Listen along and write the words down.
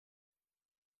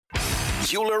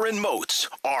Euler and Moats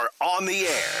are on the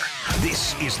air.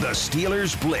 This is the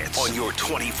Steelers Blitz on your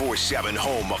 24/7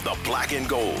 home of the black and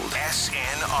gold.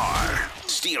 SNR,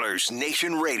 Steelers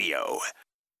Nation Radio.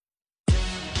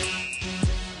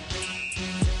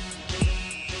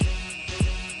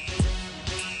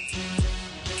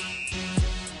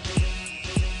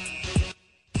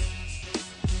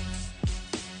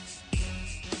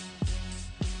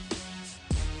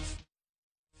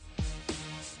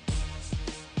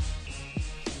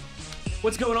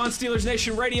 What's going on, Steelers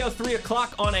Nation Radio? 3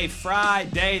 o'clock on a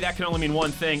Friday. That can only mean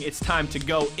one thing. It's time to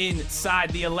go inside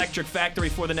the Electric Factory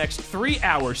for the next 3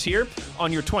 hours here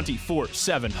on your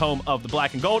 24/7 home of the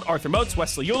black and gold. Arthur Moats,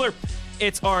 Wesley Euler.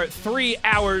 It's our 3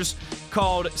 hours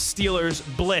called Steelers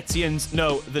Blitz. Yins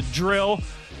know the drill.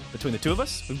 Between the two of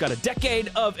us, we've got a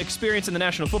decade of experience in the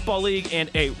National Football League and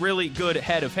a really good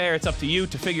head of hair. It's up to you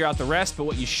to figure out the rest, but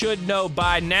what you should know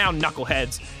by now,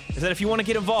 knuckleheads, is that if you want to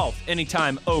get involved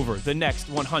anytime over the next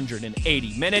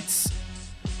 180 minutes,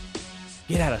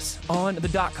 get at us on the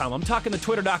 .com. I'm talking the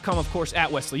Twitter.com, of course,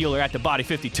 at Wesley Euler, at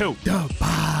TheBody52. The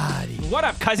Body. What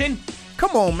up, cousin?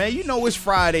 Come on, man. You know it's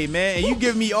Friday, man, and you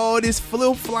give me all this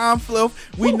fluff.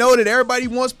 We know that everybody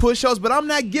wants push-ups, but I'm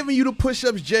not giving you the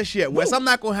push-ups just yet, Wes. I'm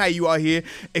not going to have you out here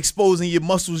exposing your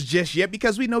muscles just yet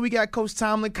because we know we got Coach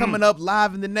Tomlin coming up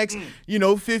live in the next,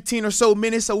 15 or so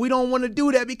minutes, so we don't want to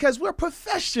do that because we're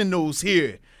professionals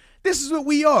here. This is what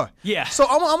we are. Yeah. So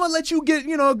I'm going to let you get,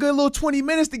 a good little 20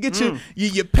 minutes to get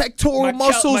your pectoral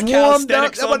muscles warmed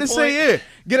up. I'm about to say,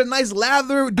 get a nice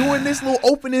lather doing this little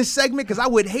opening segment because I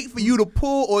would hate for you to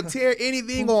pull or tear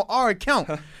anything on our account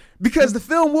because the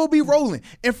film will be rolling.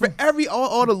 And for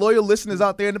all the loyal listeners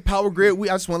out there in the Power Grid,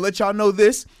 I just want to let y'all know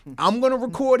this. I'm going to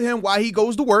record him while he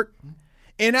goes to work.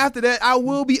 And after that, I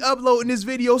will be uploading this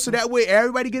video so that way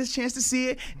everybody gets a chance to see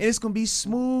it. And it's going to be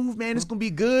smooth, man. It's going to be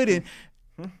good. And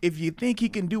if you think he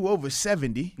can do over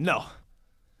 70, no,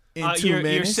 in 2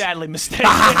 minutes, you're sadly mistaken.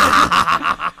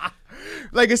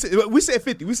 Like I said, we said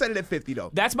 50. We said it at 50 though.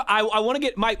 That's I want to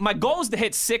get my goal is to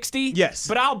hit 60. Yes,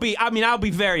 but I'll be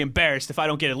very embarrassed if I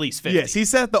don't get at least 50. Yes, he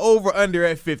set the over under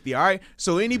at 50. All right.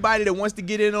 So anybody that wants to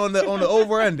get in on the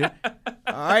over under, all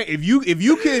right. If you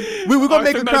can, we're gonna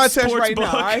make a contest right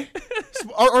now. All right.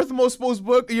 Arthur Moats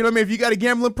Sportsbook. You know what I mean? If you got a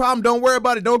gambling problem, don't worry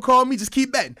about it. Don't call me. Just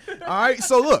keep betting. All right.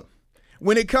 So look.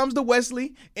 When it comes to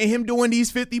Wesley and him doing these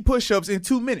 50 push-ups in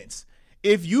 2 minutes,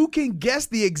 if you can guess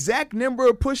the exact number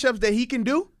of push-ups that he can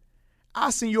do,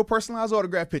 I'll send you a personalized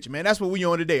autograph picture, man. That's what we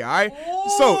on today, all right?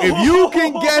 So if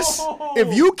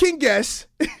you can guess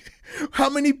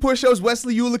how many push-ups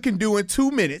Wesley Euler can do in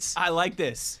 2 minutes. I like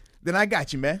this. Then I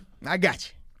got you, man. I got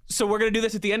you. So we're going to do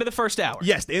this at the end of the first hour.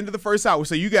 Yes, the end of the first hour.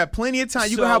 So you got plenty of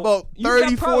time. You can have about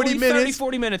 30, 40 minutes. 30,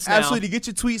 40 minutes now. Absolutely. To get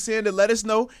your tweets in to let us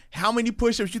know how many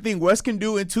push-ups you think Wes can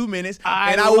do in 2 minutes.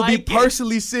 And I will be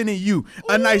personally sending you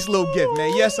a nice little gift,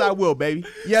 man. Yes, I will, baby.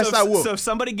 Yes, I will. So if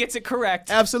somebody gets it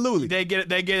correct. Absolutely. They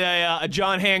get a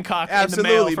John Hancock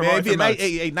Absolutely, in the mail from man. Arthur Moats.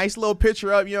 A nice little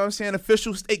picture up, you know what I'm saying?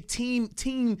 Official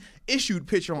team issued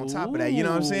picture on top of that, you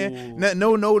know what I'm saying?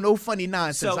 No funny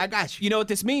nonsense. So, I got you. You know what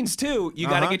this means too? You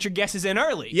got to get your guesses in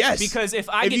early. Yes. Because if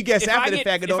you guess after the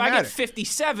fact, it don't matter. If I get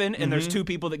 57 and there's two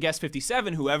people that guess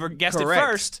 57, whoever guessed Correct. it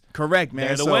first, correct, man.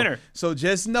 They're the winner. So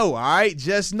just know, all right?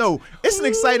 Just know. It's an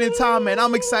exciting time, man.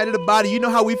 I'm excited about it. You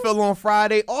know how we feel on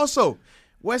Friday. Also,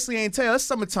 Wesley ain't tell you, it's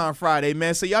Summertime Friday,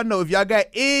 man. So y'all know if y'all got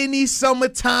any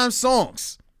summertime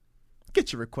songs,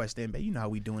 get your request in, baby. You know how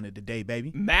we doing it today,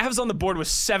 baby. Mav's on the board with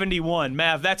 71.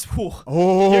 Mav, that's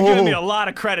Oh, you're giving me a lot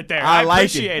of credit there. I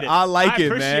appreciate it. I like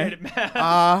it, man.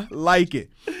 I like it.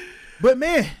 But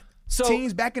man,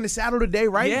 team's back in the saddle today,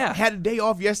 right? Yeah. Had a day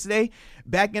off yesterday.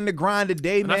 Back in the grind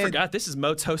today, man. I forgot this is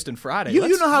Moats hosting Friday.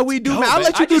 You know how we do, man. I'll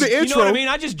let you do the intro. You know what I mean?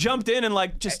 I just jumped in and I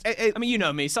mean, you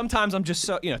know me. Sometimes I'm just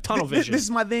so, tunnel vision. This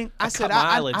is my thing.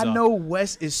 I know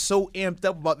Wes is so amped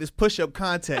up about this push-up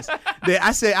contest that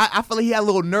I said I feel like he had a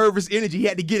little nervous energy. He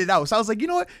had to get it out. So I was like, you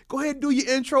know what? Go ahead and do your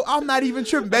intro. I'm not even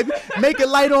tripping, baby. Make it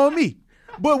light on me.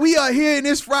 But we are here in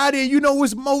this Friday, and you know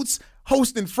it's Moats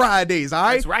hosting Fridays, all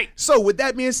right? That's right. So with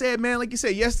that being said, man, like you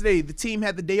said, yesterday the team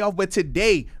had the day off, but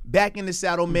today, back in the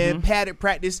saddle, man, padded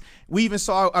practice. We even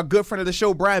saw a good friend of the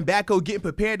show, Brian Backo, getting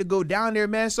prepared to go down there,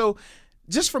 man. So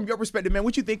just from your perspective, man,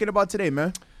 what you thinking about today,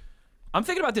 man? I'm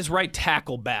thinking about this right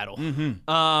tackle battle.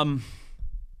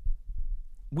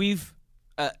 We've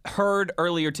heard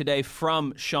earlier today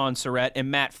from Shaun Sarrett and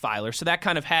Matt Filer, so that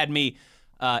kind of had me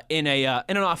in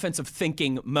an offensive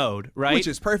thinking mode, right? Which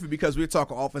is perfect because we're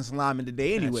talking offensive lineman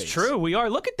today anyways. That's true. We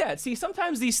are. Look at that. See,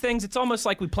 sometimes these things, it's almost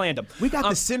like we planned them. We got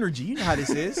the synergy. You know how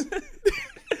this is.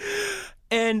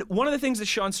 And one of the things that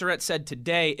Shawn Surratt said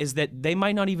today is that they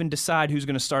might not even decide who's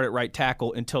going to start at right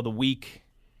tackle until the week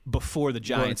before the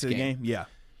Giants game. Yeah.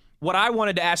 What I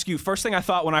wanted to ask you, first thing I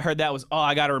thought when I heard that was,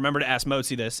 I got to remember to ask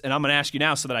Mozi this, and I'm going to ask you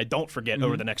now so that I don't forget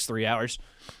over the next 3 hours.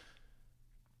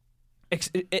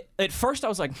 At first, I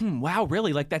was like, wow,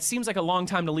 really? Like, that seems like a long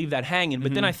time to leave that hanging.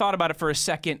 But then I thought about it for a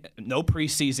second. No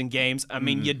preseason games. I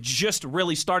mean, you just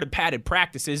really started padded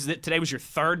practices. Today was your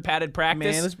third padded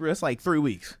practice. Man, it's like 3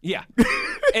 weeks. Yeah.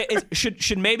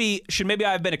 Should maybe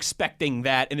I have been expecting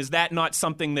that? And is that not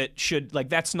something that should, like,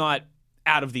 that's not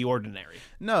out of the ordinary?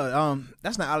 No,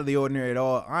 that's not out of the ordinary at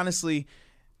all. Honestly,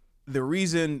 the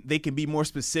reason they can be more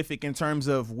specific in terms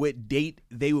of what date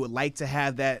they would like to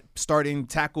have that starting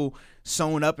tackle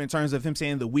sewn up in terms of him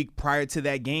saying the week prior to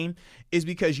that game is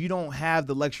because you don't have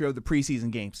the luxury of the preseason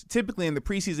games. Typically in the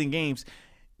preseason games,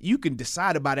 you can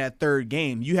decide about that third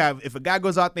game. You have, if a guy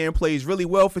goes out there and plays really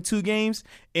well for 2 games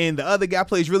and the other guy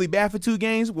plays really bad for 2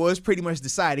 games, well, it's pretty much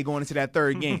decided going into that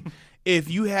third game.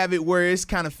 If you have it where it's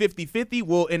kind of 50-50,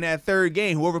 well, in that third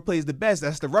game, whoever plays the best,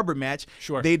 that's the rubber match.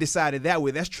 Sure. They decided that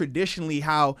way. That's traditionally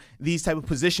how these type of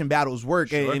position battles work.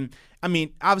 Sure. And I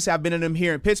mean, obviously I've been in them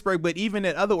here in Pittsburgh, but even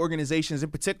at other organizations, in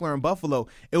particular in Buffalo,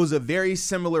 it was a very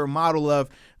similar model of,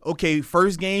 okay,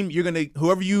 first game, you're going to,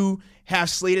 whoever you have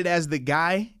slated as the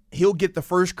guy, he'll get the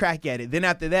first crack at it. Then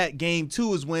after that, game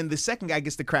 2 is when the second guy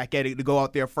gets the crack at it to go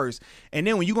out there first. And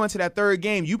then when you go into that third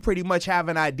game, you pretty much have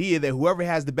an idea that whoever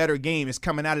has the better game is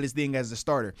coming out of this thing as the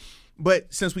starter.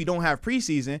 But since we don't have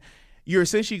preseason, you're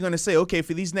essentially going to say, okay,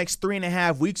 for these next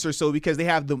 3.5 weeks or so, because they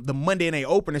have the Monday night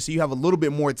opener, so you have a little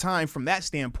bit more time from that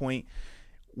standpoint,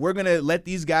 we're going to let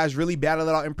these guys really battle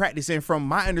it out in practice. And from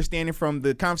my understanding, from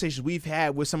the conversations we've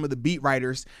had with some of the beat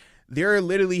writers, they're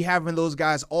literally having those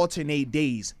guys alternate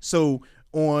days. So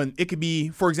it could be,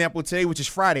 for example, today, which is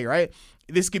Friday, right?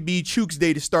 This could be Chuk's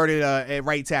day to start at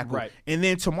right tackle. Right. And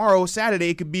then tomorrow, Saturday,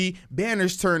 it could be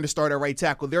Banner's turn to start at right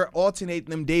tackle. They're alternating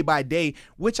them day by day,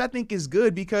 which I think is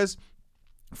good because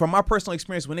from my personal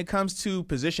experience, when it comes to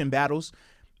position battles,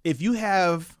 if you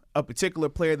have a particular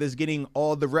player that's getting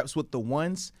all the reps with the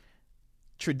ones,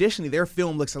 traditionally their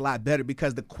film looks a lot better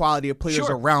because the quality of players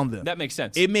around them. That makes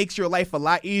sense. It makes your life a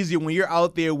lot easier when you're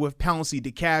out there with Pouncey,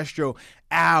 DeCastro,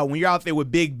 Al, when you're out there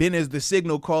with Big Ben as the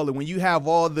signal caller, when you have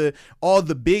all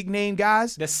the big name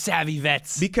guys. The savvy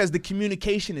vets. Because the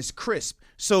communication is crisp.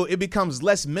 So it becomes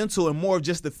less mental and more of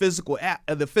just the physical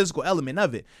element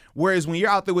of it. Whereas when you're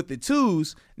out there with the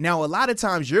twos, now a lot of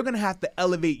times you're going to have to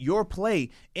elevate your play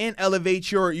and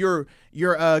elevate your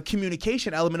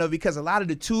communication element of it because a lot of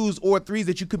the twos or threes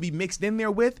that you could be mixed in there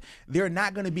with, they're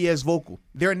not going to be as vocal.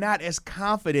 They're not as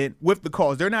confident with the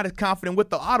calls. They're not as confident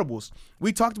with the audibles.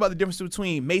 We talked about the difference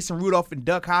between Mason Rudolph and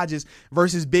Duck Hodges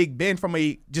versus Big Ben from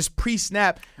a just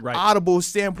pre-snap audible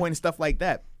standpoint and stuff like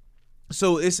that.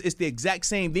 So it's the exact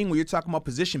same thing when you're talking about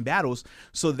position battles.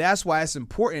 So that's why it's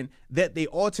important that they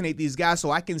alternate these guys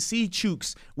so I can see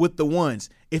Chooks with the ones.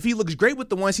 If he looks great with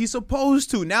the ones, he's supposed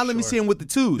to. Now let me see him with the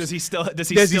twos. Does he still look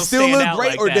stand great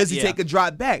like or that? does he take a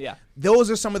drop back? Yeah.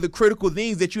 Those are some of the critical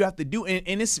things that you have to do.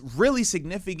 And it's really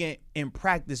significant in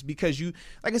practice because you,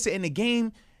 like I said, in the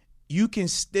game, you can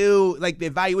still, like, the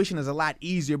evaluation is a lot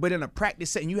easier, but in a practice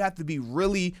setting, you have to be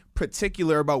really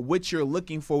particular about what you're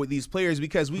looking for with these players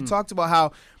because we talked about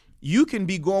how you can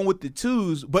be going with the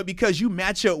twos, but because you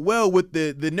match up well with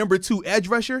the number 2 edge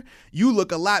rusher, you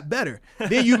look a lot better.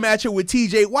 Then you match up with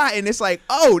TJ Watt, and it's like,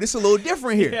 oh, this is a little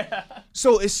different here. Yeah.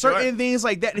 So it's certain things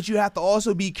like that you have to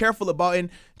also be careful about. And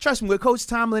trust me, with Coach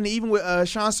Tomlin and even with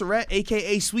Shawn Surratt,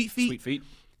 a.k.a. Sweet Feet,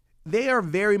 they are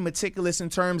very meticulous in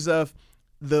terms of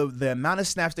the amount of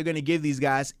snaps they're going to give these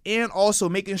guys and also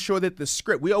making sure that the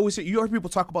script, you heard people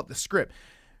talk about the script.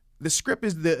 The script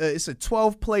is it's a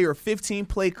 12-play or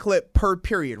 15-play clip per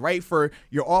period, right, for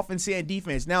your offense and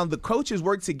defense. Now, the coaches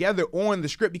work together on the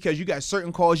script because you got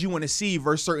certain calls you want to see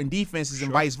versus certain defenses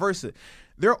and vice versa.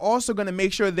 They're also going to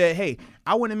make sure that, hey,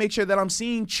 I want to make sure that I'm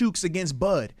seeing Chooks against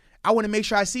Bud. I want to make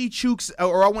sure I see Chooks,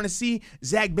 or I want to see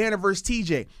Zach Banner versus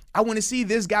TJ. I want to see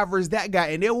this guy versus that guy.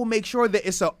 And they will make sure that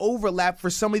it's an overlap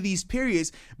for some of these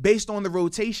periods based on the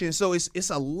rotation. So it's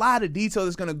a lot of detail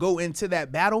that's going to go into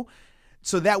that battle.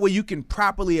 So that way you can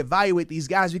properly evaluate these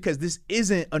guys because this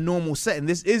isn't a normal setting.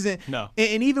 This isn't. No.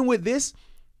 And even with this,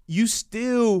 you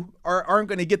still aren't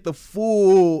going to get the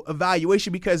full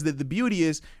evaluation because the beauty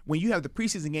is when you have the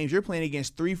preseason games, you're playing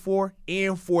against 3-4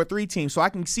 and 4-3 teams. So I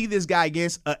can see this guy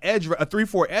against a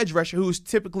 3-4 edge rusher who's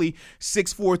typically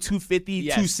 6'4", 250,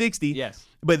 260. Yes.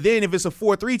 But then if it's a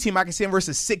 4-3 team, I can see him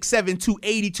versus 6'7",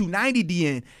 280, 290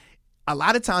 DN. a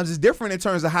lot of times it's different in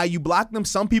terms of how you block them.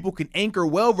 Some people can anchor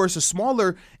well versus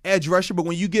smaller edge rusher, but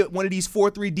when you get one of these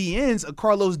 4-3 DNs, a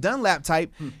Carlos Dunlap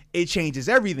type, it changes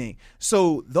everything.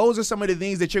 So those are some of the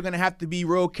things that you're going to have to be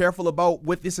real careful about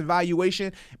with this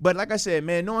evaluation. But like I said,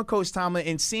 man, knowing Coach Tomlin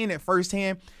and seeing it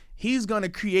firsthand, he's going to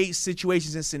create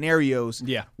situations and scenarios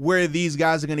where these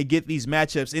guys are going to get these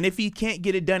matchups. And if he can't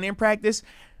get it done in practice,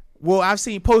 well, I've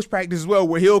seen post-practice as well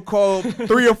where he'll call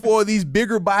 3 or 4 of these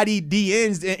bigger body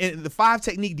DNs and the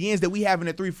 5-technique DNs that we have in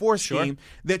a 3-4 scheme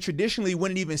that traditionally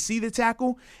wouldn't even see the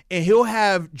tackle. And he'll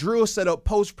have drills set up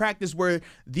post-practice where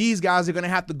these guys are going to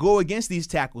have to go against these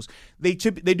tackles. They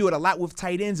do it a lot with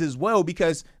tight ends as well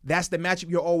because that's the matchup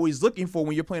you're always looking for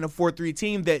when you're playing a 4-3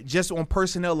 team that just on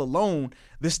personnel alone,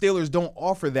 the Steelers don't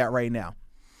offer that right now.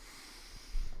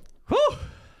 Whew.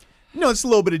 You know, it's a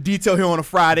little bit of detail here on a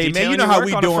Friday, man. You know how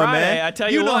we doing, man. I tell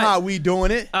you know how we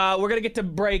doing it. We're going to get to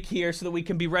break here so that we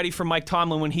can be ready for Mike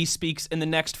Tomlin when he speaks in the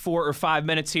next 4 or 5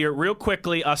 minutes here. Real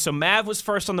quickly, so Mav was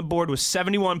first on the board with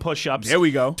 71 push-ups. There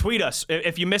we go. Tweet us.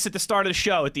 If you miss at the start of the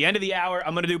show, at the end of the hour,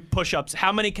 I'm going to do push-ups.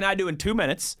 How many can I do in 2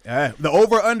 minutes? The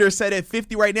over-under is set at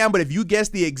 50 right now, but if you guess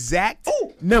the exact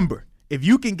number, if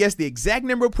you can guess the exact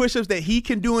number of push-ups that he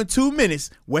can do in 2 minutes,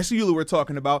 Wesley Euler we're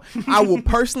talking about, I will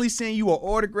personally send you an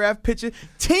autographed picture.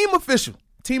 Team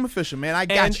official, man. I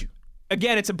got you.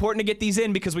 Again, it's important to get these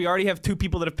in because we already have 2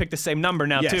 people that have picked the same number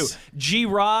now, too.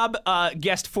 G-Rob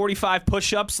guessed 45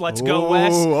 push-ups. Let's go,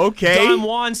 Wes. Okay. Don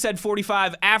Juan said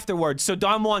 45 afterwards. So,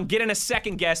 Don Juan, get in a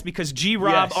second guess because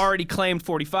G-Rob already claimed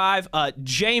 45.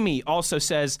 Jamie also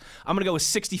says, I'm going to go with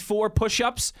 64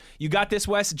 push-ups. You got this,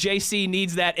 Wes. JC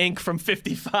needs that ink from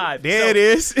 55. There it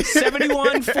is.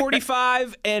 71,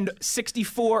 45, and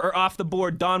 64 are off the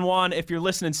board. Don Juan, if you're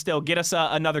listening still, get us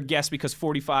another guess because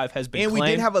 45 has been claimed. And we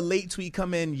did have a late tweet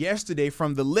come in yesterday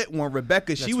from the lit one,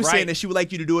 Rebecca. She was saying that she would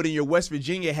like you to do it in your West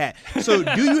Virginia hat. So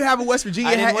do you have a West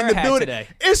Virginia hat in the building? Today.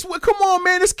 Come on,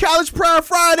 man. It's College Pride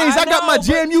Fridays. I got my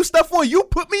JMU stuff on. You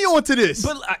put me onto this.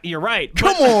 But you're right.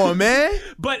 Come on, man.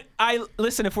 But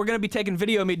listen, if we're going to be taking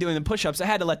video of me doing the push-ups, I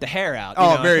had to let the hair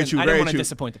out. Very true. I didn't want to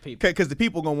disappoint the people. Because the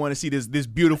people going to want to see this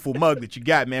beautiful mug that you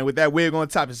got, man, with that wig on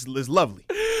top. It's lovely.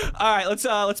 All right,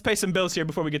 let's pay some bills here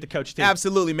before we get to Coach T.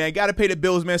 Absolutely, man. Got to pay the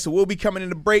bills, man. So we'll be coming in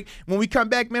the break. When we come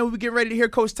back, man, we'll be getting ready to hear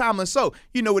Coach Tomlin. So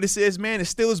you know what this is, man.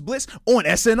 It's Steelers Blitz on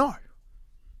SNR.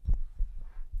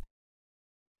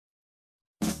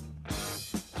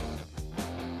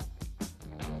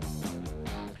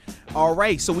 All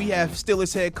right, so we have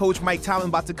Steelers head coach Mike Tomlin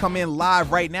about to come in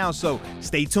live right now. So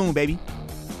stay tuned, baby.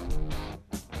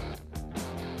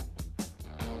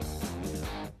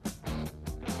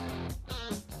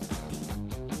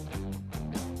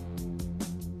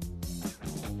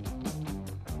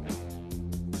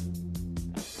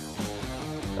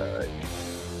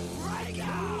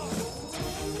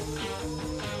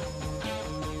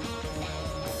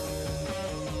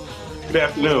 Good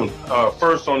afternoon.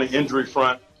 First, on the injury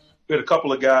front, we had a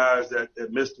couple of guys that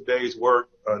missed today's work,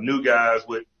 new guys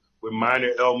with minor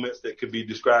ailments that could be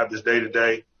described as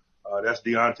day-to-day. That's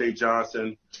Deontay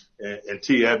Johnson and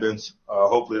T. Evans.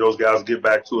 Hopefully those guys will get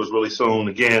back to us really soon.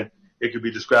 Again, it could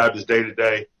be described as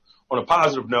day-to-day. On a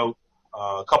positive note,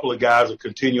 a couple of guys are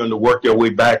continuing to work their way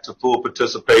back to full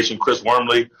participation. Chris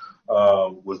Wormley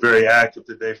was very active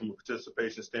today from a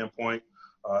participation standpoint.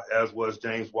 As was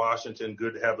James Washington.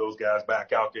 Good to have those guys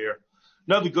back out there.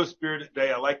 Another good spirited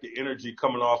day. I like the energy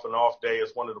coming off an off day.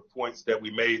 It's one of the points that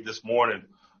we made this morning.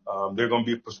 They're going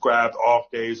to be prescribed off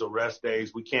days or rest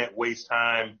days. We can't waste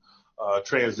time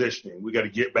transitioning. We got to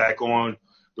get back on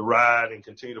the ride and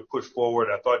continue to push forward.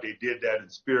 I thought they did that in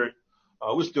spirit.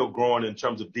 We're still growing in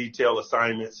terms of detail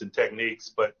assignments and techniques,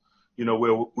 but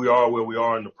where we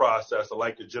are in the process. I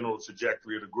like the general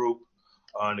trajectory of the group.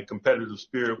 And the competitive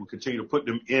spirit. We continue to put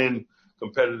them in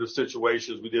competitive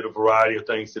situations. We did a variety of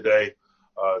things today,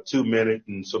 2-minute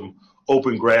and some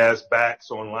open grass backs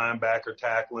on linebacker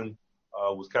tackling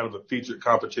was kind of a featured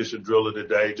competition drill of the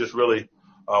day. Just really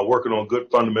working on good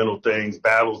fundamental things,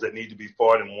 battles that need to be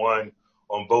fought and won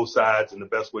on both sides. And the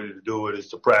best way to do it is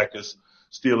to practice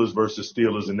Steelers versus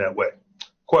Steelers in that way.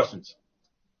 Questions?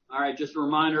 All right, just a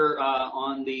reminder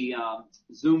on the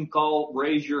Zoom call,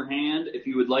 raise your hand if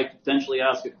you would like to potentially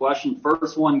ask a question.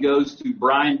 First one goes to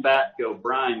Brian Batko.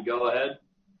 Brian, go ahead.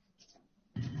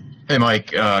 Hey,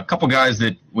 Mike. A couple guys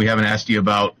that we haven't asked you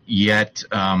about yet,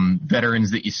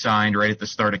 veterans that you signed right at the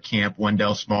start of camp,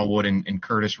 Wendell Smallwood and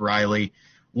Curtis Riley.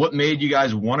 What made you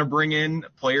guys want to bring in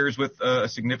players with a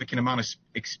significant amount of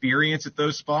experience at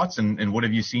those spots, and what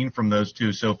have you seen from those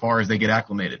two so far as they get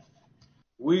acclimated?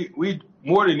 We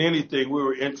more than anything, we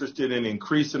were interested in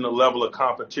increasing the level of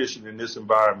competition in this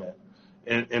environment.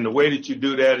 And the way that you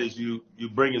do that is you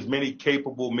bring as many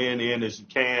capable men in as you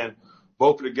can.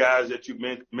 Both of the guys that you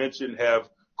mentioned have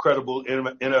credible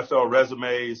NFL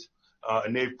resumes,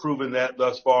 and they've proven that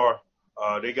thus far.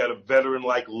 They got a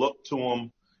veteran-like look to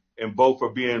them, and both are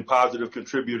being positive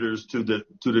contributors to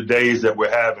the days that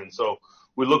we're having. So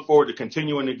we look forward to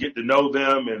continuing to get to know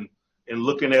them and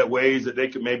looking at ways that they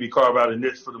can maybe carve out a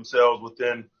niche for themselves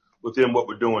within what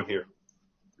we're doing here.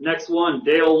 Next one,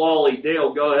 Dale Lawley.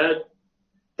 Dale, go ahead.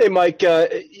 Hey, Mike,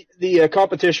 the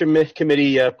competition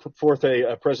committee put forth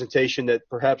a presentation that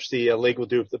perhaps the league will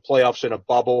do the playoffs in a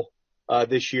bubble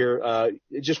this year.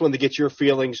 Just wanted to get your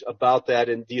feelings about that,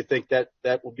 and do you think that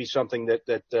will be something that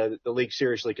the league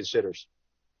seriously considers?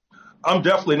 I'm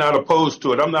definitely not opposed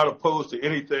to it. I'm not opposed to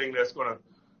anything that's going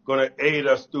to aid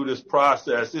us through this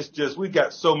process. It's just we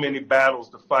got so many battles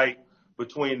to fight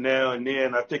between now and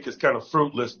then. I think it's kind of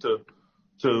fruitless to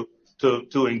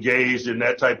engage in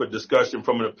that type of discussion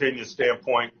from an opinion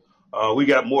standpoint. We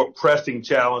got more pressing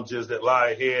challenges that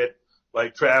lie ahead,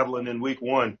 like traveling in week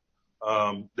one,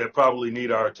 that probably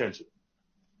need our attention.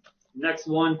 Next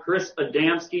one, Chris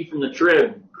Adamski from the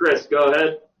Trib. Chris, go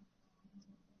ahead.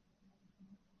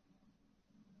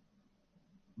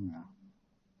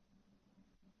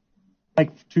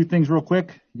 Like two things real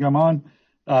quick. You got them on.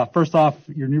 First off,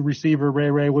 your new receiver,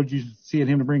 Ray, what did you see in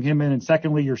him to bring him in? And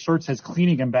secondly, your shirt says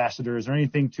cleaning ambassador. Is there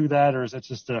anything to that, or is that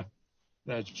just a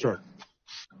shirt?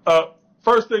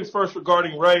 First things first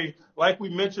regarding Ray, like we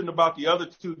mentioned about the other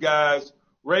two guys,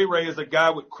 Ray is a guy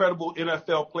with credible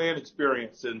NFL playing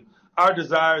experience, and our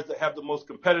desire is to have the most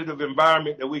competitive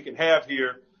environment that we can have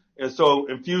here. And so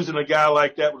infusing a guy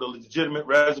like that with a legitimate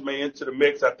resume into the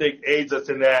mix, I think aids us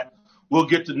in that. We'll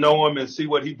get to know him and see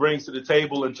what he brings to the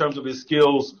table in terms of his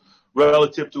skills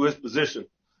relative to his position.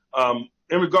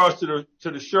 In regards to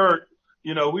the shirt,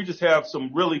 we just have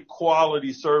some really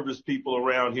quality service people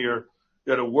around here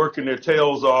that are working their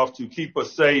tails off to keep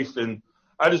us safe. And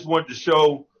I just wanted to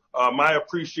show my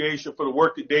appreciation for the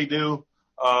work that they do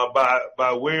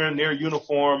by wearing their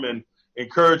uniform and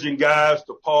encouraging guys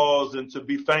to pause and to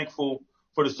be thankful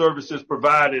for the services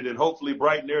provided and hopefully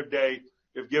brighten their day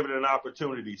if given an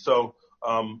opportunity. So,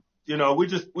 we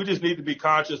just need to be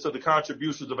conscious of the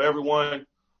contributions of everyone.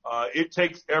 It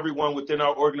takes everyone within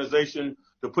our organization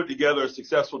to put together a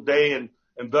successful day and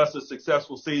thus a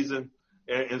successful season.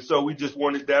 And so we just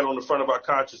wanted that on the front of our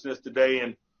consciousness today,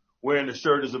 and wearing the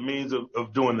shirt is a means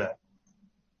of doing that.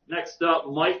 Next up,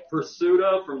 Mike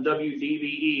Pursuta from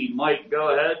WDBE. Mike,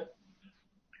 go ahead.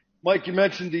 Mike, you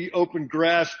mentioned the open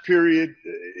grass period.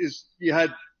 You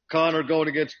had Connor going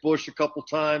against Bush a couple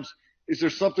times. Is there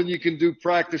something you can do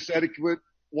practice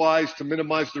etiquette-wise to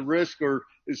minimize the risk, or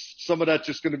is some of that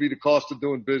just going to be the cost of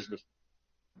doing business?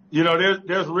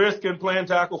 There's risk in playing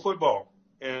tackle football,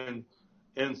 and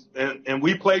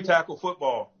we play tackle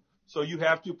football. So you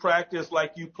have to practice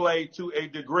like you play to a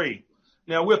degree.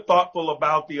 Now, we're thoughtful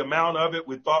about the amount of it.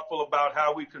 We're thoughtful about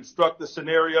how we construct the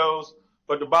scenarios.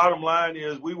 But the bottom line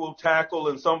is we will tackle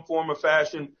in some form or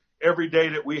fashion every day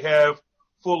that we have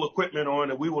full equipment on,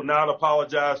 and we will not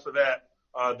apologize for that.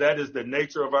 That is the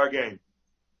nature of our game.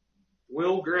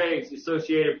 Will Graves,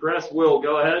 Associated Press. Will,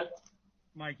 go ahead.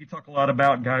 Mike, you talk a lot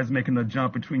about guys making the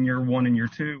jump between year one and year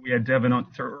two. We had Devin on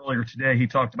earlier today. He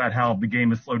talked about how the game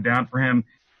has slowed down for him.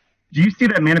 Do you see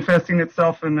that manifesting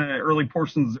itself in the early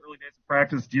days of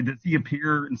practice? Does he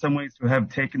appear in some ways to have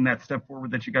taken that step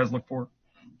forward that you guys look for?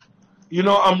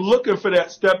 I'm looking for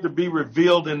that step to be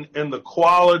revealed in the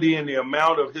quality and the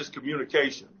amount of his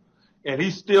communication. And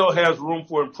he still has room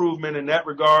for improvement in that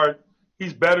regard.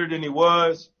 He's better than he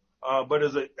was. But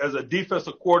as a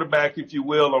defensive quarterback, if you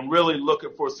will, I'm really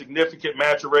looking for significant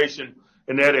maturation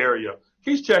in that area.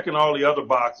 He's checking all the other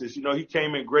boxes. He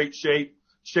came in great shape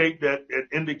that it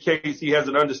indicates he has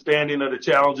an understanding of the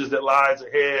challenges that lies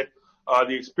ahead.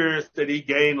 The experience that he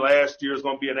gained last year is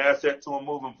going to be an asset to him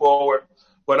moving forward.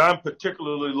 But I'm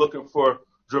particularly looking for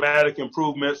dramatic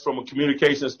improvements from a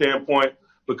communication standpoint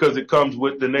because it comes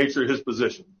with the nature of his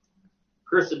position.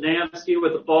 Chris Adamski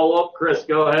with a follow-up. Chris,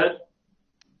 go ahead.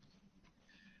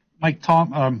 Mike,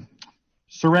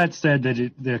 Surratt said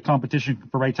that the competition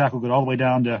for right tackle goes all the way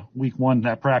down to week one,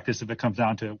 that practice, if it comes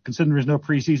down to it. Considering there's no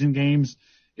preseason games,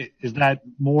 is that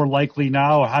more likely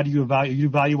now? Or how do you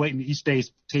evaluate in each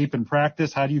day's tape and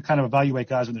practice? How do you kind of evaluate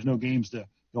guys when there's no games to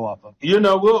go off of?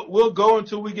 We'll go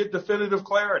until we get definitive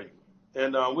clarity.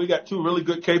 And we got two really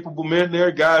good, capable men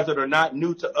there, guys that are not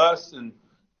new to us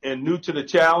and new to the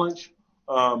challenge.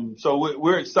 So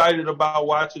we're excited about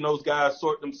watching those guys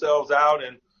sort themselves out,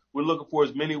 and we're looking for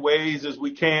as many ways as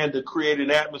we can to create an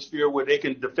atmosphere where they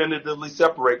can definitively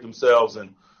separate themselves.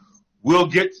 And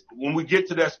when we get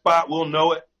to that spot, we'll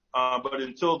know it. But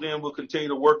until then, we'll continue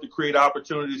to work to create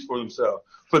opportunities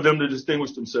for them to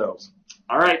distinguish themselves.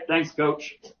 All right. Thanks,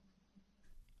 Coach.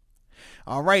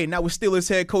 All right, now with Steelers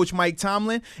head coach Mike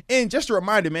Tomlin. And just a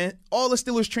reminder, man, all the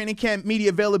Steelers training camp media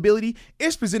availability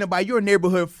is presented by your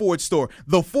neighborhood Ford store.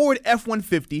 The Ford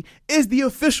F-150 is the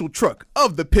official truck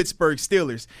of the Pittsburgh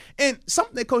Steelers. And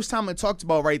something that Coach Tomlin talked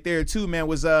about right there, too, man,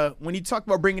 was when he talked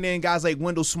about bringing in guys like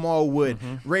Wendell Smallwood,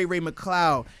 Ray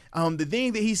McCloud. The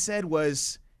thing that he said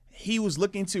was he was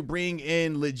looking to bring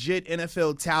in legit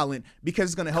NFL talent because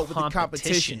it's going to help with the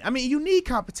competition. I mean, you need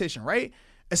competition, right?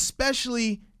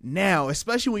 Especially now,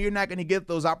 especially when you're not going to get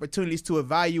those opportunities to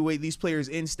evaluate these players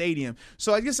in stadium.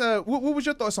 So I guess, what was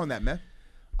your thoughts on that, man?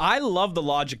 I love the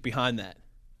logic behind that.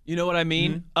 You know what I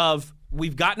mean? Of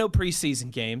we've got no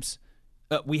preseason games.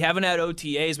 We haven't had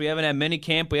OTAs. We haven't had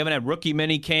minicamp. We haven't had rookie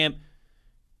minicamp.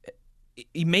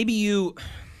 Maybe you,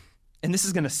 and this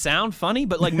is going to sound funny,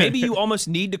 but like maybe you almost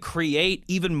need to create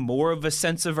even more of a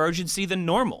sense of urgency than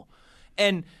normal.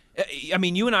 And I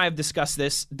mean, you and I have discussed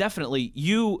this. Definitely,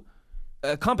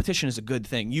 competition is a good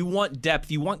thing. You want depth.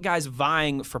 You want guys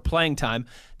vying for playing time.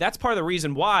 That's part of the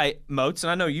reason why, Moats, and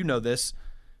I know you know this,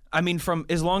 I mean, from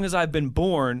as long as I've been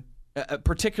born,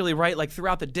 particularly, right, like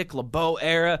throughout the Dick LeBeau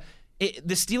era,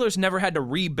 the Steelers never had to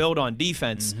rebuild on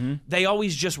defense. They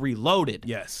always just reloaded.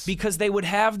 Yes. Because they would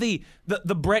have the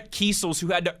Brett Kiesels who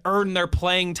had to earn their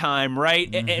playing time,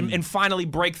 right, and finally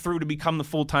break through to become the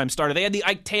full-time starter. They had the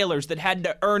Ike Taylors that had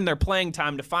to earn their playing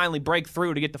time to finally break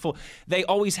through to get the full. They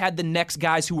always had the next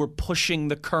guys who were pushing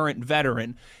the current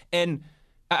veteran. And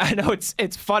I know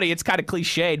it's funny, it's kind of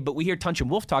cliched, but we hear Tunch and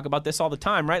Wolf talk about this all the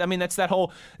time, right? I mean, it's that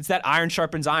iron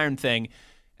sharpens iron thing.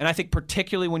 And I think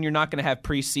particularly when you're not going to have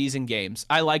preseason games,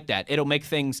 I like that. It'll make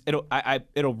things,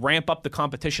 it'll ramp up the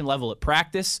competition level at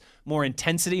practice, more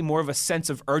intensity, more of a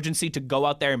sense of urgency to go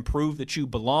out there and prove that you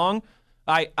belong.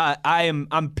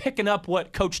 I'm picking up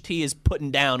what Coach T is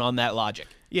putting down on that logic.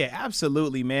 Yeah,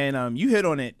 absolutely, man. You hit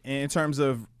on it in terms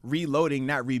of reloading,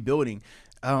 not rebuilding.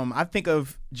 I think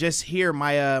of just here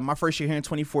my first year here in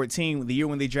 2014, the year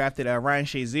when they drafted Ryan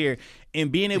Shazier, and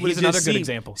being able to just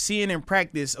seeing in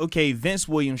practice, okay, Vince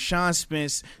Williams, Sean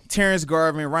Spence, Terrence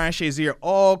Garvin, Ryan Shazier,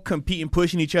 all competing,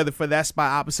 pushing each other for that spot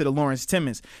opposite of Lawrence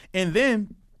Timmons. And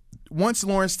then once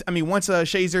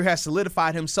Shazier has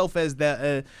solidified himself as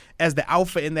the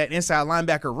alpha in that inside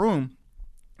linebacker room,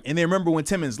 and then remember when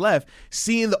Timmons left,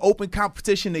 seeing the open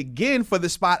competition again for the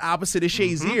spot opposite of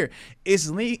Shazier, is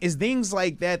things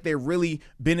like that that really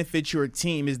benefit your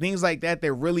team. Is things like that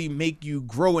that really make you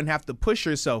grow and have to push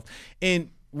yourself.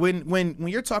 And when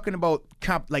you're talking about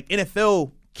like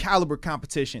NFL caliber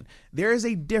competition, there is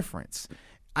a difference.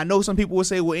 I know some people will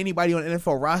say, well, anybody on an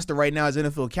NFL roster right now is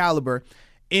NFL caliber.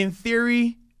 In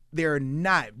theory, they're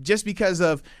not, just because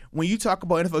of when you talk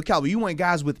about NFL caliber, you want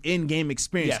guys with in-game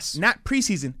experience, not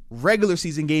preseason, regular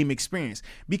season game experience,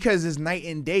 because it's night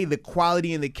and day, the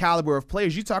quality and the caliber of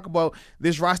players. You talk about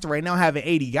this roster right now having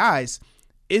 80 guys.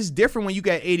 It's different when you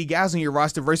got 80 guys on your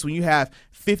roster versus when you have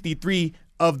 53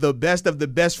 of the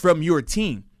best from your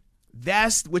team.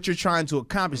 That's what you're trying to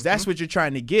accomplish. That's what you're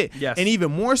trying to get. Yes. And even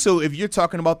more so if you're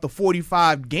talking about the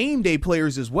 45 game day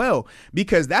players as well,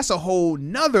 because that's a whole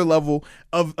nother level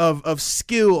of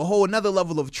skill, a whole nother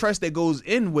level of trust that goes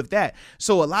in with that.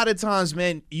 So a lot of times,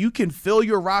 man, you can fill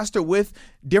your roster with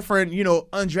different,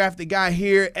 undrafted guy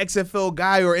here, XFL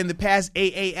guy, or in the past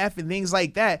AAF and things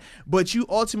like that. But you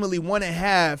ultimately want to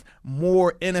have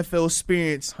more NFL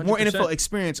experience, 100%. more NFL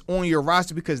experience on your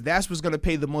roster, because that's what's going to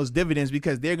pay the most dividends,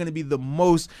 because they're going to be the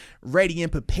most ready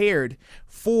and prepared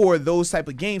for those type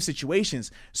of game situations.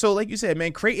 So like you said,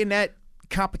 man, creating that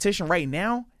competition right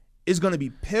now is going to be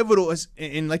pivotal.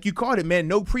 And like you called it, man,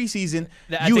 no preseason.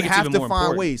 You have to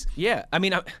find ways. Yeah. I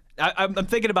mean, I'm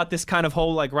thinking about this kind of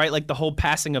whole, like the whole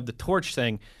passing of the torch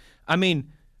thing. I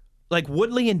mean, like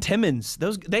Woodley and Timmons,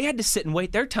 they had to sit and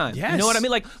wait their time. Yes. You know what I mean?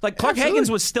 Like Clark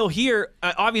Higgins was still here,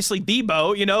 obviously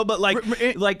Debo, but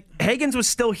like Higgins was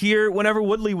still here whenever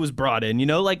Woodley was brought in,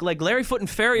 like Larry Foote and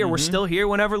Ferrier were still here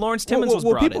whenever Lawrence Timmons was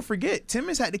brought in. Well, people forget,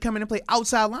 Timmons had to come in and play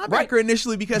outside linebacker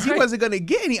initially because he wasn't going to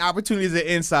get any opportunities at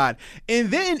inside. And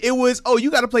then it was,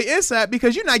 you got to play inside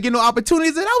because you're not getting no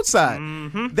opportunities at outside.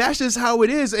 That's just how it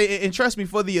is. And trust me,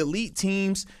 for the elite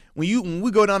teams, when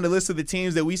we go down the list of the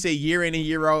teams that we say year in and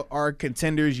year out are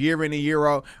contenders, year in and year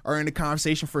out are in the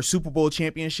conversation for Super Bowl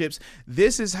championships,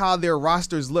 this is how their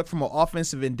rosters look from an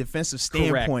offensive and defensive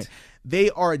standpoint. Correct. They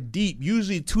are deep,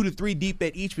 usually 2 to 3 deep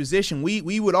at each position.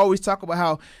 We would always talk about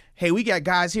how, hey, we got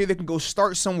guys here that can go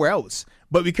start somewhere else.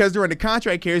 But because they're in the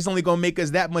contract here, it's only going to make us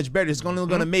that much better. It's only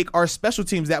going to make our special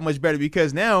teams that much better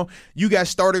because now you got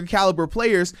starter caliber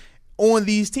players on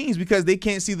these teams because they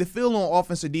can't see the field on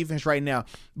offense or defense right now.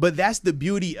 But that's the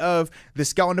beauty of the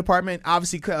scouting department.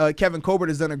 Obviously, Kevin Colbert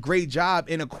has done a great job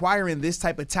in acquiring this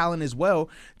type of talent as well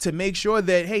to make sure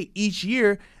that, hey, each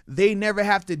year they never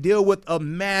have to deal with a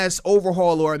mass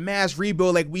overhaul or a mass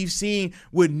rebuild like we've seen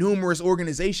with numerous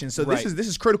organizations. So this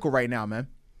is critical right now, man.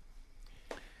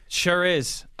 Sure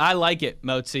is. I like it,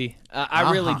 Motzi.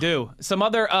 I really do. Some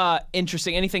other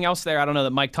interesting. Anything else there? I don't know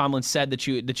that Mike Tomlin said that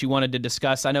you wanted to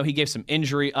discuss. I know he gave some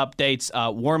injury updates.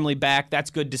 Wormley back. That's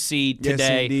good to see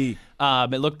today. Yes,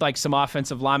 indeed. It looked like some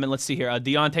offensive linemen. Let's see here.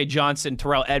 Deontay Johnson,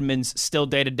 Terrell Edmonds still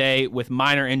day to day with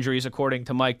minor injuries, according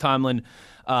to Mike Tomlin.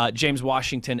 James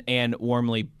Washington and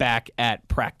Wormley back at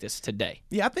practice today.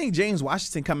 Yeah, I think James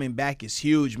Washington coming back is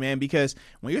huge, man, because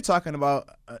when you're talking about,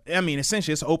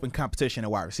 essentially it's an open competition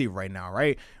at wide receiver right now,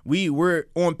 right? We're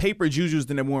on paper, Juju's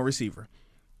the number one receiver.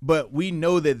 But we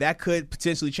know that could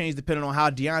potentially change depending on how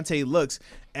Deontay looks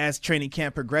as training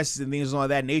camp progresses and things of all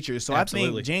that nature. So Absolutely.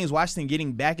 I think James Washington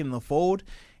getting back in the fold,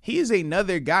 he is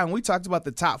another guy. When we talked about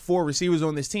the top 4 receivers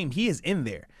on this team, he is in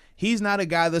there. He's not a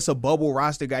guy that's a bubble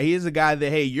roster guy. He is a guy that,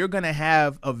 hey, you're going to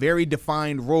have a very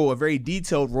defined role, a very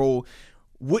detailed role.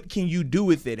 What can you do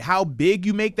with it? How big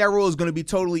you make that role is going to be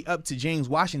totally up to James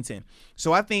Washington.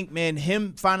 So I think, man,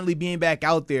 him finally being back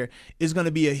out there is going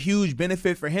to be a huge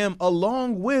benefit for him,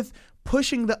 along with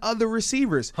pushing the other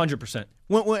receivers. 100%.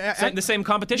 The same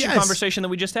competition conversation that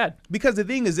we just had. Because the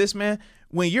thing is this, man,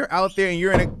 when you're out there and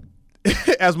you're in a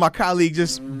as my colleague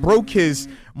just broke his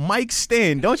mic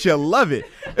stand. Don't you love it?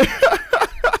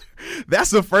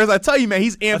 That's the first. I tell you, man,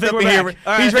 he's amped up in here.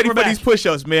 Right, he's ready for these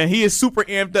push-ups, man. He is super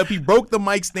amped up. He broke the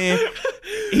mic stand.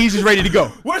 He's just ready to go.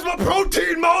 Where's my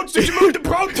protein, Mounts? Did you move the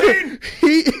protein?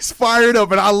 He is fired up,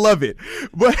 and I love it.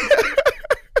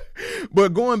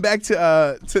 But going back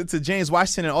to James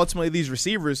Washington and ultimately these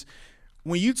receivers,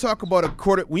 when you talk about a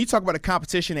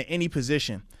competition at any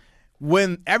position,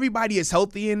 when everybody is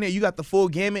healthy in there, you got the full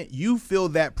gamut, you feel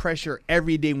that pressure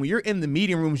every day. When you're in the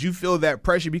meeting rooms, you feel that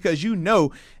pressure because you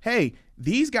know, hey,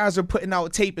 these guys are putting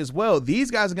out tape as well.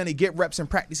 These guys are going to get reps in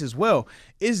practice as well.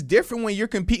 It's different when you're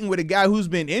competing with a guy who's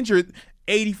been injured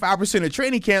 85% of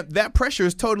training camp. That pressure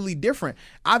is totally different.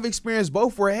 I've experienced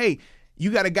both where, hey,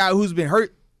 you got a guy who's been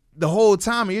hurt the whole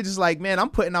time and you're just like, man, I'm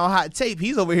putting out hot tape.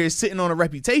 He's over here sitting on a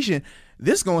reputation.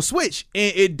 This is going to switch.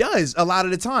 And it does a lot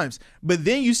of the times. But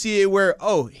then you see it where,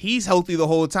 oh, he's healthy the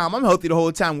whole time. I'm healthy the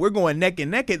whole time. We're going neck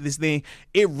and neck at this thing.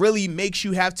 It really makes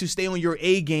you have to stay on your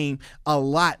A game a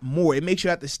lot more. It makes you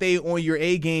have to stay on your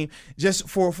A game just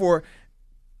for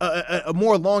a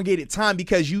more elongated time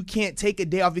because you can't take a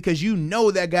day off because you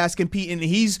know that guy's competing and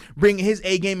he's bringing his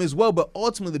A game as well. But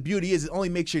ultimately, the beauty is it only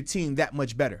makes your team that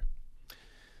much better.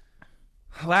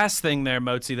 Last thing there,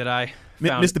 Mozi, that I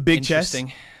found Mr. Big Chest.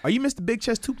 interesting. Are you Mr. Big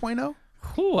Chest 2.0?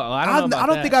 Ooh, I don't know about I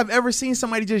don't that. think I've ever seen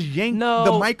somebody just yank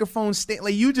the microphone stand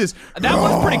like you just. That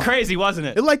was pretty crazy, wasn't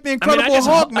it? It's like the Incredible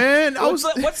Hulk, man.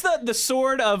 What's the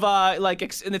sword of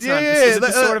it's not, Yeah, is it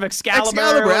the sword of Excalibur? Or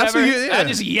whatever? Absolutely, yeah. I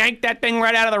just yanked that thing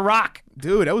right out of the rock.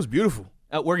 Dude, that was beautiful.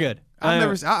 We're good.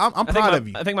 I'm proud of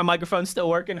you. I think my microphone's still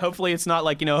working. Hopefully it's not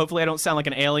hopefully I don't sound like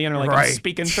an alien or like I'm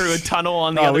speaking through a tunnel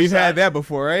on the other side. We've had that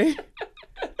before, right?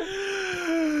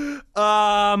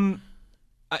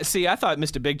 See, I thought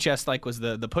Mr. Big Chest was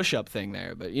the push-up thing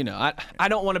there, but I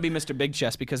don't want to be Mr. Big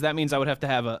Chest because that means I would have to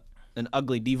have an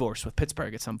ugly divorce with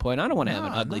Pittsburgh at some point. I don't want to have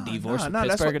an ugly divorce with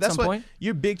Pittsburgh at some point.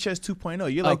 You're Big Chest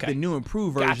 2.0. You're like the new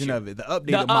improved version of it, the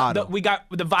updated model. We got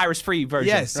the virus-free version.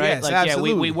 Yes, right? yes,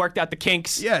 absolutely. Yeah, we worked out the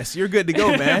kinks. Yes, you're good to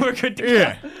go, man. We're good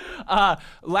to go.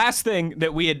 Last thing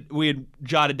that we had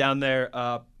jotted down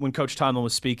there when Coach Tomlin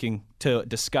was speaking to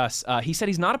discuss, he said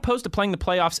he's not opposed to playing the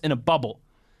playoffs in a bubble,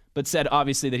 but said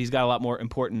obviously that he's got a lot more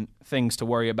important things to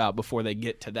worry about before they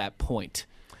get to that point.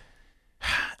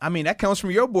 I mean, that comes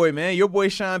from your boy, man. Your boy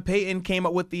Sean Payton came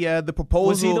up with the proposal.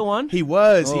 Was he the one? He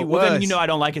was. He was. Well, then I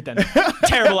don't like it then.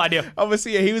 Terrible idea.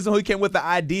 Obviously, he was the one who came with the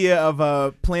idea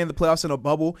of playing the playoffs in a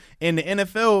bubble. And the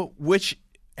NFL, which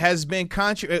has been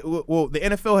the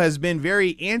NFL has been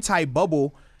very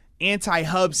anti-bubble,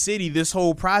 anti-hub city this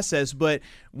whole process. But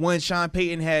when Sean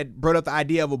Payton had brought up the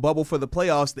idea of a bubble for the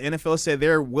playoffs, the NFL said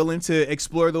they're willing to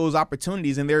explore those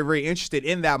opportunities and they're very interested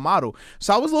in that model.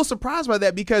 So I was a little surprised by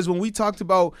that because when we talked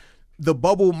about the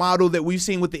bubble model that we've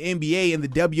seen with the NBA and the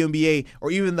WNBA, or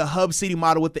even the hub city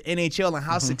model with the NHL and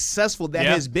how successful that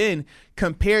has been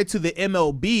compared to the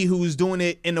MLB, who's doing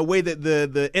it in a way that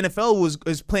the NFL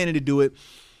was planning to do it,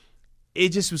 it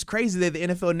just was crazy that the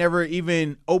NFL never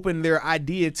even opened their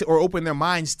idea to, or opened their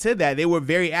minds to that. They were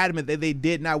very adamant that they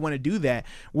did not want to do that.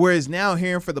 Whereas now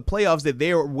hearing for the playoffs that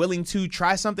they are willing to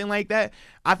try something like that,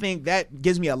 I think that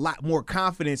gives me a lot more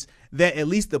confidence that at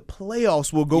least the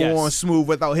playoffs will go on smooth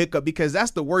without hiccup, because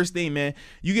that's the worst thing, man.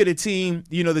 You get a team,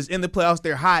 that's in the playoffs,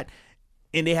 they're hot,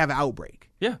 and they have an outbreak.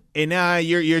 Yeah. And now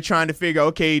you're trying to figure,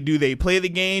 okay, do they play the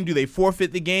game? Do they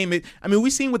forfeit the game?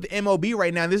 We've seen with the MLB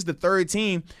right now, this is the third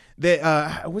team that,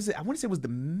 I want to say it was the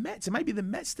Mets. It might be the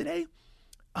Mets today.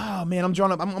 Oh, man, I'm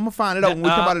drawing up. I'm going to find it out when we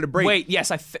come out of the break. Wait,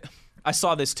 yes, I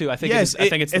saw this too. I think it's the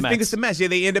Mets. I think it's the Mets. Yeah,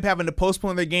 they end up having to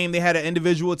postpone their game. They had an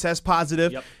individual test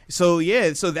positive. Yep. So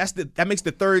that makes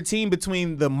the third team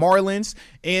between the Marlins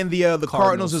and the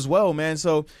Cardinals as well, man.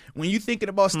 So when you're thinking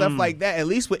about stuff like that, at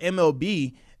least with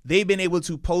MLB, they've been able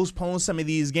to postpone some of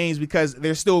these games because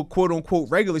they're still quote-unquote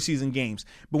regular season games.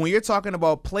 But when you're talking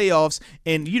about playoffs,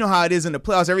 and you know how it is in the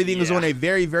playoffs, everything is on a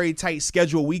very, very tight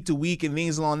schedule week to week and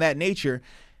things along that nature.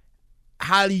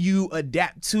 How do you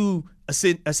adapt to a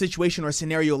situation or a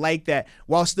scenario like that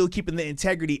while still keeping the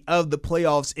integrity of the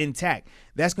playoffs intact?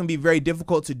 That's going to be very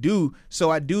difficult to do. So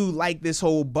I do like this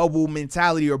whole bubble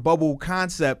mentality or bubble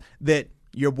concept that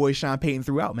your boy Sean Payton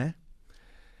threw out, man.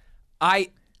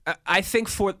 I think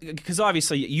because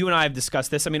obviously you and I have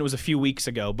discussed this. It was a few weeks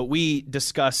ago, but we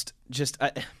discussed just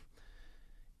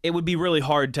it would be really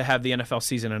hard to have the NFL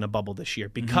season in a bubble this year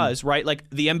because, right, like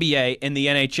the NBA and the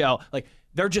NHL, like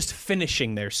they're just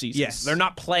finishing their seasons. Yes. They're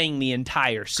not playing the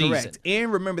entire season. Correct.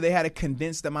 And remember, they had a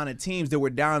condensed amount of teams that were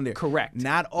down there. Correct.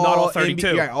 Not all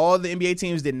 32. All the NBA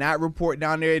teams did not report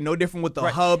down there. No different with the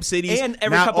hub cities. And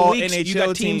every couple weeks, you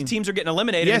got teams are getting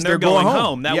eliminated and they're going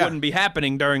home. That wouldn't be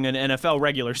happening during an NFL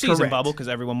regular season bubble because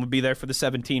everyone would be there for the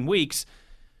 17 weeks.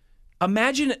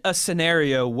 Imagine a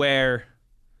scenario where,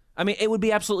 it would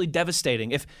be absolutely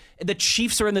devastating if the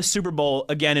Chiefs are in the Super Bowl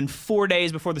again and 4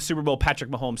 days before the Super Bowl,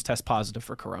 Patrick Mahomes tests positive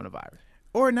for coronavirus.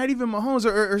 Or not even Mahomes,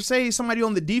 or say somebody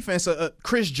on the defense,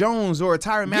 Chris Jones or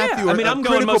Tyrann Mathieu. I'm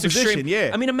going most extreme.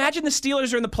 Yeah. Imagine the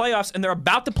Steelers are in the playoffs and they're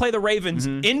about to play the Ravens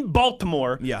in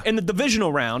Baltimore in the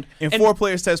divisional round. And 4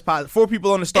 players test positive. 4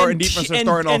 people on the starting defense or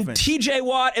starting offense. And T.J.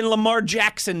 Watt and Lamar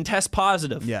Jackson test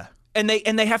positive. Yeah. And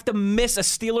they have to miss a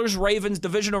Steelers-Ravens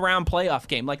divisional round playoff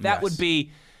game. Like that would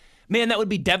be... Man, that would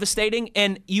be devastating,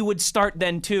 and you would start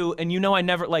then, too, and I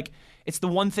never, it's the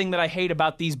one thing that I hate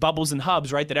about these bubbles and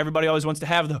hubs, right, that everybody always wants to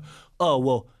have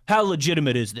how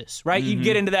legitimate is this, right? You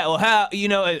get into that, how,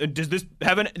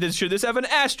 should this have an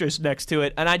asterisk next to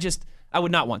it? And I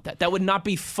would not want that. That would not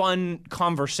be fun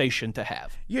conversation to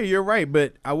have. Yeah, you're right,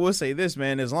 but I will say this,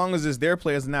 man. As long as it's their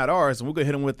players and not ours, and we're going to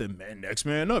hit them with the next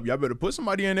man up. Y'all better put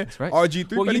somebody in there. That's right.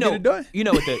 RG3 better get it done. You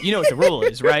know what the rule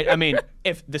is, right?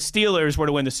 If the Steelers were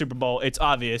to win the Super Bowl, it's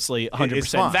obviously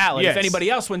 100% valid. Yes. If anybody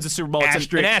else wins the Super Bowl,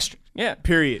 it's an asterisk. Yeah.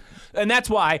 Period. And that's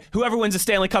why whoever wins the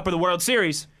Stanley Cup or the World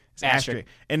Series, asterisk.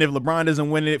 And if LeBron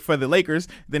doesn't win it for the Lakers,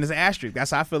 then it's an asterisk.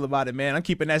 That's how I feel about it, man. I'm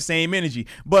keeping that same energy.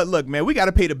 But look, man, we got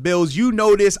to pay the bills. You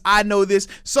know this. I know this.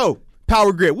 So,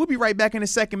 Power Grid. We'll be right back in a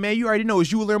second, man. You already know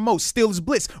it's Euler and Mo, Steelers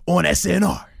Blitz on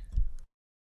SNR.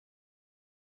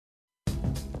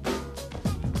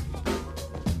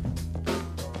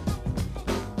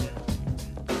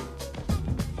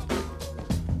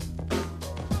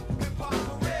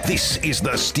 This is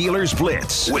the Steelers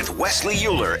Blitz with Wesley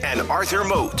Euler and Arthur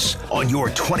Moats on your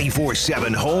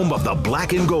 24/7 home of the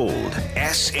black and gold,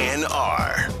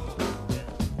 SNR.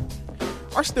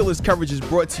 Our Steelers coverage is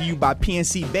brought to you by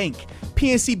PNC Bank.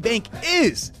 PNC Bank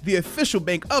is the official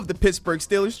bank of the Pittsburgh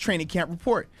Steelers training camp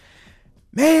report.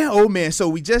 Man, oh man, so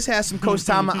we just had some Coach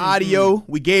Tomlin audio.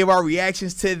 We gave our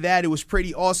reactions to that. It was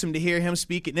pretty awesome to hear him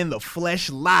speaking in the flesh,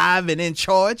 live and in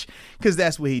charge, because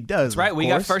that's what he does. That's right, we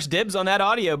got first dibs on that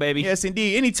audio, baby. Yes,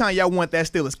 indeed. Anytime y'all want that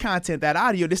Steelers content, that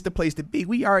audio, this is the place to be.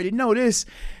 We already know this.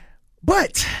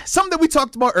 But something that we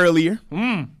talked about earlier.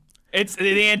 It's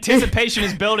the anticipation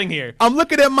is building here. I'm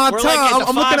looking at my time.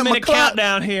 I'm looking at my clock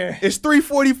countdown here. It's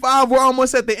 3:45. We're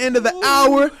almost at the end of the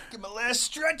hour. Get my last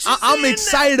stretch. I'm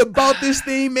excited about this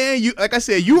thing, man. Like I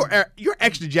said, you're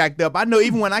extra jacked up. I know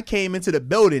even when I came into the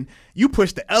building, you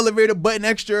pushed the elevator button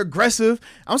extra aggressive.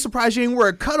 I'm surprised you didn't wear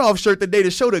a cutoff shirt today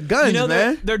to show the guns,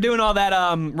 man. They're doing all that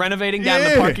renovating down in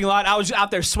the parking lot. I was out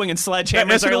there swinging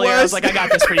sledgehammers earlier. I was like, I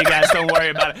got this for you guys. Don't worry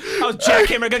about it. I was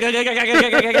jackhammer.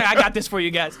 I got this for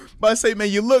you guys. But I say, man,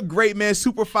 you look great, man.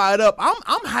 Super fired up.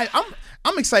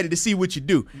 I'm excited to see what you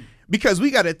do, because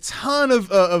we got a ton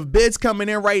of bids coming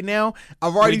in right now.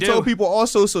 I've already told people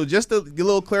also, so just a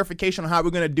little clarification on how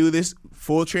we're going to do this,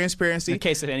 full transparency. In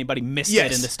case if anybody missed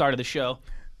it in the start of the show.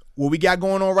 what we got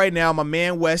going on right now, my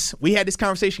man Wes, we had this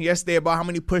conversation yesterday about how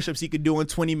many push-ups he could do in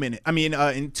 20 minutes.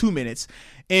 In 2 minutes.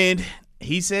 And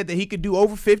he said that he could do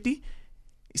over 50.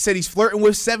 He said he's flirting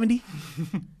with 70.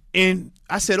 And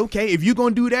I said, okay, if you're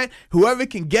going to do that, whoever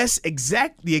can guess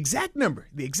the exact number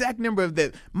of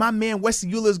that my man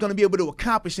Wesley Euler is going to be able to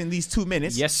accomplish in these 2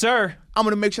 minutes. Yes, sir. I'm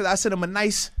going to make sure that I send him a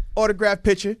nice autographed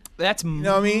picture. That's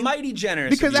mighty generous.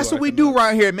 Because that's what we do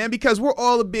around here, man, because we're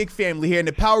all a big family here. And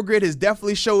the Power Grid has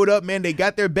definitely showed up, man. They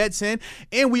got their bets in.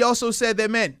 And we also said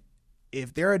that, man,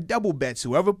 if there are double bets,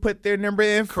 whoever put their number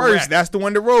in first, that's the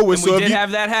one to roll with. And we did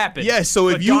have that happen. Yes,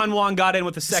 so but Don Juan got in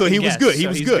with the second So he was guess, good. so He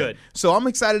was good. So I'm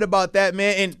excited about that,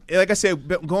 man. And like I said,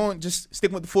 just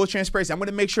sticking with the full transparency, I'm going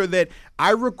to make sure that I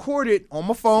record it on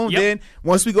my phone. Yep. Then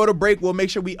once we go to break, we'll make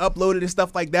sure we upload it and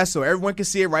stuff like that so everyone can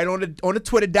see it right on the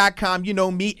Twitter.com. You know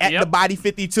me, at the Body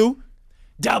 52.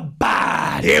 The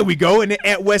Body. There we go. And then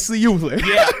at Wesley Euler.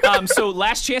 Yeah. So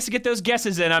last chance to get those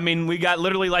guesses in. I mean, we got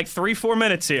literally like 3-4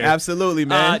 minutes here. Absolutely,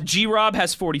 man. G-Rob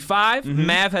has 45.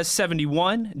 Mav has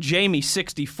 71. Jamie,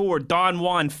 64. Don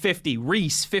Juan, 50.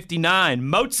 Reese, 59.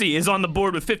 Motzi is on the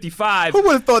board with 55. Who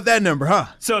would have thought that number, huh?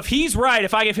 So if he's right,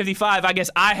 if I get 55, I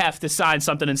guess I have to sign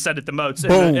something and send it to Moats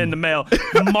in the mail.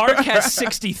 Mark has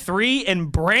 63.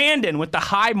 And Brandon with the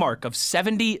high mark of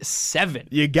 77.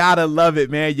 You gotta love it,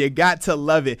 man. You got to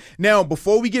love it. Now,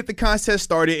 before we get the contest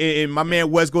started, and my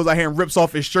man Wes goes out here and rips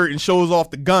off his shirt and shows off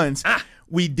the guns,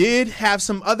 we did have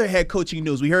some other head coaching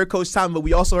news. We heard Coach Tomlin, but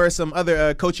we also heard some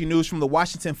other coaching news from the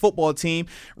Washington football team.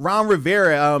 Ron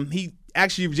Rivera, he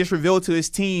actually just revealed to his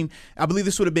team, I believe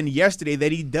this would have been yesterday,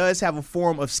 that he does have a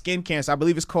form of skin cancer. I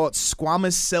believe it's called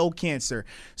squamous cell cancer.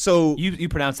 So you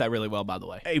pronounced that really well, by the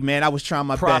way. Hey, man, I was trying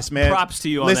my best, man. Props to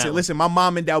you on that. Listen, my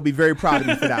mom and dad will be very proud of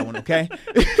me for that one, okay?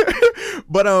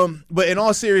 But in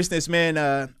all seriousness,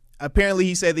 man, apparently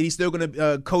he said that he's still going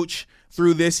to coach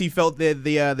through this. He felt that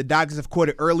the doctors have caught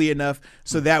it early enough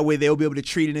so that way they'll be able to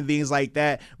treat it and things like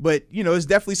that. But, it's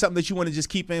definitely something that you want to just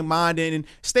keep in mind and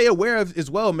stay aware of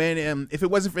as well, man. If it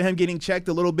wasn't for him getting checked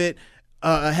a little bit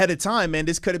ahead of time, man,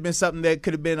 this could have been something that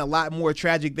could have been a lot more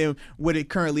tragic than what it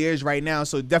currently is right now.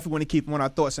 So definitely want to keep him on our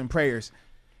thoughts and prayers.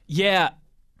 Yeah.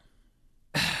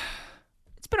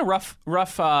 It's been a rough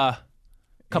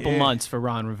couple months for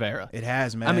Ron Rivera. It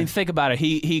has, man. I mean, think about it.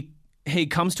 He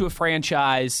comes to a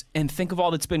franchise, and think of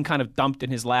all that's been kind of dumped in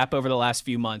his lap over the last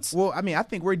few months. Well, I mean, I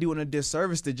think we're doing a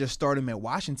disservice to just start him at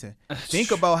Washington.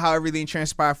 Think about how everything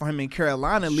transpired for him in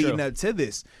Carolina leading up to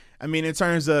this. I mean, in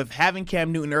terms of having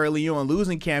Cam Newton early on,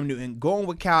 losing Cam Newton, going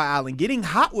with Kyle Allen, getting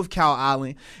hot with Kyle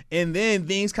Allen, and then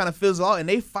things kind of fizzle out, and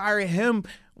they fire him,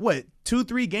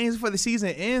 2-3 games before the season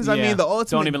ends? Yeah. I mean, the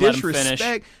ultimate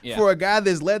disrespect for a guy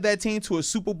that's led that team to a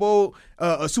Super Bowl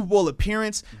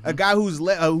appearance, a guy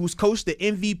who's coached the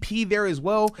MVP there as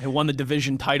well. He won the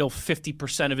division title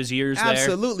 50% of his years there.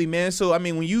 Absolutely, man. So, I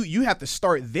mean, when you have to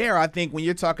start there, I think, when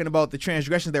you're talking about the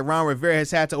transgressions that Ron Rivera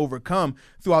has had to overcome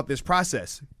throughout this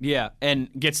process. Yeah, and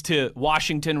gets to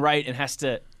Washington, right, and has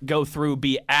to go through,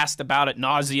 be asked about it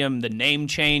nauseum, the name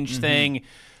change thing.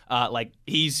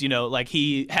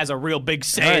 He has a real big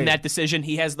say in that decision.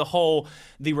 He has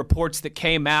the reports that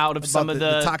came out of some of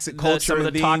the toxic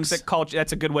culture. Toxic culture.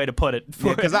 That's a good way to put it.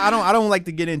 Because I don't like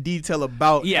to get in detail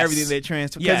about everything they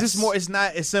transfer. Because it's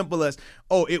not as simple as,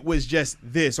 it was just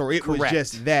this or it was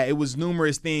just that. It was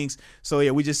numerous things. So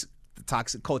yeah, the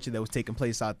toxic culture that was taking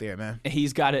place out there, man.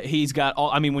 He's got all.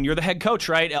 I mean, when you're the head coach,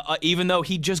 right? Even though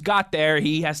he just got there,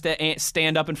 he has to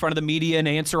stand up in front of the media and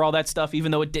answer all that stuff.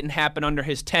 Even though it didn't happen under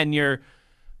his tenure,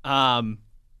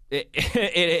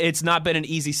 it's not been an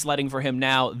easy sledding for him.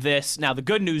 Now the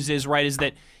good news is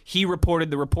that he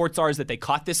reported. The reports are that they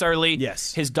caught this early.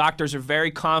 Yes, his doctors are very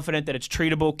confident that it's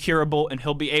treatable, curable, and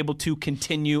he'll be able to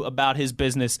continue about his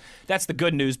business. That's the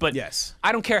good news. But yes,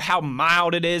 I don't care how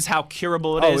mild it is, how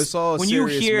curable it is. It's all when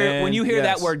serious, man. When you hear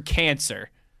that word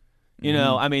cancer,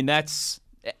 I mean, that's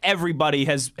everybody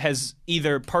has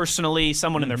either personally,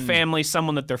 someone in their family,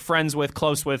 someone that they're friends with,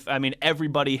 close with. I mean,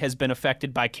 everybody has been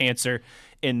affected by cancer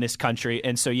in this country.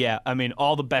 And so, yeah, I mean,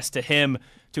 all the best to him,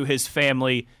 to his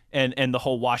family, and the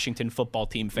whole Washington football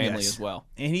team family as well.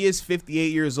 And he is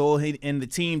 58 years old, and the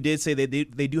team did say that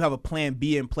they do have a plan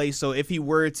B in place. So if he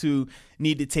were to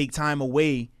need to take time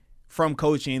away from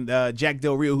coaching, Jack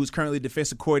Del Rio, who's currently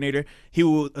defensive coordinator, he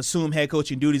will assume head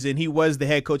coaching duties, and he was the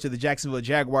head coach of the Jacksonville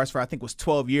Jaguars for, I think, was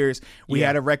 12 years. We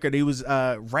had a record. He was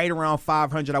right around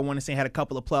 500, I want to say, had a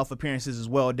couple of playoff appearances as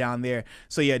well down there.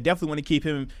 So, yeah, definitely want to keep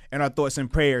him in our thoughts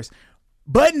and prayers.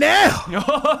 But now,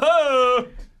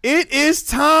 it is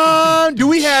time. Do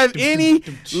we have any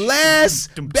last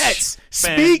bets?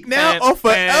 Speak now or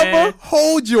forever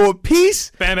hold your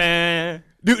peace.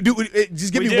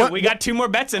 Just give me one. We got 2 more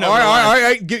bets in. All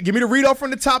right. Give me the read off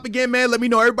from the top again, man. Let me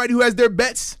know everybody who has their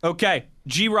bets. Okay.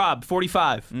 G-Rob,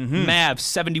 45. Mav,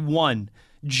 71.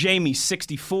 Jamie,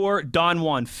 64. Don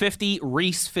Juan, 50.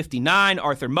 Reese, 59.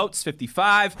 Arthur Moats,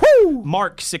 55. Woo!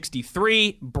 Mark,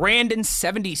 63. Brandon,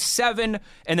 77.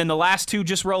 And then the last 2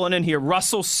 just rolling in here.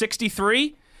 Russell,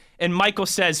 63. And Michael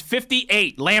says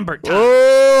 58. Lambert time.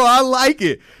 Oh, I like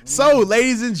it. So,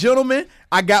 ladies and gentlemen,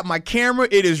 I got my camera.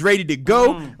 It is ready to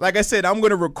go. Like I said, I'm going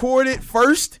to record it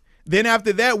first. Then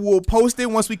after that, we'll post it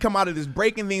once we come out of this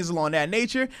break and things along that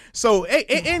nature. So,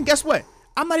 and guess what?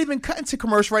 I'm not even cutting to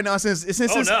commercial right now since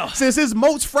it's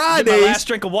Moats Fridays. Get my last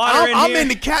drink of water I'm in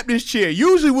the captain's chair.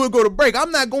 Usually we'll go to break.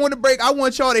 I'm not going to break. I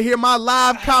want y'all to hear my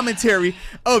live commentary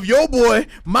of your boy,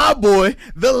 my boy,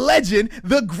 the legend,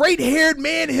 the great-haired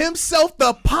man himself,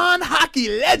 the pond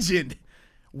hockey legend,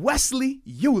 Wesley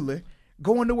Euler,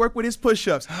 going to work with his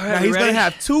push-ups. All right, now, he's going to ready?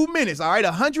 have 2 minutes, all right,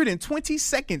 120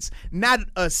 seconds. Not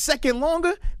a second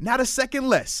longer, not a second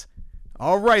less.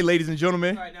 All right, ladies and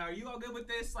gentlemen. All right, now, are you all good with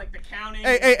this? Like the counting?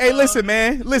 Hey, listen,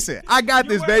 man. Listen, I got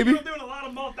this, baby. You're doing a lot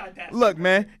of multitasking. Look,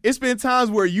 man, it's been times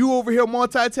where you over here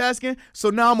multitasking, so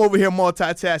now I'm over here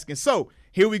multitasking. So,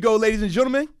 here we go, ladies and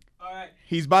gentlemen. All right.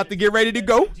 He's about to get ready to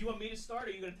go. Do you want me to start, or are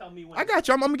you going to tell me when? I got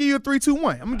you. I'm going to give you a 3, 2,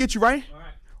 1. I'm going to get you right. All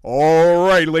right. All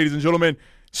right, ladies and gentlemen.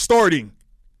 Starting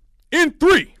in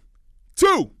 3,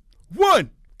 2, 1,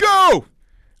 go.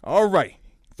 All right.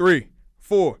 3,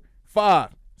 4, 5,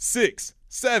 6,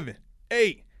 7,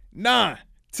 8, 9,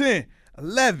 10,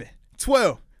 11,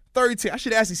 12, 13. I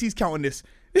should ask if he's counting this.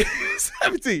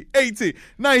 17, 18,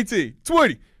 19,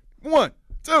 20, 1,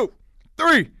 2,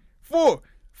 3, 4,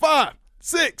 5,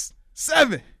 6,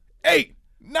 7, 8,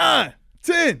 9,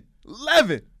 10,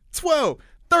 11, 12,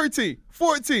 13,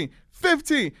 14,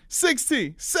 15,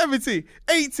 16, 17,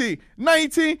 18,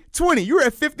 19, 20. You're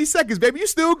at 50 seconds, baby. You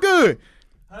still good.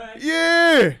 All right.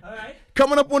 Yeah. All right.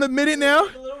 Coming up on a minute now.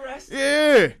 Take a little rest.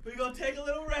 Yeah. We're going to take a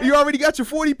little rest. You already got your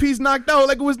 40-piece knocked out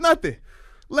like it was nothing.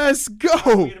 Let's go.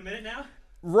 Are we in a minute now?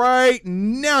 Right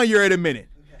now you're at a minute.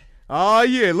 Okay. Oh,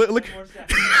 yeah. Look.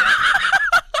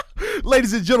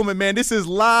 Ladies and gentlemen, man, this is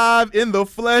live in the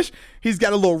flesh. He's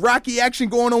got a little Rocky action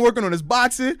going on, working on his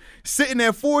boxing. Sitting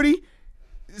at 40.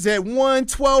 He's at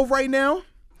 112 right now.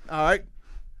 All right.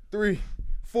 3,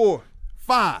 4,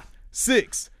 5,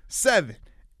 6, 7,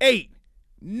 8,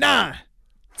 9,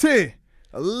 10,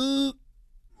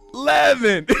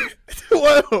 11,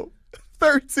 12,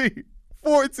 13,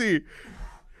 14.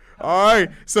 All right.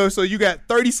 So you got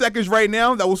 30 seconds right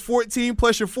now. That was 14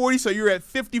 plus your 40, so you're at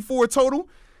 54 total.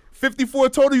 54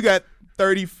 total. You got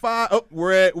 35. Oh,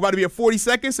 we're about to be at 40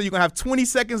 seconds, so you're gonna have 20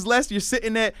 seconds less. You're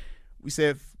sitting at, I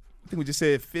think we just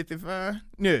said 55.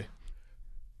 Yeah.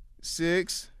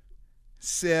 6,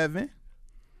 7,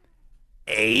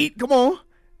 8. Come on.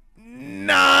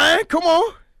 9. Come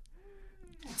on.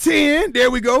 10. There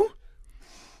we go.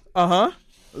 11.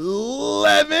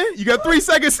 You got 3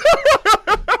 seconds.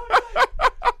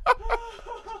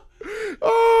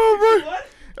 Oh, man.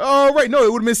 All right. No,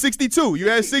 it would have been 62. You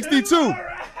had 62.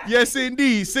 Yes,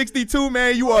 indeed. 62,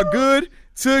 man. You are good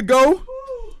to go.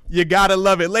 You got to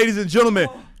love it. Ladies and gentlemen,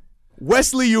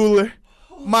 Wesley Euler,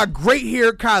 my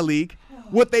great-haired colleague,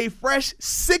 with a fresh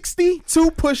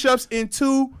 62 push-ups in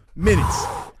 2 minutes.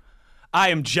 I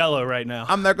am jello right now.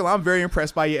 I'm not gonna lie, I'm very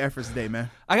impressed by your efforts today, man.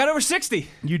 I got over 60.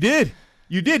 You did.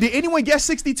 Did anyone guess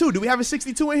 62? Do we have a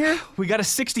 62 in here? We got a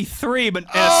 63, but a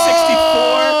 64.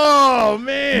 Oh,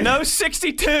 man. No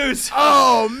 62s.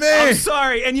 Oh, man. I'm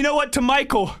sorry. And you know what? To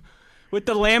Michael, with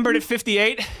the Lambert at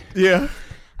 58, yeah,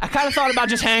 I kind of thought about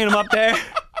just hanging him up there.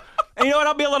 And you know what?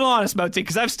 I'll be a little honest, Moti,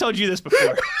 because I've told you this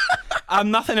before. I'm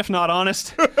nothing if not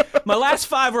honest. My last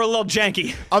 5 were a little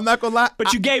janky. I'm not going to lie.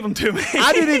 But you gave them to me.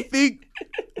 I didn't think,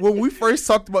 when we first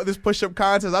talked about this push-up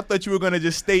contest, I thought you were going to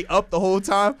just stay up the whole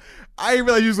time. I didn't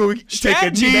realize you was going to take a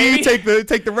knee,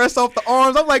 take the rest off the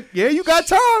arms. I'm like, yeah, you got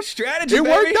time. Strategy, it baby.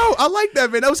 worked out. I like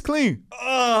that, man. That was clean.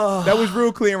 That was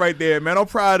real clean right there, man. I'm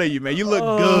proud of you, man. You look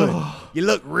good. You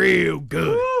look real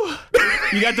good.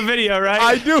 You got the video, right?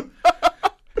 I do.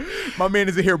 My man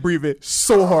is in here breathing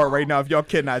so hard right now, if y'all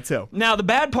cannot tell. Now, the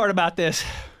bad part about this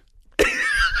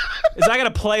is I got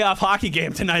a playoff hockey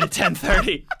game tonight at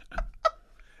 10:30.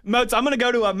 Moats, I'm going to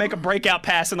go to make a breakout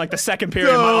pass in like the second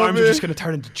period. My arms are just going to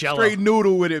turn into jello. Straight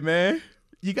noodle with it, man.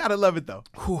 You got to love it, though.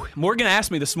 Whew. Morgan asked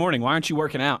me this morning, why aren't you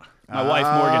working out? My wife,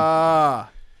 Morgan.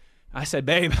 I said,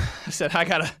 babe, I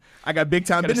got I got big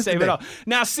time business today.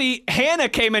 Now, see, Hannah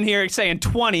came in here saying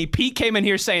 20. Pete came in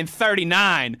here saying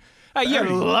 39. You're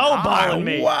lowballing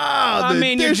me. Wow, I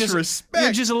mean, disrespect.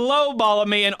 You're just lowballing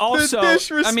me. And also,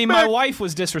 I mean, my wife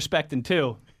was disrespecting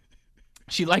too.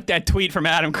 She liked that tweet from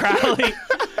Adam Crowley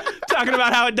talking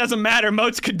about how it doesn't matter.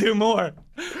 Moats could do more.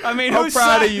 I mean, I'm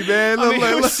proud of you, man.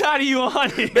 Whose side are you on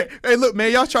here? Hey, look,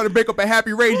 man, y'all trying to break up a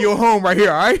happy radio home right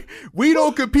here, all right? We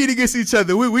don't compete against each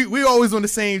other. We always on the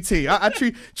same team. I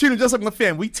treat them just like my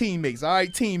family. We teammates, all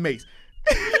right? Teammates.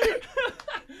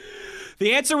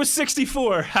 The answer was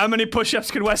 64. How many push-ups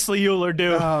could Wesley Euler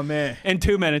do? Oh, man. In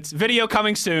 2 minutes. Video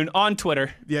coming soon on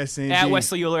Twitter. Yes, indeed. At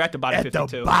Wesley Euler at the body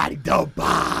 52. The body.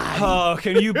 Oh,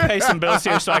 can you pay some bills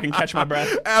here so I can catch my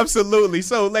breath? Absolutely.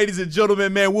 So, ladies and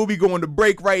gentlemen, man, we'll be going to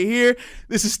break right here.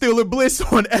 This is Steeler Blitz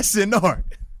on SNR.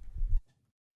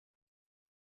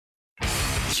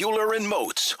 Euler and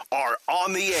Moats are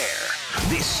on the air.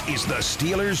 This is the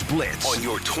Steelers Blitz on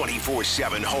your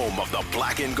 24/7 home of the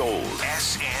black and gold.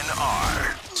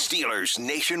 SNR, Steelers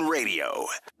Nation Radio.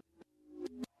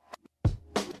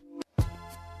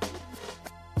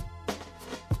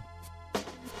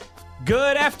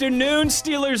 Good afternoon,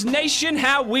 Steelers Nation.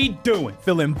 How we doing?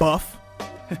 Feeling buff.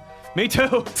 Me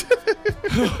too.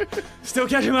 Still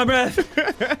catching my breath.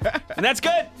 And that's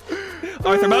good.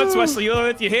 Arthur Moats, Wesley Euler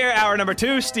with you here. Hour number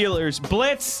 2, Steelers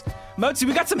Blitz. Moatsy,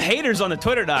 we got some haters on the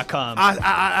Twitter.com.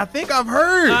 I think I've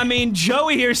heard. I mean,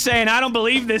 Joey here saying, I don't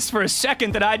believe this for a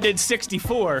second that I did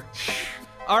 64.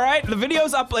 All right, the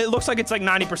video's up. It looks like it's like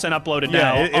 90% uploaded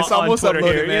now. It's on almost Twitter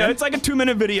uploaded, here. man. Yeah, it's like a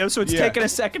 2-minute video, so it's taking a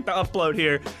second to upload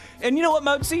here. And you know what,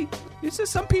 Moatsy? This is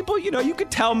some people, you could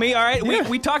tell me, all right?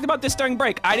 We talked about this during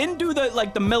break. I didn't do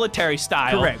the military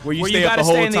style. Correct, where you gotta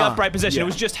stay in the time. upright position. It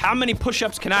was just how many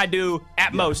push-ups can I do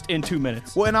at most in 2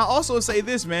 minutes? Well, and I also say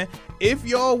this, man. If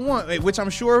y'all want, which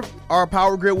I'm sure our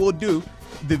Power Grid will do,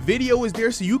 the video is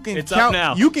there so you can it's count. Up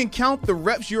now. You can count the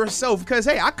reps yourself because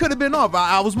hey, I could have been off.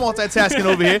 I was multitasking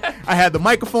over here. I had the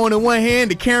microphone in one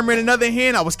hand, the camera in another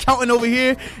hand. I was counting over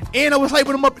here, and I was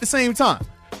hyping them up at the same time.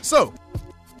 So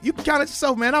you can count it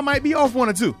yourself, man. I might be off 1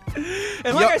 or 2.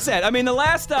 And like I said, I mean the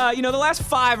last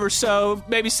 5 or so,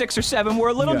 maybe 6 or 7 were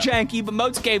a little janky, but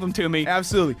Moats gave them to me.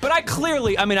 Absolutely. But I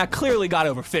clearly got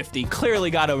over 50. Clearly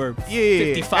got over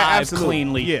 55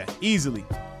 cleanly. Yeah, easily.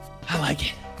 I like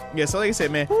it. Yeah, so like I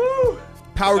said, man,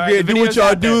 Power All Grid, right, do what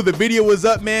y'all do. there. The video is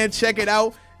up, man. Check it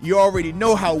out. You already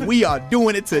know how we are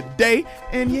doing it today.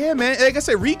 And yeah, man, like I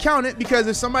said, recount it because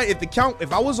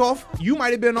if I was off, you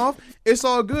might have been off. It's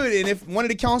all good. And if one of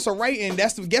the counts are right and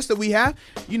that's the guest that we have,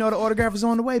 the autograph is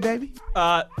on the way, baby.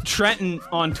 Trenton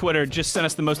on Twitter just sent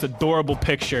us the most adorable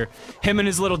picture. Him and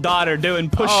his little daughter doing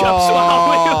push-ups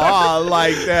I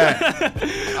like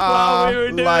that. while we were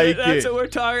doing like That's what we're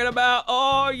talking about.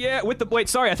 Oh, yeah.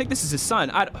 Sorry, I think this is his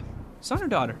son. Son or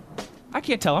daughter? I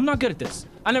can't tell. I'm not good at this.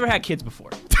 I never had kids before.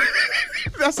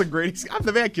 That's a great. I've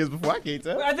never had kids before. I can't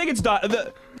tell. I think it's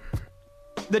the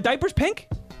diaper's pink.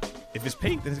 If it's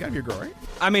pink, then it's gotta be a girl, right?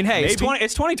 I mean, hey, Maybe.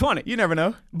 it's 2020. You never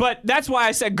know. But that's why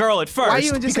I said girl at first. Why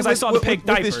you just because say I saw the pink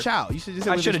diaper. With this child. You should just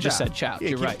say I should have just said child. Yeah,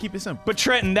 You're right. Keep it simple. But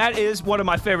Trenton, that is one of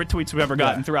my favorite tweets we've ever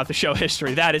gotten throughout the show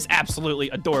history. That is absolutely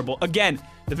adorable. Again,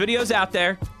 the video's out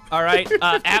there. All right,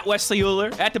 at Wesley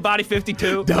Euler, at the Body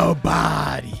 52. The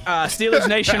Body. Steelers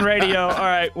Nation Radio. All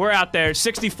right, we're out there.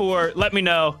 64. Let me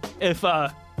know if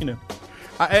I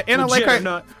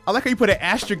like how you put an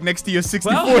asterisk next to your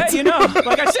 64. Well, hey,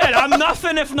 like I said, I'm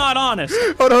nothing if not honest.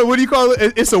 Hold on, what do you call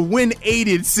it? It's a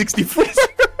win-aided 64.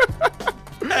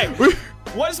 Hey,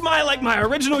 what's my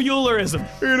original Eulerism?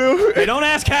 Hey, don't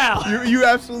ask how. You're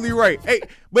absolutely right. Hey,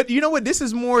 but you know what? This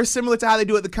is more similar to how they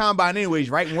do at the Combine anyways,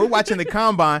 right? When we're watching the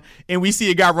Combine and we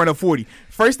see a guy run a 40.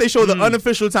 First, they show the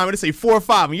unofficial time and they say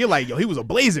 4.5, and you're like, yo, he was a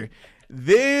blazer.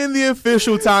 Then the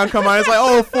official time come out. It's like,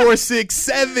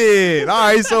 4.67. All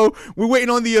right, so we're waiting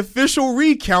on the official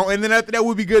recount, and then after that,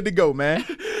 we'll be good to go, man.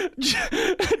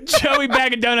 Joey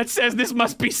Bag of Donuts says this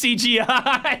must be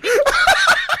CGI.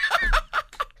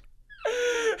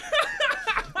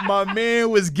 My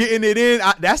man was getting it in.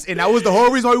 That was the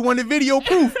whole reason why we wanted video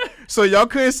proof. So y'all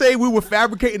couldn't say we were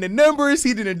fabricating the numbers.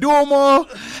 He didn't do them all.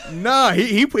 Nah,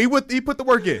 he put the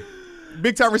work in.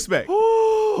 Big time respect.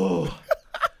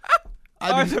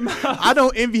 I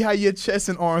don't envy how your chest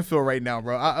and arm feel right now,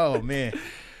 bro. Oh man,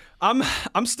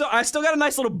 I still got a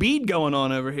nice little bead going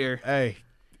on over here. Hey,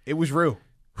 it was real.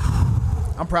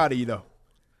 I'm proud of you though.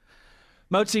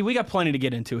 Moatsy, we got plenty to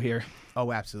get into here.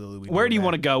 Oh, absolutely. Where do you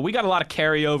want to go? We got a lot of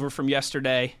carryover from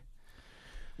yesterday.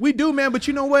 We do, man, but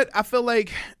you know what? I feel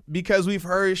like because we've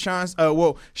heard Shawn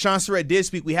Surratt did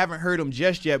speak. We haven't heard him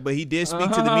just yet, but he did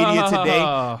speak to the media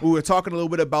today. We were talking a little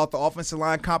bit about the offensive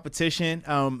line competition.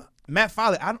 Matt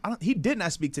Filer, he did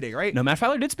not speak today, right? No, Matt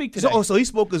Filer did speak today. So he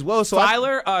spoke as well. So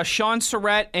Filer, Shawn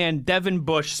Surratt, and Devin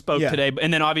Bush spoke today.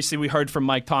 And then obviously we heard from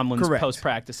Mike Tomlin's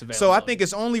post-practice availability. So I think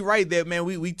it's only right that, man,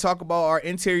 we talk about our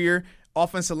interior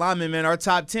offensive linemen, man, our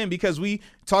top 10, because we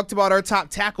talked about our top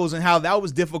tackles and how that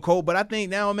was difficult. But I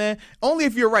think now, man, only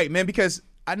if you're right, man, because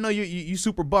I know you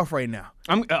super buff right now.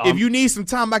 If you need some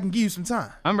time, I can give you some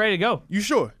time. I'm ready to go. You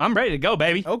sure? I'm ready to go,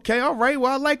 baby. Okay, all right.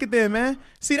 Well, I like it then, man.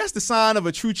 See, that's the sign of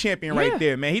a true champion right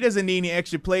there, man. He doesn't need any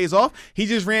extra plays off. He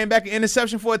just ran back an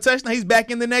interception for a touchdown. He's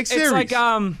back in the next series. It's like,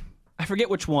 I forget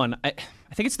which one. I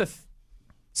think it's the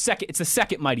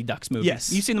second Mighty Ducks movie.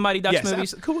 Yes. You seen the Mighty Ducks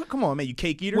movies? Come on, man, you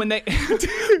cake eater. When they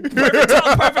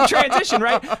perfect transition,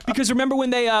 right? Because remember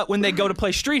when they go to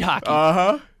play street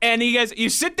hockey? And you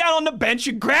sit down on the bench,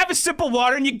 you grab a sip of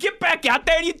water, and you get back out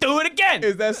there and you do it again.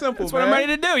 It's that simple, That's what I'm ready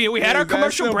to do. We had our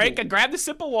commercial break. I grabbed a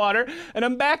sip of water, and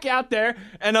I'm back out there,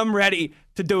 and I'm ready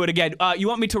to do it again. You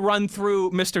want me to run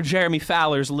through Mr. Jeremy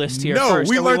Fowler's list here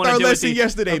first? No, we learned our lesson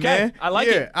yesterday, man. I like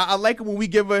it. I like it when we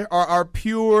give our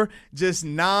pure, just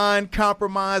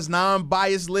non-compromise,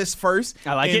 non-biased list first.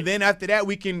 I like it. And then after that,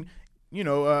 we can,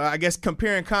 I guess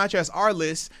compare and contrast our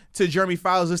list to Jeremy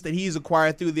Fowler's list that he's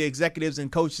acquired through the executives and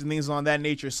coaches and things on that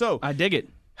nature. So I dig it.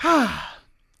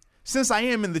 Since I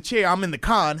am in the chair, I'm in the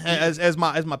con, as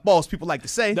my boss people like to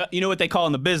say. You know what they call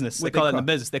in the business? They call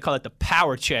it the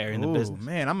power chair in the business. Oh,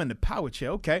 man, I'm in the power chair.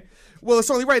 Okay. Well,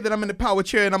 it's only right that I'm in the power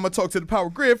chair, and I'm going to talk to the power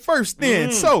grid first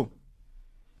then. So,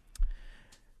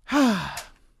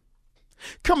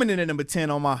 coming in at number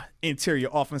 10 on my interior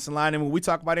offensive line. And when we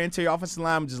talk about interior offensive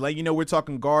line, I'm just letting you know we're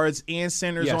talking guards and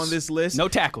centers on this list. No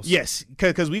tackles. Yes,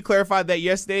 because we clarified that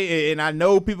yesterday, and I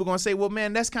know people are going to say, well,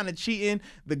 man, that's kind of cheating,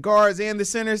 the guards and the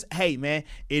centers. Hey, man,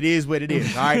 it is what it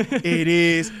is, all right? It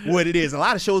is what it is. A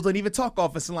lot of shows don't even talk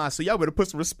offensive line, so y'all better put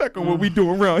some respect on what we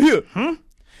doing around here.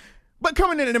 But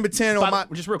coming in at number 10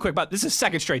 just real quick, this is the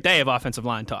second straight day of offensive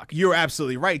line talk. You're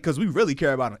absolutely right, because we really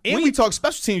care about them. And we talked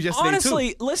special teams yesterday,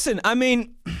 honestly, too. Listen, I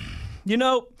mean,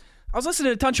 I was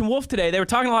listening to Tunch and Wolf today. They were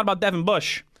talking a lot about Devin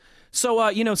Bush. So,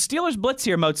 Steelers Blitz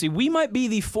here, Mozi. We might be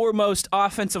the foremost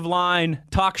offensive line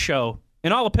talk show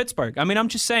in all of Pittsburgh. I mean, I'm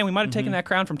just saying we might have taken that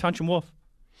crown from Tunch and Wolf.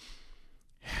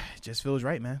 It just feels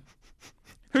right, man.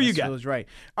 Who you got? Feels right.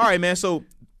 All right, man, so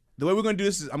the way we're going to do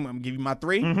this is I'm going to give you my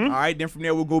three. All right, then from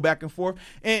there we'll go back and forth.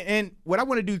 And what I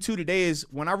want to do, too, today is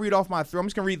when I read off my three, I'm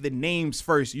just going to read the names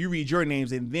first. You read your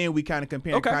names, and then we kind of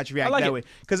compare and contrast that way.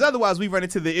 Because otherwise we run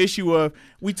into the issue of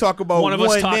we talk about one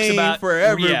name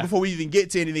forever before we even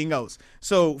get to anything else.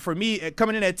 So for me,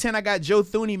 coming in at 10, I got Joe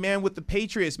Thuney, man, with the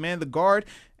Patriots, man, the guard.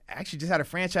 Actually just had a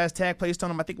franchise tag placed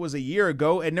on him, I think it was a year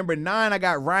ago. At number 9, I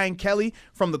got Ryan Kelly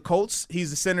from the Colts. He's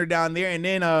the center down there. And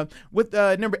then with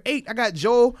number 8, I got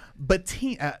Joel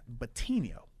Bitonio. I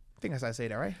think that's how I say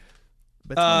that, right?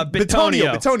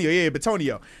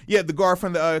 Bitonio. Yeah, the guard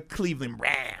from the Cleveland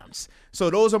Browns. So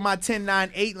those are my 10,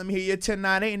 9, 8. Let me hear your 10,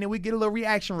 9, 8, and then we get a little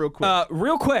reaction real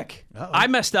quick. I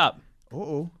messed up.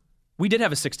 We did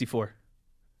have a 64.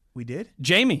 We did?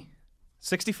 Jamie,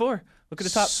 64. Look at the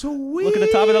top. Sweet. Look at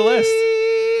the top of the list.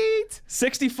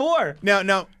 64.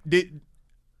 Now,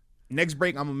 next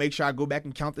break, I'm going to make sure I go back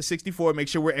and count the 64, make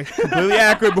sure we're completely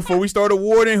accurate before we start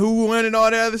awarding who won and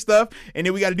all that other stuff. And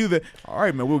then we got to do all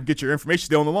right, man, we'll get your information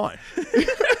still on the line.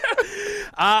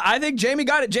 I think Jamie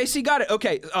got it. JC got it.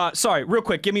 Okay, sorry, real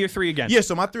quick, give me your 3 again. Yeah,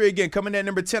 so my 3 again. Coming in at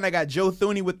number 10, I got Joe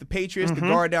Thuney with the Patriots, the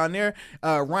guard down there.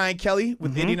 Ryan Kelly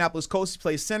with the Indianapolis Colts,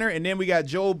 plays center. And then we got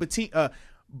Joel Bitonio,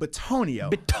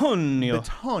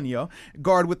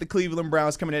 guard with the Cleveland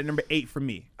Browns, coming in at number 8 for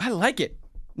me. I like it.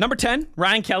 Number 10,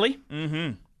 Ryan Kelly.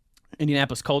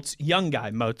 Indianapolis Colts, young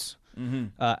guy, Moats.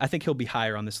 I think he'll be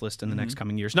higher on this list in the next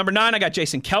coming years. Number 9, I got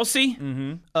Jason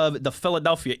Kelce of the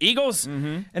Philadelphia Eagles.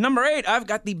 And number 8, I've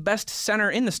got the best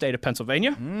center in the state of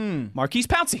Pennsylvania, Marquise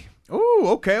Pouncey. Ooh,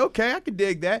 okay, I can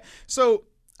dig that. So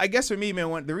I guess for me,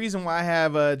 man, the reason why I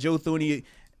have Joe Thuney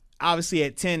obviously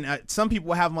at 10, some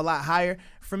people have him a lot higher.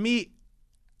 For me,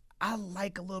 I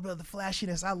like a little bit of the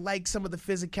flashiness. I like some of the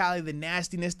physicality, the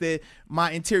nastiness that my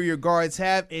interior guards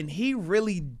have, and he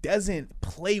really doesn't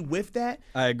play with that.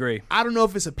 I agree. I don't know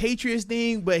if it's a Patriots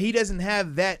thing, but he doesn't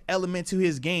have that element to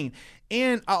his game.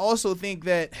 And I also think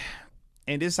that,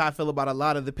 and this is how I feel about a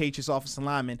lot of the Patriots offensive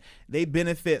linemen, they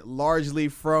benefit largely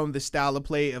from the style of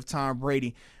play of Tom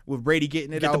Brady, with Brady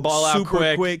getting it Get out the ball out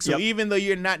super quick. So Yep. even though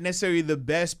you're not necessarily the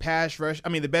best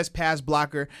the best pass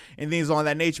blocker and things on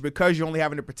that nature, because you're only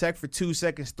having to protect for 2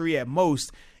 seconds, 3 at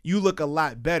most, you look a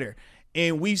lot better.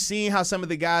 And we've seen how some of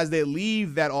the guys that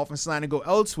leave that offensive line and go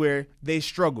elsewhere, they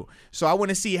struggle. So I want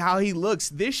to see how he looks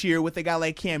this year with a guy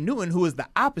like Cam Newton, who is the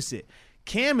opposite.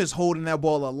 Cam is holding that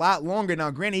ball a lot longer.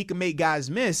 Now, granted, he can make guys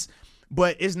miss,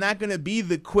 but it's not going to be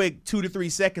the quick 2 to 3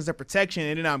 seconds of protection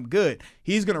and then I'm good.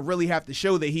 He's going to really have to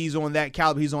show that he's on that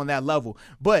caliber, he's on that level.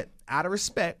 But out of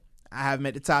respect, I have him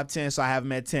at the top 10, so I have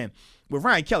him at 10. With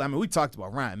Ryan Kelly, I mean, we talked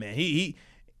about Ryan, man.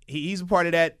 He's a part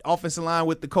of that offensive line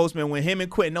with the Colts, man. When him and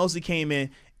Quentin Nosey came in,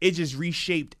 it just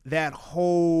reshaped that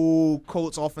whole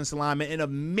Colts offensive lineman in a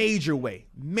major way.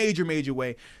 Major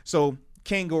way. So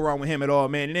can't go wrong with him at all,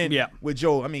 man. And then with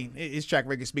Joe, I mean, his track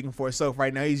record speaking for itself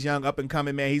right now. He's young, up and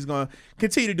coming, man. He's going to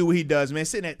continue to do what he does, man.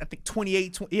 Sitting at, I think,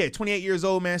 28 years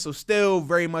old, man. So still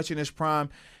very much in his prime.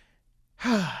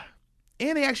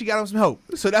 And they actually got him some help.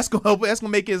 So that's going to help. That's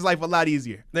going to make his life a lot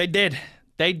easier. They did.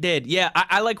 Yeah,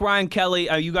 I like Ryan Kelly.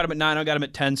 You got him at 9, I got him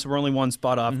at 10, so we're only one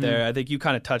spot off there. I think you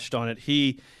kind of touched on it.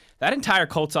 That entire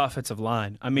Colts offensive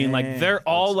line, I mean, man, like they're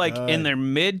all like in their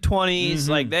mid-20s.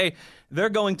 Like they're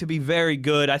going to be very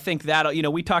good. I think that,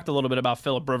 we talked a little bit about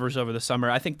Phillip Rivers over the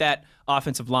summer. I think that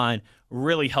offensive line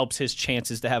really helps his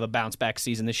chances to have a bounce-back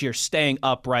season this year, staying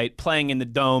upright, playing in the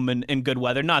dome and in good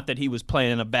weather. Not that he was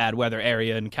playing in a bad weather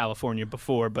area in California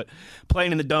before, but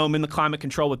playing in the dome, in the climate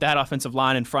control with that offensive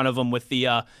line in front of him with the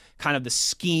kind of the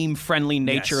scheme-friendly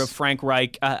nature of Frank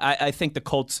Reich. I think the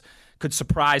Colts could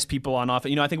surprise people on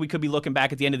offense. I think we could be looking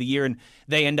back at the end of the year and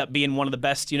they end up being one of the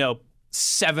best,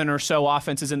 7 or so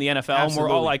offenses in the NFL. Absolutely. And we're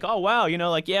all like, oh, wow,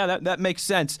 that makes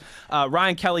sense.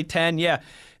 Ryan Kelly, 10, yeah.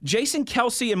 Jason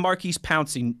Kelce and Marquise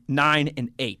Pouncey, 9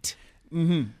 and 8.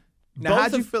 Mm-hmm. Now,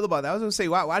 how'd you feel about that? I was going to say,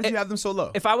 why did you have them so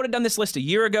low? If I would have done this list a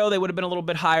year ago, they would have been a little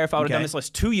bit higher. If I would have done this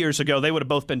list 2 years ago, they would have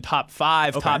both been top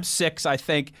 5, top 6, I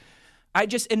think.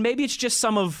 And maybe it's just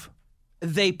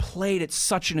they played at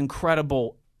such an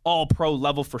incredible all-pro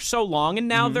level for so long, and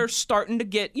now they're starting to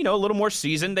get, a little more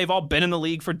seasoned. They've all been in the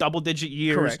league for double-digit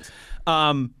years. Correct.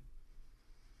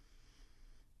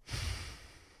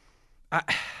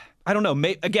 I don't know.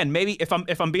 Maybe if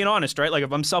I'm being honest, right? Like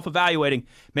if I'm self-evaluating,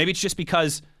 maybe it's just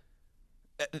because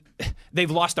they've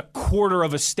lost a quarter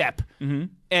of a step,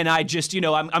 and I just,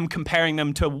 I'm comparing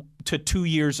them to 2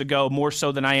 years ago more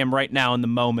so than I am right now in the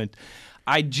moment.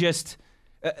 I just.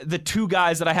 The two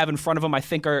guys that I have in front of them, I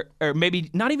think, are maybe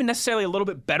not even necessarily a little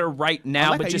bit better right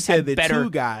now, but just had better.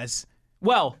 2 guys.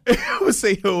 Well, I would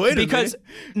say, wait a because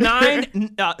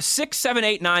minute. 6, 7,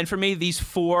 8, 9 for me, these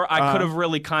 4 I could have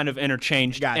really kind of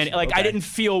interchanged, and I didn't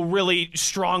feel really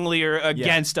strongly or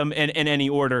against them in any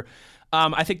order.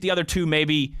 I think the other 2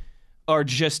 maybe are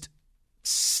just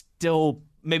still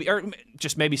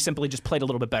maybe simply just played a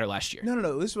little bit better last year.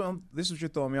 No. This is what you're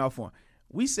throwing me off on.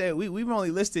 We said we've only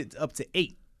listed up to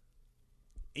 8.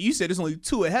 You said there's only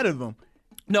 2 ahead of them.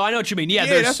 No, I know what you mean. Yeah,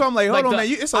 that's why I'm like, hold on, man.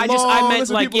 It's a long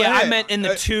list of people ahead. I meant in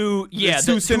the 2. Yeah,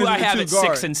 the 2 I have at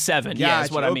 6 and 7. Yeah,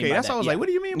 that's what I mean. Okay, that's why I was like, what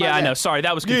do you mean by that? Yeah, I know. Sorry,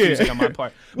 that was confusing on my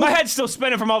part. My head's still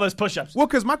spinning from all those push-ups. Well,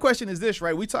 because my question is this,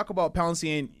 right? We talk about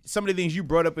Pouncey, and some of the things you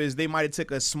brought up is they might have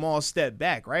took a small step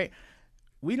back, right?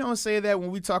 We don't say that when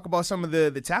we talk about some of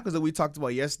the tackles that we talked about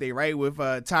yesterday, right? With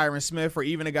Tyron Smith or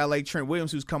even a guy like Trent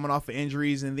Williams who's coming off of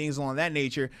injuries and things along that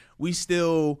nature. We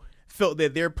still felt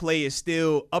that their play is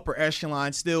still upper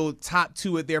echelon, still top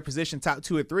 2 at their position, top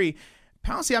 2 or 3.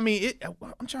 Pouncey, I mean,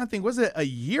 I'm trying to think, was it a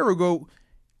year ago?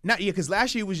 Not yet, because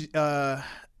last year was hold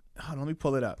on, let me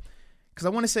pull it up. Because I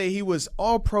want to say he was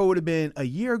all-pro would have been a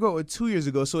year ago or 2 years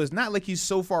ago. So it's not like he's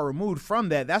so far removed from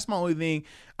that. That's my only thing.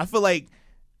 I feel like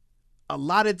a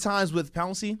lot of times with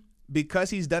Pouncey, because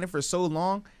he's done it for so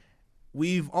long,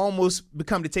 we've almost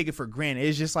become to take it for granted.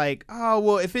 It's just like, oh,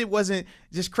 well, if it wasn't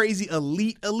just crazy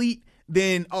elite,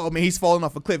 then, oh, man, he's falling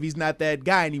off a cliff. He's not that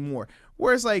guy anymore.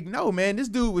 Where it's like, no, man, this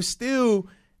dude was still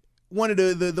one of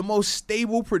the most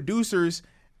stable producers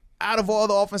out of all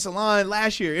the offensive line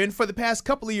last year. And for the past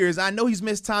couple of years, I know he's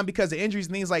missed time because of injuries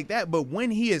and things like that, but when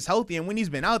he is healthy and when he's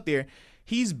been out there,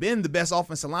 he's been the best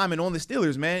offensive lineman on the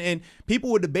Steelers, man. And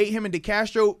people would debate him and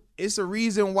DeCastro. It's a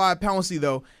reason why Pouncey,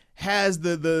 though, has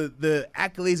the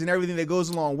accolades and everything that goes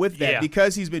along with that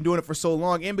because he's been doing it for so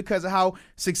long and because of how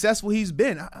successful he's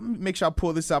been. I'm going to make sure I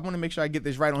pull this up. I want to make sure I get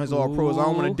this right on his All-Pros. I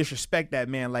don't want to disrespect that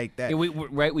man like that. Yeah,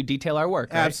 we detail our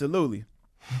work, right? Absolutely.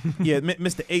 Yeah,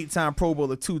 Mr. 8-time Pro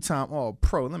Bowler, 2-time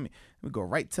All-Pro. Let me go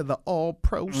right to the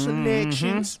All-Pro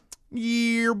selections.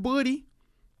 Yeah, buddy.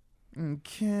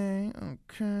 Okay.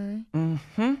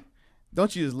 Mm-hmm.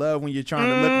 Don't you just love when you're trying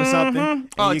to look for something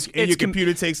and your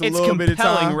computer takes a little bit of time?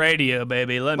 It's compelling radio,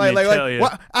 baby. Let me tell you.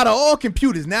 What, out of all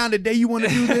computers, now today you want to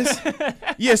do this?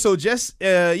 Yeah. So just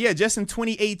in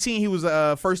 2018 he was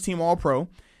a first team All-Pro.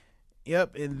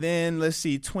 Yep. And then let's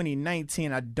see,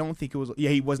 2019. I don't think it was. Yeah,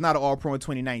 he was not an All-Pro in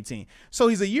 2019. So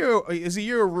he's a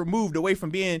year removed away from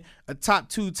being a top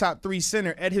 2, top 3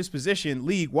 center at his position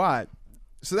league wide.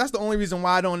 So that's the only reason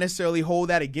why I don't necessarily hold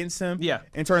that against him. Yeah.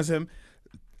 In terms of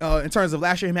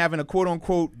last year, him having a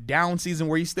quote-unquote down season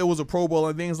where he still was a Pro Bowl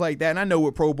and things like that. And I know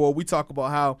with Pro Bowl, we talk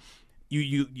about how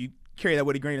you carry that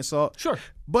with a grain of salt. Sure.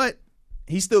 But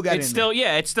he still got it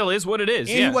still is what it is.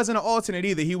 And he wasn't an alternate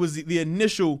either. He was the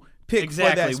initial pick for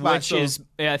that spot. Which is,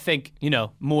 I think,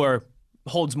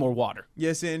 holds more water.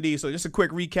 Yes, indeed. So just a quick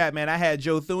recap, man. I had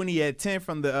Joe Thuney at 10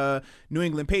 from the New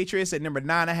England Patriots. At number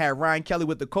 9, I had Ryan Kelly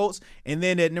with the Colts. And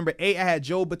then at number 8, I had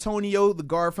Joe Bitonio, the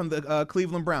guard from the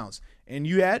Cleveland Browns. And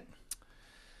you had?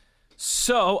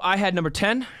 So I had number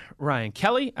 10, Ryan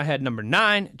Kelly. I had number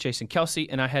 9, Jason Kelce.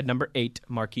 And I had number 8,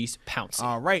 Marquise Pouncey.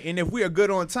 All right. And if we are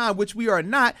good on time, which we are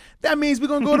not, that means we're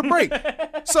going to go to break.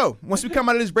 So once we come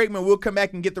out of this break, man, we'll come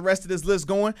back and get the rest of this list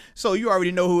going. So you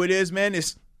already know who it is, man.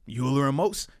 It's Euler and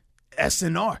Moats,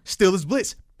 SNR, Steelers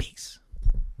Blitz. Peace.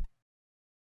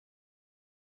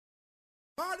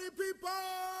 Party people!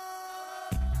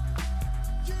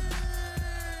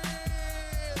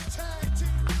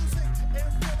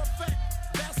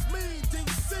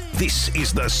 This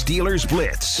is the Steelers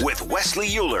Blitz with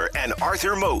Wesley Euler and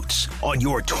Arthur Moats on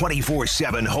your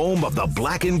 24/7 home of the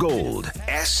black and gold,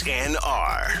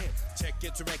 SNR. Check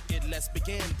it, direct it, let's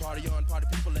begin. Party on, party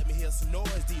people, let me hear some noise.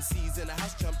 DC's in the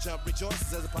house, jump, jump, rejoices.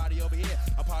 There's a party over here,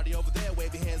 a party over there.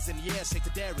 Wave your hands in the air, shake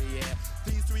the dairy, yeah.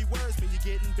 These 3 words mean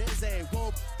you're getting busy.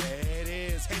 Whoop, there it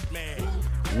is, hate man.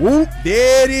 Whoop,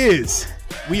 there it is.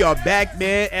 We are back,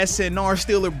 man. SNR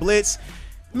Steeler Blitz.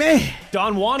 Man,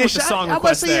 Don Juan with the song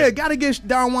request there. Yeah, gotta give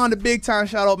Don Juan the big time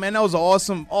shout out, man. That was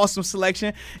an awesome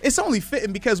selection. It's only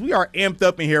fitting because we are amped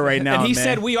up in here right now, and he man.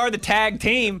 said we are the tag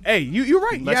team. Hey, you're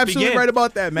right. You're absolutely right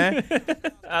about that, man.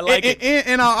 I like it.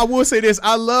 And I will say this: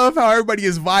 I love how everybody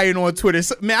is vying on Twitter.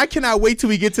 So, man, I cannot wait till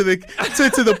we get to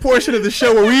the portion of the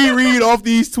show where we read off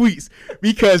these tweets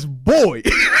because boy.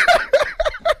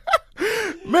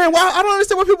 Man, I don't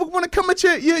understand why people want to come at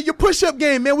your push-up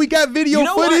game, man. We got video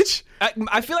footage.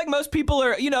 I feel like most people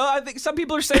are, I think some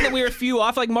people are saying that we were a few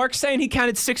off. Like Mark's saying he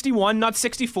counted 61, not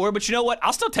 64. But you know what?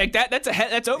 I'll still take that.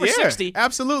 That's over 60.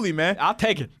 Absolutely, man. I'll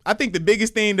take it. I think the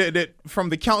biggest thing that from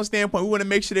the count standpoint, we want to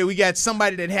make sure that we got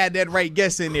somebody that had that right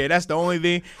guess in there. That's the only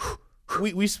thing.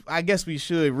 I guess we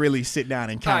should really sit down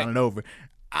and count it over.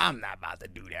 I'm not about to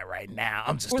do that right now.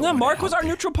 I'm just. Well, then Mark was our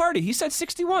neutral party. He said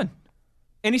 61.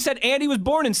 And he said Andy was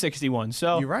born in 61,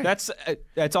 so you're right.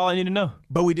 That's all I need to know.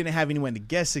 But we didn't have anyone to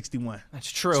guess 61.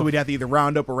 That's true. So we'd have to either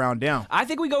round up or round down. I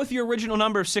think we go with your original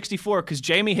number of 64 because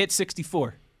Jamie hit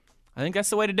 64. I think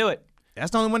that's the way to do it. That's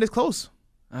the only one that's close.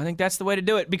 I think that's the way to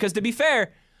do it because, to be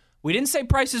fair, we didn't say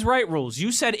Price is Right rules.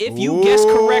 You said if you guess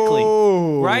correctly,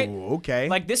 right? Okay.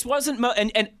 Like this wasn't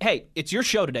and hey, it's your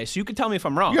show today, so you can tell me if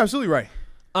I'm wrong. You're absolutely right.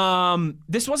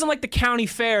 This wasn't like the county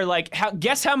fair, like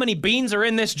guess how many beans are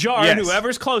in this jar and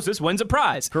whoever's closest wins a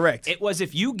prize. Correct. It was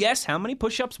if you guess how many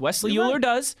push-ups Wesley Euler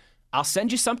does, I'll send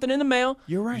you something in the mail.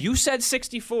 You're right. You said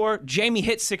 64. Jamie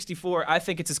hit 64. I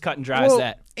think it's as cut and dry as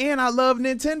that. And I love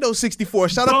Nintendo 64.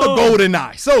 Shout out to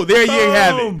GoldenEye. So there you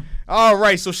have it. All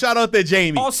right, so shout out to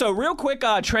Jamie. Also, real quick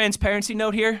transparency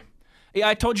note here. Yeah,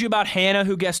 I told you about Hannah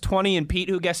who guessed 20 and Pete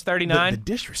who guessed 39. The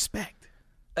disrespect.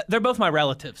 They're both my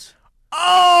relatives.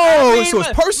 Oh, so it's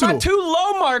personal. My 2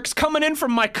 low marks coming in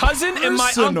from my cousin and my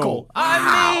uncle. Wow.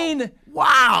 I mean,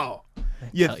 wow.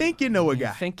 You think you know a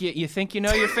guy. You think you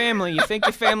know your family. You think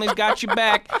your family's got your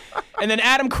back. And then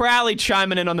Adam Crowley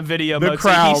chiming in on the video. The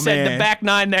crowd, he said man. The back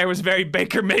 9 there was very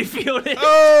Baker Mayfield.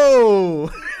 Oh.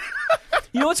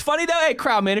 You know what's funny, though? Hey,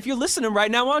 crowd, man, if you're listening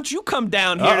right now, why don't you come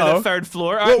down here to the 3rd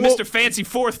floor? All right, Mr. Fancy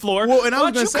 4th floor. Well, and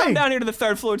why don't you come down here to the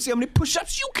 3rd floor and see how many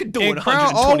push-ups you can do in 120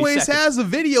 crowd always seconds. has a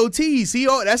video tease.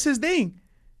 That's his thing.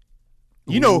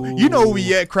 You know where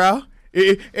we at, crowd.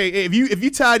 If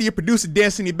you tired of your producer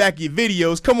dancing in the back of your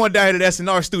videos, come on down here to the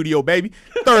SNR studio, baby.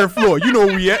 3rd floor. You know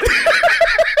where we at.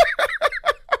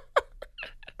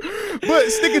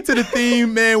 But sticking to the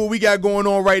theme, man, what we got going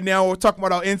on right now, we're talking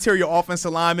about our interior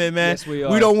offensive linemen, man. Yes, we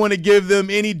are. We don't want to give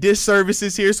them any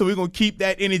disservices here, so we're going to keep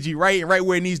that energy right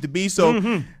where it needs to be.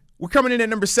 So We're coming in at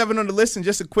number 7 on the list, and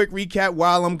just a quick recap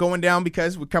while I'm going down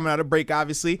because we're coming out of break,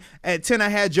 obviously. At 10, I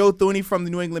had Joe Thuney from the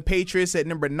New England Patriots. At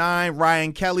number 9,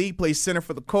 Ryan Kelly, plays center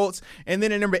for the Colts. And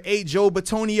then at number 8, Joe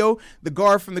Bitonio, the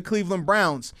guard from the Cleveland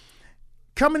Browns.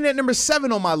 Coming in at number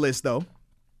 7 on my list, though,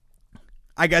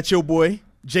 I got your boy,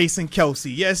 Jason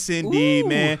Kelce. Yes, indeed,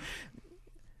 man.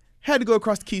 Had to go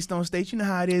across the Keystone State. You know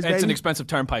how it is, baby. It's an expensive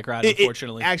turnpike ride,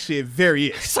 unfortunately. Actually, it very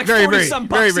is. It's like very, 40-some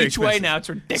bucks very each way now. It's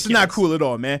ridiculous. It's not cool at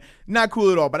all, man. Not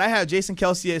cool at all. But I have Jason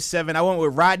Kelce at 7. I went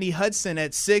with Rodney Hudson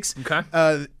at 6.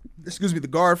 Okay. Excuse me, the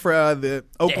guard for the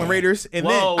Oakland Raiders. And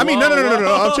no. I'm tripping.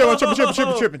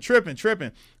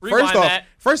 Rewind that.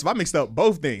 First off, I mixed up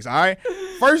both things, all right?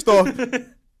 First off, this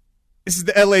is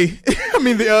the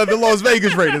the Las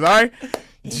Vegas Raiders, all right?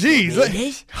 Jeez.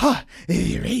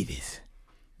 The Raiders.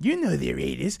 You know the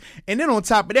Raiders. And then on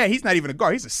top of that, he's not even a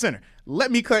guard. He's a center. Let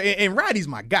me clear. And Rodney's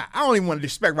my guy. I don't even want to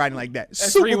disrespect Rodney like that.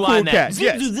 Let's super rewind cool that. cat.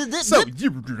 Yes. So,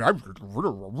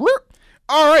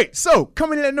 all right. So,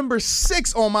 coming in at number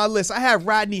 6 on my list, I have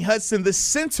Rodney Hudson, the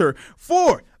center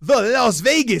for the Las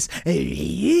Vegas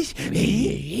Raiders.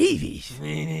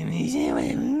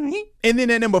 And then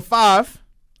at number 5,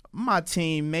 my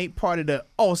teammate, part of the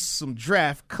awesome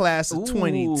draft class of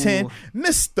 2010,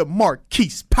 Mr.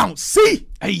 Marquise Pouncey.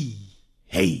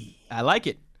 Hey. I like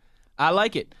it.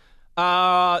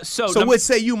 So what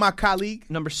say you, my colleague?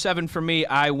 Number 7 for me,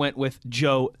 I went with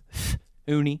Joe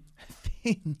Thuney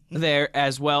there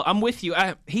as well. I'm with you.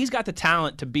 He's got the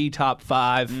talent to be top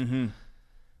 5. Mm-hmm.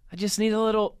 I just need a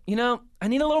little, I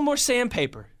need a little more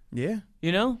sandpaper. Yeah.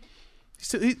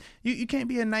 So you can't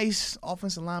be a nice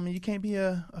offensive lineman. You can't be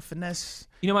a finesse.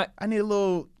 You know what? I need a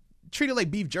little, treat it like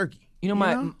beef jerky.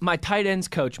 My tight ends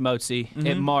coach, Motzi,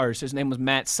 at Mars, his name was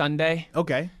Matt Sunday.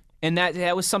 Okay. And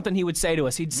that was something he would say to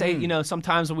us. He'd say,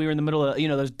 sometimes when we were in the middle of,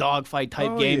 those dogfight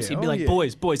type games, he'd be like,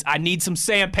 boys, I need some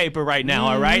sandpaper right now,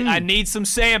 all right? I need some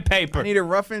sandpaper. I need it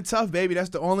rough and tough, baby. That's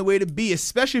the only way to be,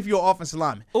 especially if you're an offensive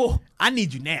lineman. Oh. I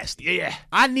need you nasty. Yeah.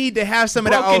 I need to have some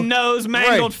broken of that. Broken nose,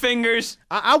 mangled fingers.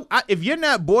 If you're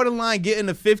not borderline getting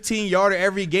a 15-yarder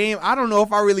every game, I don't know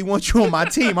if I really want you on my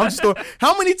team. I'm just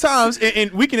how many times, and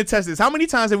we can attest this, how many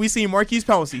times have we seen Marquise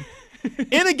Pouncey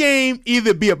in a game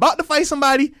either be about to fight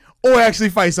somebody or actually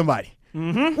fight somebody?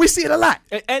 Mm-hmm. We see it a lot.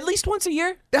 At least once a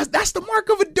year. That's the mark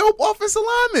of a dope offensive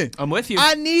lineman. I'm with you.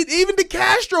 I need even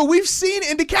DeCastro. We've seen it,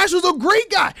 and DeCastro's a great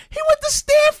guy. He went to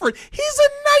Stanford. He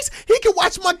can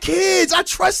watch my kids. I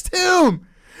trust him.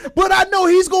 But I know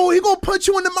he's gonna punch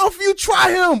you in the mouth if you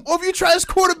try him or if you try his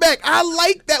quarterback. I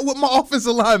like that with my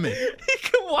offensive lineman. He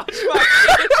can watch my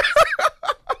kids.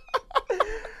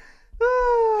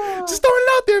 Just throwing it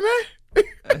out there, man.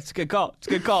 That's a good call.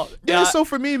 Yeah, so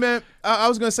for me, man, I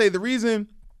was going to say the reason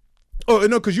 – oh,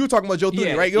 no, because you were talking about Joe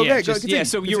Thuney, right?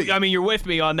 You're with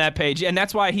me on that page, and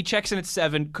that's why he checks in at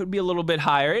 7, could be a little bit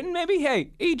higher, and maybe,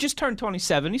 hey, he just turned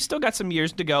 27. He's still got some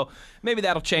years to go. Maybe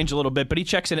that'll change a little bit, but he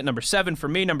checks in at number 7 for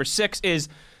me. Number 6 is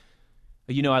 –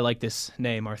 I like this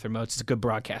name, Arthur Moats. It's a good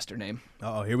broadcaster name.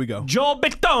 Oh, here we go. Joe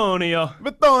Bitonio.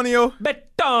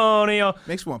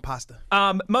 Makes me want pasta.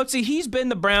 Moatsy, he's been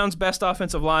the Browns' best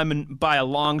offensive lineman by a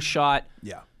long shot.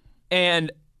 Yeah.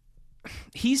 And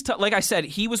he's like I said,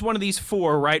 he was one of these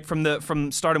 4, right?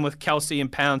 From starting with Kelce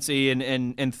and Pouncey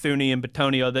and Thuney and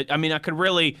Bitonio. That I could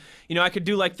really, I could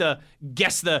do like the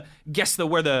guess the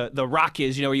where the rock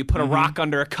is, where you put a rock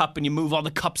under a cup and you move all the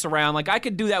cups around. Like I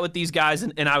could do that with these guys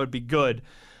and I would be good.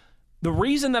 The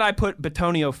reason that I put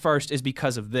Bitonio first is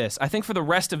because of this. I think for the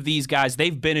rest of these guys,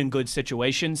 they've been in good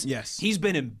situations. Yes. He's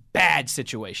been in bad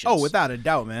situations. Oh, without a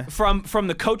doubt, man. From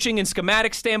the coaching and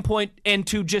schematic standpoint, and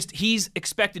to just he's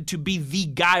expected to be the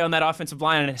guy on that offensive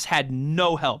line and has had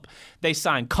no help. They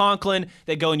signed Conklin.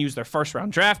 They go and use their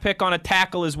first-round draft pick on a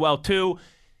tackle as well, too.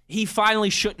 He finally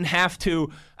shouldn't have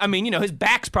to. His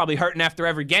back's probably hurting after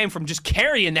every game from just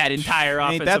carrying that entire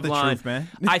offensive line. Ain't that the truth, man?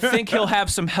 I think he'll have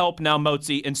some help now,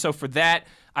 Moatsy, and so for that,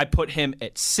 I put him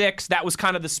at 6. That was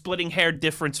kind of the splitting hair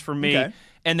difference for me. Okay.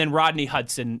 And then Rodney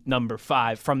Hudson, number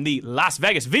 5, from the Las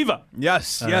Vegas Viva.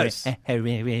 Yes.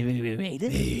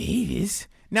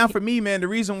 Now, for me, man, the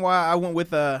reason why I went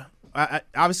with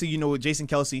obviously, with Jason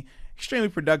Kelce. Extremely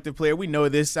productive player. We know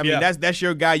this. That's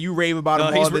your guy. You rave about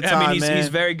him all the time, man. He's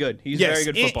very good. He's a very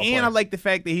good football player. And I like the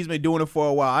fact that he's been doing it for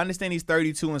a while. I understand he's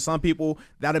 32, and some people,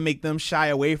 that'll make them shy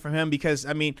away from him because,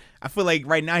 I feel like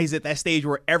right now he's at that stage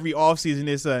where every offseason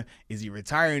is he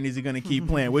retiring? Is he going to keep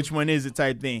playing? Which one is it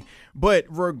type thing? But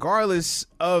regardless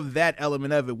of that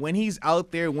element of it, when he's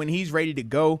out there, when he's ready to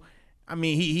go, I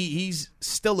mean, he's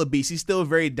still a beast. He's still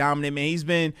very dominant, man. He's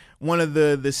been one of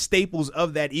the staples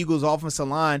of that Eagles offensive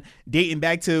line dating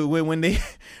back to when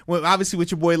obviously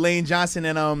with your boy Lane Johnson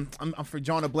and I'm for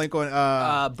drawing a blank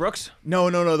on Brooks. No,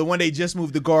 the one they just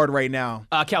moved the guard right now.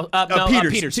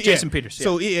 Peters. Jason Peters. Yeah.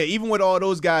 So yeah, even with all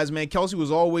those guys, man, Kelce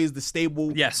was always the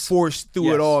stable force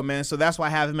through it all, man. So that's why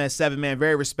I have him at 7, man.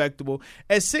 Very respectable.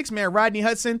 At 6, man, Rodney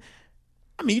Hudson.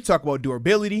 I mean, you talk about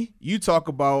durability, you talk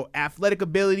about athletic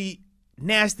ability.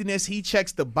 Nastiness, he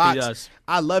checks the box. He does.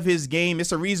 I love his game.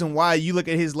 It's a reason why you look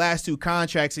at his last 2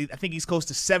 contracts. I think he's close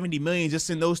to $70 million just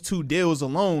in those 2 deals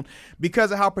alone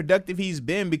because of how productive he's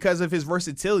been, because of his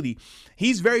versatility.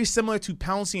 He's very similar to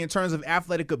Pouncey in terms of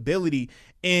athletic ability,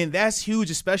 and that's huge,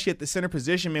 especially at the center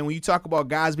position, man. When you talk about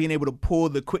guys being able to pull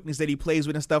the quickness that he plays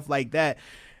with and stuff like that,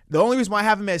 the only reason why I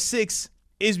have him at 6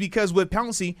 is because with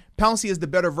Pouncey is the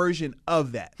better version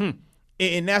of that.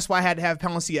 And that's why I had to have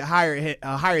Pouncey at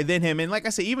higher than him. And like I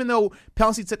said, even though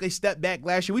Pouncey took a step back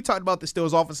last year, we talked about the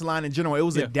Steelers offensive line in general. It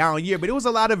was a down year, but it was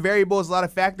a lot of variables, a lot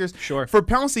of factors. Sure. For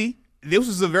Pouncey, this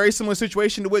was a very similar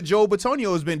situation to what Joe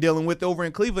Bitonio has been dealing with over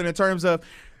in Cleveland in terms of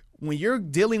when you're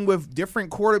dealing with different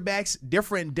quarterbacks,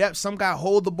 different depths, some guy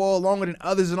hold the ball longer than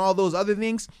others and all those other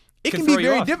things, it can be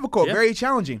very difficult, very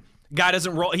challenging. Guy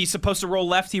doesn't roll. He's supposed to roll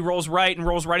left. He rolls right and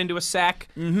rolls right into a sack.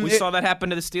 We saw that happen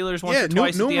to the Steelers once or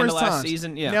twice at the end of last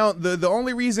season. Yeah. Now, the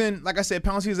only reason, like I said,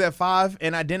 Pouncey is at 5,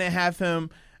 and I didn't have him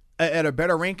at a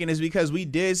better ranking is because we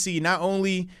did see not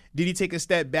only did he take a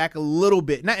step back a little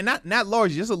bit, not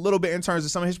large, just a little bit in terms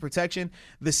of some of his protection,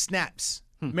 the snaps.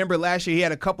 Remember last year he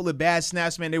had a couple of bad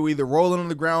snaps, man. They were either rolling on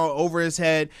the ground over his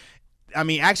head. I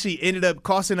mean, actually ended up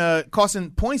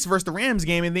costing points versus the Rams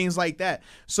game and things like that.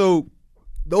 So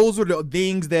those were the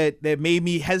things that made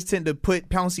me hesitant to put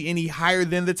Pouncey any higher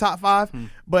than the top 5.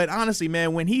 But honestly,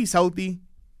 man, when he's healthy,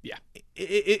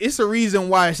 it's a reason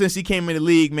why since he came in the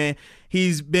league, man,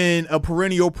 he's been a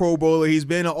perennial Pro Bowler. He's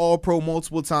been an All-Pro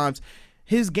multiple times.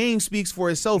 His game speaks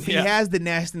for itself. He has the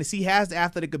nastiness. He has the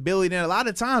athletic ability. And a lot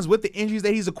of times with the injuries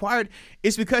that he's acquired,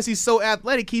 it's because he's so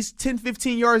athletic. He's 10,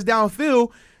 15 yards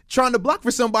downfield trying to block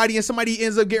for somebody, and somebody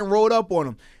ends up getting rolled up on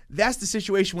him. That's the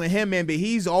situation with him, man. But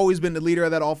he's always been the leader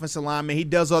of that offensive line, man. He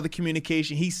does all the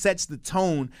communication. He sets the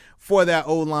tone for that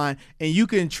O-line. And you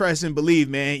can trust and believe,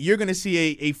 man, you're going to see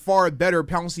a far better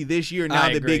Pouncey this year now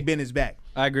that Big Ben is back.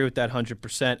 I agree with that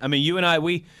 100%. I mean, you and I,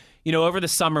 over the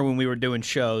summer when we were doing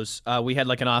shows, we had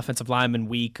like an offensive lineman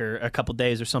week or a couple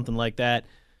days or something like that.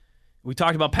 We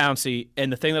talked about Pouncey,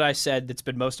 and the thing that I said that's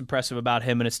been most impressive about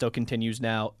him, and it still continues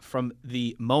now, from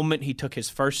the moment he took his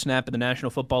first snap in the National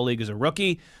Football League as a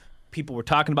rookie, people were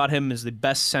talking about him as the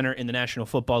best center in the National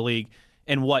Football League.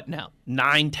 And what now?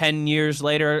 9, 10 years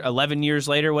later, 11 years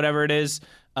later, whatever it is,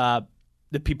 the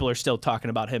people are still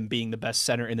talking about him being the best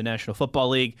center in the National Football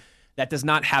League. That does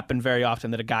not happen very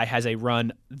often that a guy has a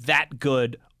run that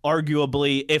good,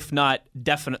 arguably, if not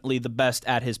definitely the best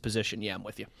at his position. Yeah, I'm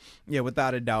with you. Yeah,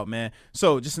 without a doubt, man.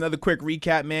 So just another quick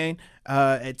recap, man.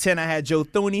 At 10, I had Joe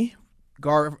Thuney,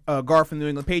 guard from the New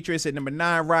England Patriots. At number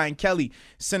 9, Ryan Kelly,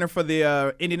 center for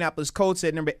the Indianapolis Colts.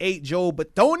 At number 8, Joe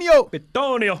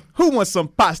Bitonio. Who wants some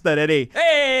pasta today?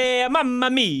 Hey, mamma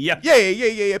mia.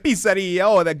 Yeah. Pizzeria,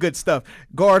 all that good stuff.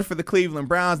 Guard for the Cleveland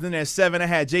Browns. Then at 7, I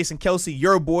had Jason Kelce,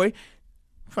 your boy,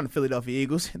 from the Philadelphia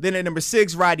Eagles. Then at number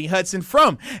 6, Rodney Hudson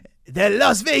from the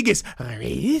Las Vegas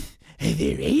Raiders.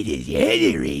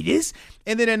 The Raiders.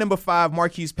 And then at number 5,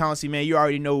 Maurkice Pouncey, man. You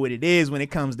already know what it is when it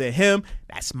comes to him.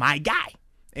 That's my guy.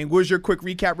 And where's your quick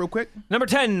recap real quick? Number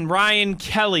 10, Ryan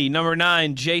Kelly. Number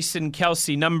 9, Jason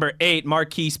Kelce. Number 8,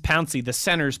 Maurkice Pouncey. The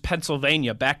centers,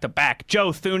 Pennsylvania, back-to-back.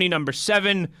 Joe Thuney. Number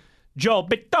 7, Joe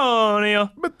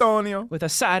Bitonio. With a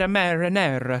side of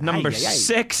marinara. Number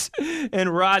 6,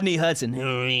 and Rodney Hudson.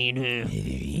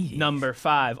 Number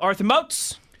 5, Arthur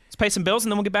Moats. Let's pay some bills,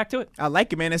 and then we'll get back to it. I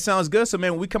like it, man. It sounds good. So,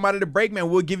 man, when we come out of the break, man,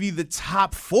 we'll give you the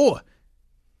top 4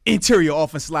 interior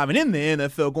offensive linemen in the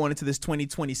NFL going into this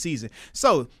 2020 season.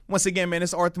 So, once again, man,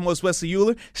 it's Arthur Moats, Wesley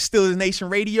Euler, Steelers Nation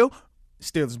Radio,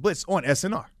 Steelers Blitz on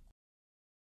SNR.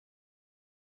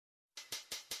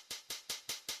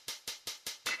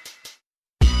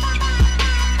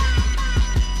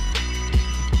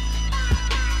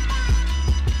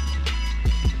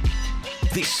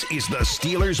 This is the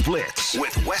Steelers Blitz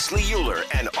with Wesley Euler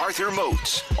and Arthur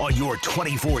Moats on your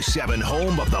 24/7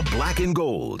 home of the black and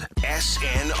gold,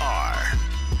 SNR.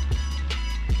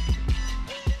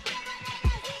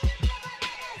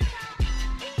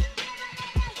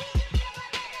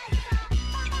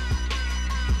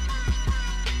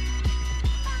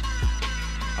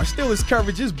 Our Steelers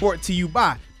coverage is brought to you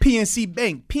by PNC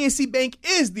Bank. PNC Bank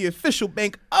is the official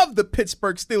bank of the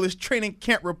Pittsburgh Steelers training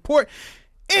camp report.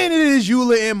 And it is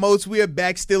Eula and Moats. We are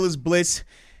back, Steelers Blitz.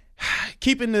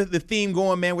 Keeping the theme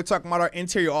going, man. We're talking about our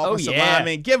interior offensive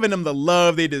linemen, giving them the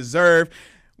love they deserve.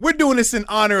 We're doing this in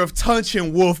honor of Tunch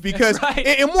and Wolf because,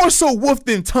 and more so Wolf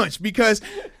than Tunch, because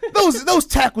those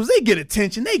tackles, they get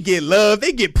attention, they get love,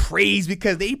 they get praise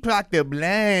because they block the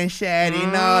blind side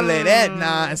and all of that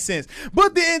nonsense.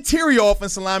 But the interior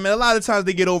offensive linemen, a lot of times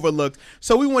they get overlooked.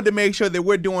 So we wanted to make sure that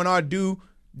we're doing our due.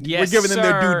 Yes, we're giving them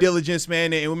their due diligence,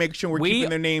 man, and we're making sure we're keeping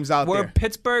their names out there. We're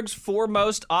Pittsburgh's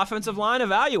foremost offensive line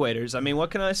evaluators. I mean,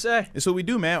 what can I say? That's what we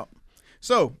do, man.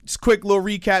 So, just quick little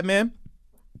recap, man.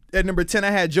 At number 10,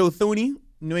 I had Joe Thuney,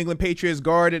 New England Patriots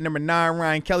guard. At number 9,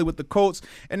 Ryan Kelly with the Colts.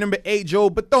 At number 8, Joe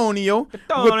Bitonio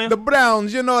with the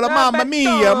Browns. You know, the Mamma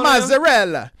Mia,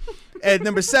 mozzarella. At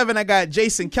number 7, I got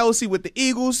Jason Kelsey with the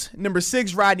Eagles. Number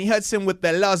 6, Rodney Hudson with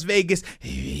the Las Vegas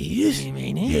Raiders.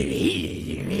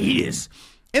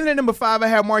 And then at number 5, I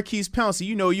have Marquise Pouncey.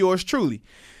 You know, yours truly.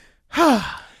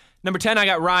 Number 10, I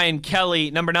got Ryan Kelly.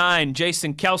 Number 9,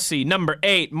 Jason Kelsey. Number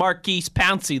 8, Marquise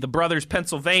Pouncey, the Brothers,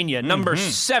 Pennsylvania. Number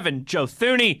 7, Joe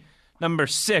Thuney. Number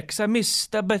 6,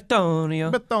 Mr.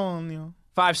 Bitonio.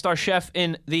 5-star chef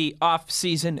in the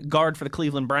off-season, guard for the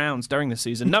Cleveland Browns during the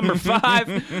season. Number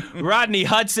 5, Rodney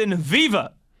Hudson.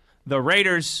 Viva the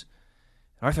Raiders.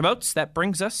 Arthur Moats, that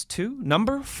brings us to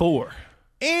number 4.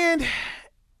 And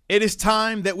it is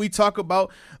time that we talk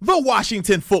about the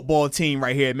Washington football team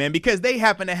right here, man, because they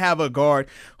happen to have a guard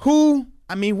who,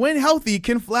 I mean, when healthy,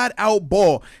 can flat out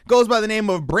ball. Goes by the name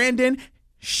of Brandon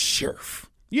Scherff.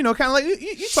 You know, kind of like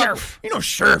Scherff. You know,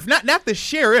 Scherff, not the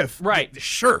sheriff, right? The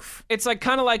Scherff. It's like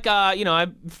kind of like you know, I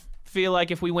feel like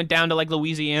if we went down to like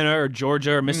Louisiana or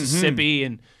Georgia or Mississippi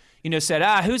and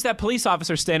said, who's that police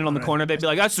officer standing on the corner? They'd be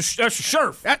like, that's the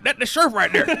sheriff. That's the sheriff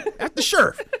right there. That's the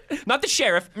sheriff. Not the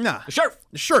sheriff. Nah. The sheriff.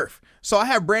 The sheriff. So I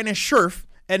have Brandon Scherff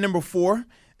at number 4.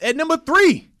 At number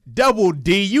 3, Double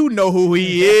D. You know who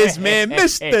he is, man.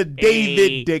 Mr.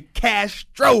 David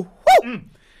DeCastro. Woo!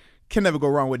 Can never go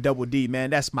wrong with Double D,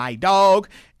 man. That's my dog.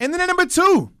 And then at number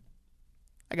 2,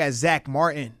 I got Zach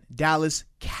Martin, Dallas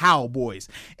Cowboys.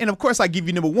 And, of course, I give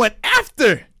you number 1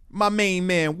 after my main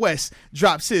man, Wes,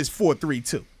 drops his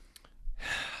 4-3-2.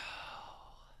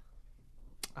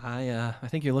 I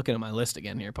think you're looking at my list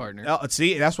again here, partner. Oh,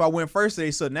 see, that's why I went first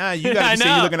today. So now you got to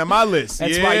say you're looking at my list.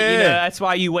 That's why that's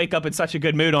why you wake up in such a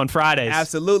good mood on Fridays.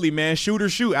 Absolutely, man. Shoot or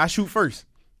shoot. I shoot first.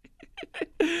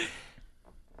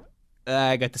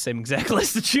 I got the same exact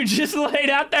list that you just laid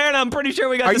out there, and I'm pretty sure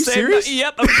we got Are the you same. Serious?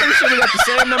 Yep, I'm pretty sure we got the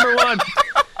same number 1.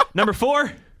 Number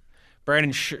 4,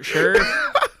 Brandon Scherff.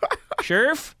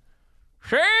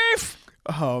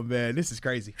 Oh, man, this is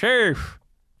crazy. Scherff.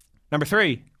 Number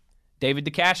 3, David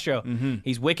DeCastro.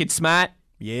 He's wicked smart.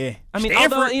 Yeah. I mean,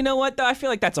 although, you know what, though? I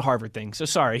feel like that's a Harvard thing. So,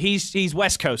 sorry. He's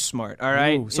West Coast smart, all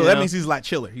right? Ooh, so that means he's a lot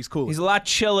chiller. He's cool. He's a lot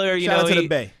chiller. Shout out to the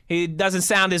Bay. He doesn't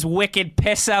sound as wicked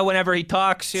pissa whenever he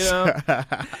talks, you know?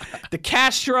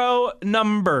 DeCastro,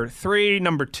 number 3.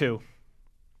 Number 2,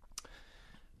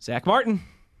 Zach Martin.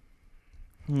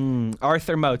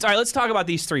 Arthur Moats. All right, let's talk about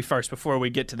these 3 first before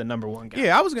we get to the number 1 guy.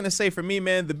 Yeah, I was going to say, for me,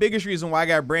 man, the biggest reason why I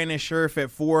got Brandon Scherff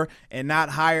at 4 and not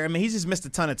higher, I mean, he's just missed a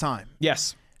ton of time.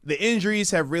 Yes. The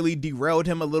injuries have really derailed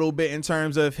him a little bit in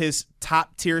terms of his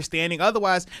top-tier standing.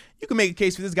 Otherwise, you can make a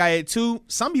case for this guy at 2.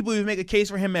 Some people even make a case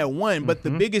for him at 1. But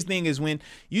the biggest thing is when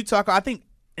you talk, I think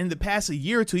in the past a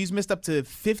year or 2, he's missed up to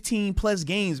 15-plus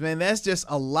games, man. That's just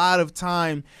a lot of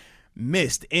time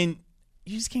missed. And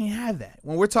you just can't have that.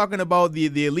 When we're talking about the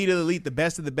elite of the elite, the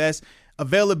best of the best,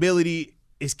 availability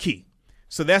is key.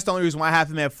 So that's the only reason why I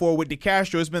have him at 4. With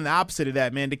DeCastro, it's been the opposite of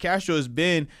that, man. DeCastro has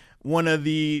been one of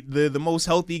the most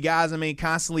healthy guys, I mean,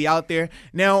 constantly out there.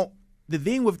 Now, the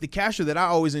thing with DeCastro that I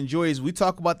always enjoy is we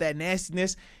talk about that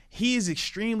nastiness. He is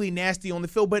extremely nasty on the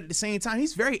field, but at the same time,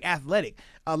 he's very athletic.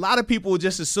 A lot of people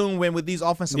just assume with these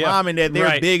offensive linemen that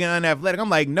they're big and unathletic. I'm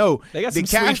like, no. They got some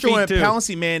DeCastro and too.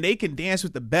 Pouncey, man, they can dance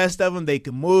with the best of them. They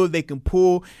can move. They can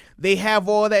pull. They have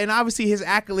all that. And obviously his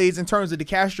accolades in terms of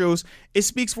DeCastro's, it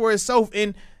speaks for itself.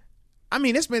 And I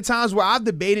mean, it's been times where I've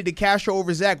debated DeCastro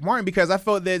over Zach Martin because I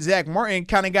felt that Zach Martin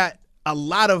kind of got a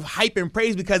lot of hype and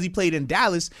praise because he played in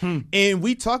Dallas. And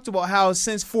we talked about how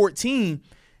since 2014,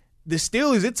 the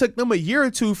Steelers, it took them a year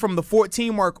or 2 from the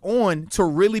 14 mark on to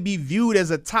really be viewed as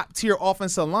a top-tier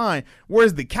offensive line,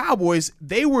 whereas the Cowboys,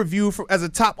 they were viewed as a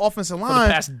top offensive line for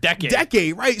the past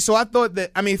decade. Right? So I thought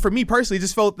that, I mean, for me personally,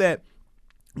 just felt that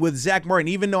with Zach Martin,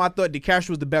 even though I thought DeCastro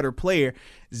was the better player,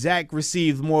 Zach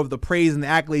received more of the praise and the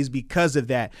accolades because of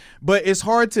that. But it's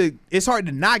hard to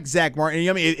knock Zach Martin.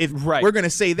 I mean, if we're gonna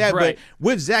say that, but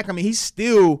with Zach, I mean, he's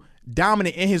still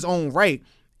dominant in his own right.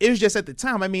 It was just at the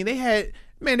time. I mean, they had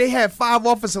 5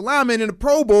 offensive linemen in the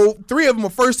Pro Bowl. 3 of them are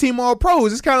first-team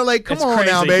All-Pros. It's kind of like, come on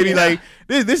crazy. Now, baby. Yeah. Like,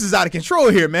 this is out of control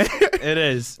here, man. It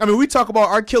is. I mean, we talk about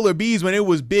our killer bees when it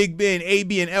was Big Ben,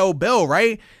 AB, and L. Bell,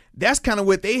 right? That's kind of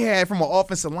what they had from an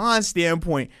offensive line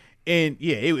standpoint. And,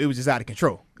 yeah, it was just out of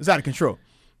control. It was out of control.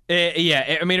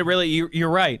 Yeah, I mean, it really, you're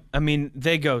right. I mean,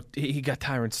 he got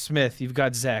Tyron Smith, you've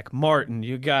got Zach Martin,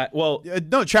 you got,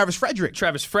 Travis Frederick.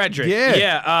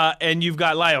 Yeah, and you've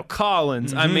got Lyle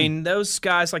Collins. I mean, those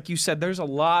guys, like you said, there's a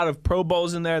lot of Pro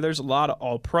Bowls in there, there's a lot of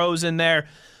All-Pros in there,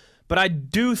 but I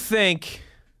do think,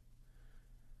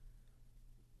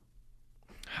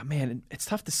 man, it's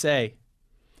tough to say.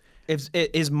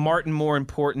 Is Martin more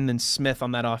important than Smith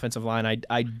on that offensive line?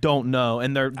 I don't know,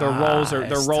 and their roles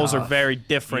are very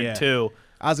different too.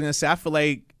 I was gonna say, I feel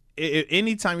like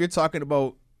anytime you're talking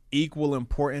about equal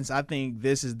importance, I think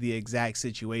this is the exact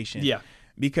situation. Yeah,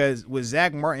 because what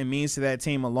Zach Martin means to that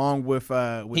team, along with he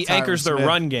Tyron anchors Smith, their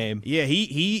run game. Yeah,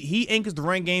 he anchors the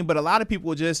run game, but a lot of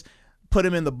people just put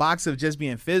him in the box of just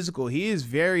being physical. He is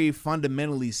very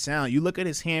fundamentally sound. You look at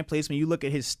his hand placement, you look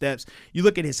at his steps, you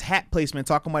look at his hat placement,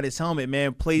 talking about his helmet,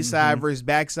 man, play side versus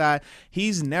backside.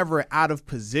 He's never out of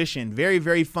position. Very,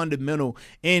 very fundamental.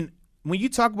 And when you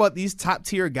talk about these top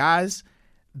tier guys,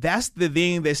 that's the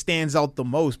thing that stands out the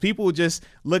most. People just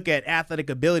look at athletic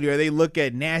ability or they look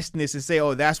at nastiness and say,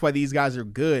 oh, that's why these guys are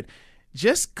good.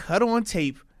 Just cut on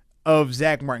tape of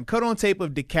Zach Martin, cut on tape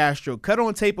of DeCastro, cut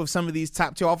on tape of some of these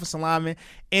top tier offensive linemen,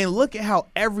 and look at how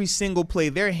every single play,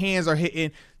 their hands are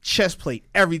hitting chest plate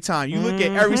every time. You look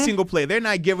at every single play. They're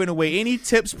not giving away any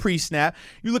tips pre-snap.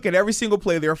 You look at every single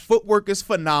play. Their footwork is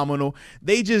phenomenal.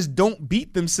 They just don't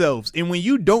beat themselves. And when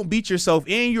you don't beat yourself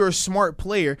and you're a smart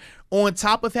player, on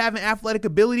top of having athletic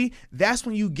ability, that's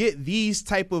when you get these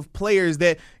type of players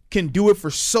that can do it for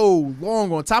so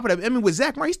long. On top of that, I mean, with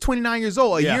Zach Martin, he's 29 years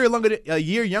old, a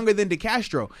year younger than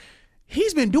DeCastro.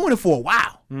 He's been doing it for a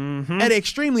while at an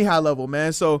extremely high level,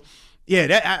 man. So,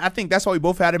 yeah, I think that's why we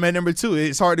both had him at number 2.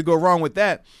 It's hard to go wrong with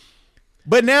that.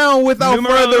 But now, without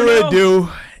further ado,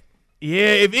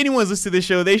 if anyone's listened to this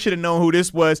show, they should have known who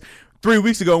this was 3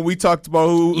 weeks ago when we talked about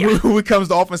who it comes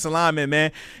to offensive lineman,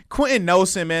 man. Quentin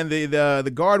Nelson, man,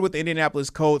 the guard with the Indianapolis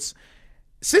Colts.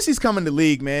 Since he's come in the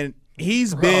league, man,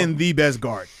 he's been the best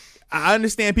guard. I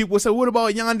understand people say, what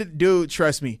about yonder dude?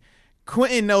 Trust me.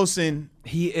 Quentin Nelson,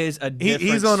 he is a different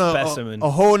he's on specimen. A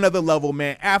whole nother level,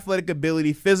 man. Athletic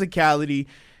ability, physicality,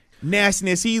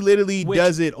 nastiness. He literally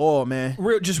does it all, man.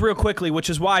 Real quickly, which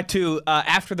is why, too,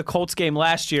 after the Colts game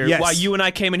last year, why you and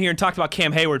I came in here and talked about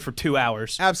Cam Hayward for 2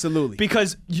 hours. Absolutely.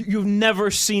 Because you've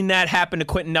never seen that happen to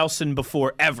Quentin Nelson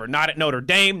before, ever. Not at Notre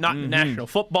Dame, not in the National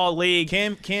Football League.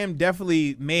 Cam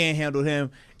definitely manhandled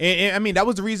him. And I mean, that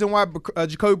was the reason why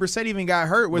Jacoby Brissett even got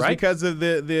hurt, was because of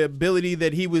the ability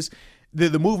that he was –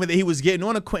 the movement that he was getting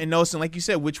on a Quentin Nelson, like you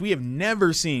said, which we have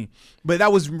never seen. But that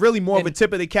was really more of a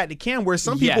tip of the cat to Cam, where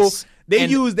some people, they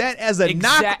use that as a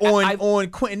knock on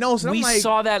Quentin Nelson. We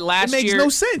saw that last year. It makes no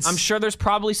sense. I'm sure there's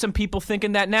probably some people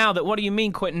thinking that now, that what do you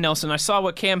mean Quentin Nelson? I saw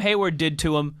what Cam Hayward did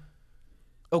to him.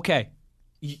 Okay.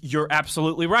 You're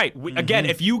absolutely right. Again,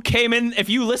 if you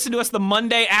listened to us the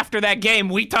Monday after that game,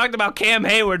 we talked about Cam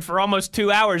Hayward for almost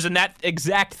 2 hours and that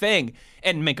exact thing.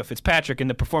 And Minkah Fitzpatrick and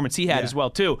the performance he had as well,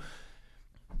 too.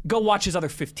 Go watch his other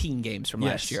 15 games from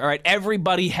last year. All right,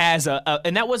 everybody has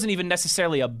and that wasn't even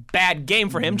necessarily a bad game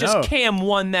for him. Just Cam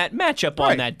won that matchup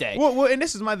on that day. Well, and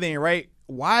this is my thing, right?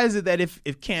 Why is it that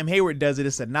if Cam Hayward does it,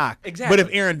 it's a knock? Exactly. But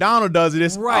if Aaron Donald does it,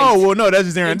 it's, oh, well, no, that's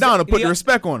just Aaron Donald. Put the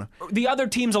respect on him. The other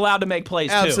team's allowed to make plays,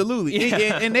 too. Absolutely.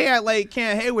 And they had, like,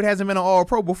 Cam Hayward hasn't been an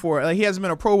All-Pro before. Like, he hasn't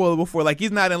been a Pro Bowler before. Like,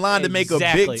 he's not in line to make a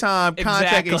big-time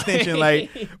contract extension. Like,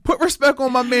 put respect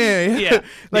on my man.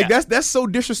 That's so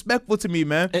disrespectful to me,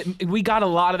 man. We got a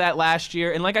lot of that last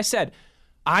year. And like I said,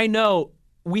 I know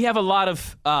we have a lot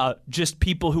of just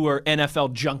people who are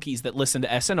NFL junkies that listen to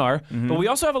SNR, but we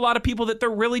also have a lot of people that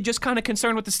they're really just kind of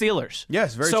concerned with the Steelers.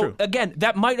 Yes, very true. So, again,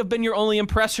 that might have been your only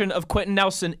impression of Quentin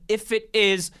Nelson. If it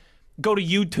is, go to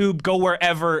YouTube, go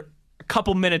wherever, a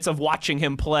couple minutes of watching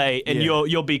him play, and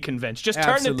you'll be convinced. Just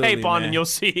turn the tape on and you'll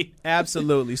see.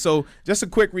 Absolutely. So just a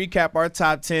quick recap, our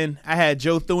top 10. I had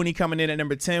Joe Thuney coming in at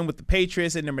number 10 with the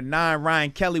Patriots. At number 9, Ryan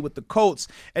Kelly with the Colts.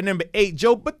 At number 8,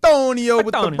 Joe Bitonio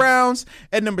with the Browns.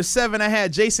 At number 7, I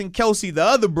had Jason Kelsey, the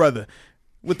other brother,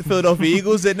 with the Philadelphia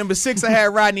Eagles. At number 6, I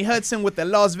had Rodney Hudson with the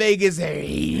Las Vegas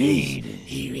Raiders.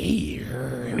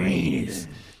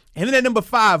 And then at number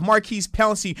 5, Marquise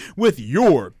Pouncey with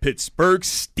your Pittsburgh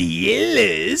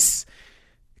Steelers.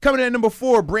 Coming in at number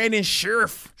 4, Brandon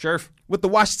Scherff with the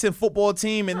Washington football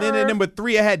team. And then at number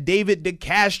 3, I had David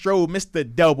DeCastro,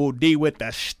 Mr. Double D with the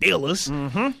Steelers.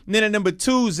 And then at number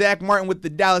 2, Zach Martin with the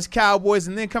Dallas Cowboys.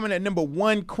 And then coming at number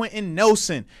 1, Quentin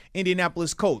Nelson,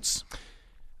 Indianapolis Colts.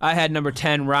 I had number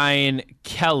 10, Ryan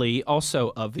Kelly,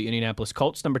 also of the Indianapolis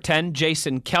Colts. Number 10,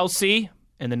 Jason Kelce.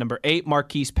 And then number 8,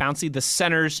 Marquise Pouncey, the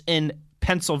centers in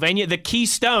Pennsylvania, the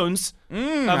Keystones of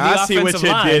the I see what offensive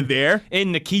you line did there.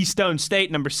 in the Keystone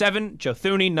State. Number 7, Joe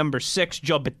Thuney. Number 6,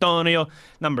 Joe Bitonio.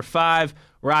 Number 5,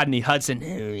 Rodney Hudson.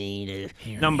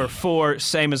 Number 4,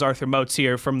 same as Arthur Moats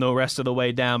here from the rest of the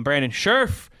way down, Brandon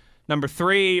Scherff. Number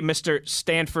 3, Mr.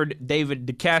 Stanford, David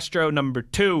DeCastro. Number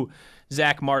 2,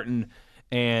 Zach Martin.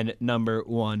 And number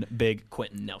 1, big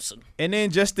Quentin Nelson. And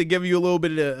then just to give you a little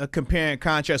bit of a compare and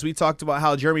contrast, we talked about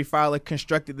how Jeremy Fowler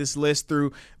constructed this list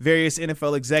through various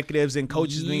NFL executives and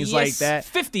coaches and things like that.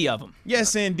 50 of them.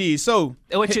 Yes, indeed. So,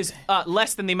 which is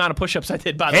less than the amount of push-ups I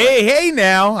did, by the way. Hey,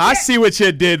 now. I see what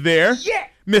you did there. Yeah.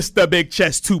 Mr. Big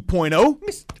Chest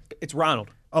 2.0. It's Ronald.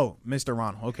 Oh, Mr.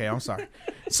 Ronald. Okay, I'm sorry.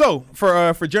 So,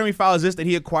 for Jeremy Fowler's list that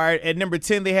he acquired, at number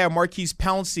 10, they have Marquise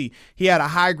Pouncey. He had a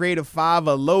high grade of 5,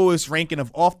 a lowest ranking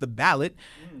of off the ballot.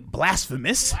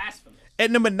 Blasphemous.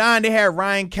 At number 9, they had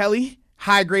Ryan Kelly,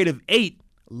 high grade of 8,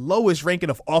 lowest ranking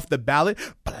of off the ballot.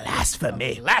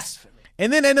 Blasphemy.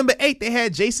 And then at number 8, they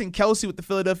had Jason Kelce with the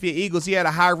Philadelphia Eagles. He had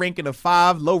a high ranking of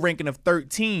 5, low ranking of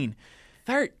 13.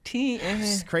 13?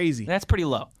 It's crazy. That's pretty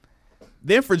low.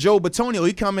 Then for Joe Bitonio,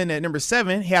 he come in at number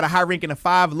 7. He had a high ranking of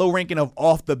 5, low ranking of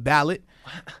off the ballot.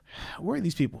 Where are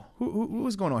these people?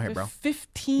 What's going on here, bro?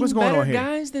 15 What's going better on here?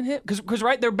 Guys than him? Because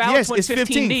right, their ballots went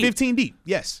 15 deep. 15 deep,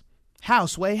 yes. How,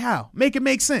 Sway? How? Make it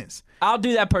make sense. I'll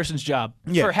do that person's job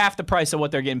for half the price of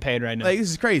what they're getting paid right now. Like, this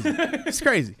is crazy. It's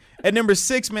crazy. At number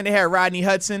 6, man, they had Rodney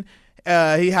Hudson.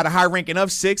 He had a high ranking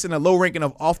of 6 and a low ranking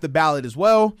of off the ballot as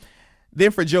well.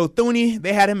 Then for Joe Thuney,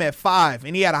 they had him at 5,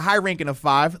 and he had a high ranking of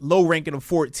 5, low ranking of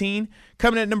 14.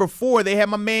 Coming at number 4, they had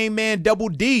my main man, Double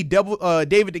D, David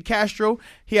DeCastro.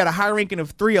 He had a high ranking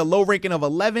of 3, a low ranking of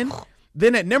 11.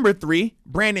 Then at number 3,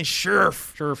 Brandon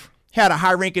Scherff. Had a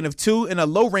high ranking of 2 and a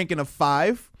low ranking of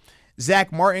 5.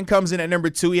 Zach Martin comes in at number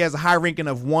 2. He has a high ranking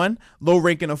of 1, low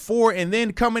ranking of 4. And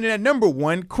then coming in at number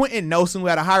 1, Quentin Nelson, who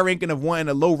had a high ranking of 1 and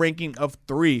a low ranking of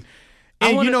 3.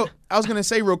 And, I was going to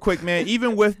say real quick, man,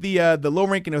 even with the low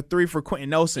ranking of 3 for Quentin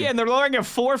Nelson. Yeah, and they're low ranking of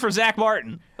 4 for Zach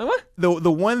Martin. What?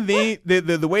 The one thing,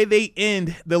 the way they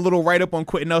end the little write-up on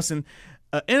Quentin Nelson,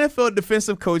 an NFL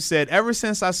defensive coach said, ever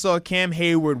since I saw Cam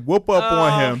Hayward whoop up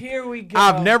on him, here we go.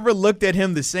 I've never looked at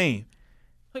him the same.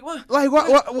 Like what? Like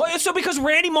what? What? So because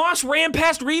Randy Moss ran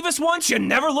past Revis once, you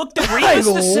never looked at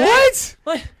Revis the same? What?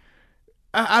 Like,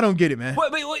 I don't get it, man.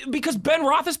 Wait, because Ben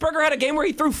Roethlisberger had a game where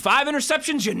he threw 5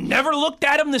 interceptions, you never looked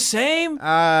at him the same?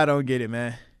 I don't get it,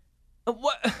 man.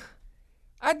 What?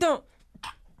 I don't.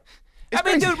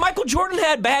 Dude, Michael Jordan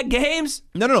had bad games.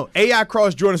 No. AI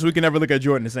crossed Jordan, so we can never look at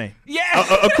Jordan the same. Yeah.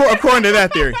 According to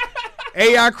that theory.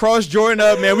 AI crossed Jordan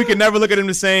up, man. We can never look at him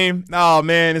the same. Oh,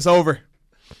 man, it's over.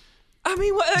 I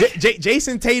mean, what?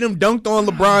 Jason Tatum dunked on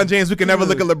LeBron James. We can never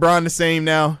look at LeBron the same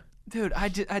now. Dude, I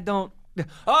don't.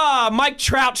 Mike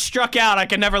Trout struck out. I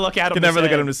can never look at him.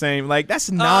 Look at him the same. Like, that's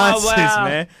nonsense,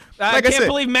 man. I can't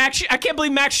believe Max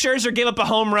Scherzer gave up a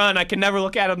home run. I can never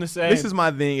look at him the same. This is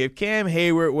my thing. If Cam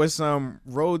Hayward was some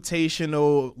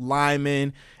rotational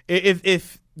lineman,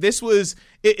 if this was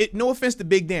no offense to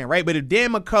Big Dan, right? But if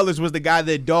Dan McCullers was the guy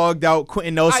that dogged out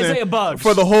Quentin Nelson Isaiah Buggs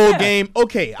for the whole game,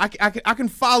 okay, I can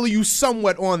follow you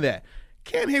somewhat on that.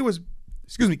 Cam Hayward's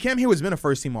been a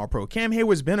first-team All-Pro. Cam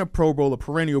Hayward's been a Pro Bowler,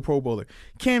 perennial Pro Bowler.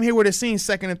 Cam Hayward has seen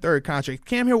second and third contract.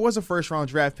 Cam Hayward was a first-round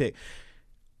draft pick.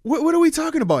 What are we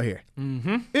talking about here?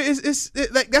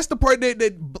 Mm-hmm. Like that's the part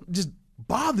that just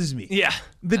bothers me. Yeah.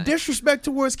 The disrespect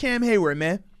towards Cam Hayward,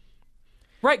 man.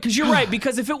 Right, because you're right.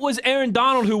 Because if it was Aaron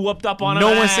Donald who whooped up on him,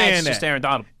 no one's saying it's that. Just Aaron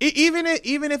Donald. Even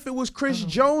if it was Chris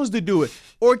Jones to do it,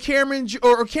 or Cameron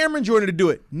Jordan to do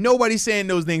it, nobody's saying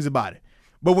those things about it.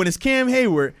 But when it's Cam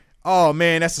Hayward, oh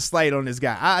man, that's a slight on this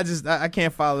guy. I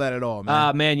can't follow that at all,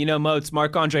 man. Man, Moats,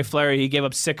 Marc-Andre Fleury, he gave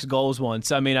up 6 goals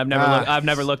once. I mean, I've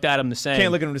never looked at him the same.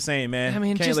 Can't look at him the same, man.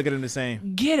 Can't look at him the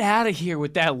same. Get out of here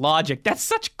with that logic.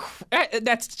 That's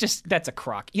that's a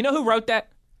crock. You know who wrote that?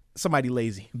 Somebody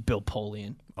lazy. Bill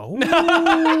Polian. Oh.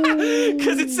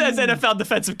 Because it says NFL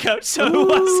defensive coach, so who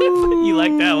was it? You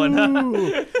like that one,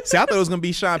 huh? See, I thought it was going to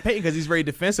be Sean Payton because he's very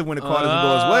defensive when the call doesn't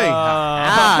go his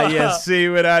way. You see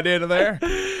what I did there?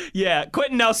 Yeah,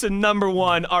 Quentin Nelson, number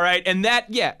one. All right, and that,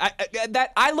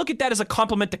 I look at that as a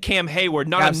compliment to Cam Hayward,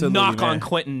 not Absolutely, a knock man. on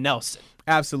Quentin Nelson.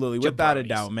 Absolutely, without a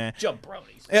doubt, man.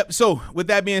 Jabronis. Yep. So with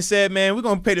that being said, man, we're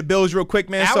gonna pay the bills real quick,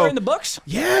 man. Hour in the books?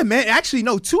 Yeah, man. Actually,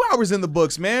 no, 2 hours in the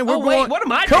books, man. We're wait, what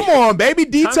am I Come doing? on, baby.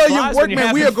 Detail your flies work, when you're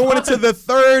man. We are having going fun. into the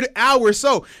third hour.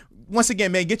 So once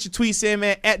again, man, get your tweets in,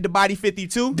 man, at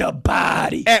TheBody52. The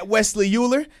Body. At Wesley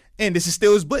Euler. And this is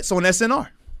Steelers Blitz on SNR.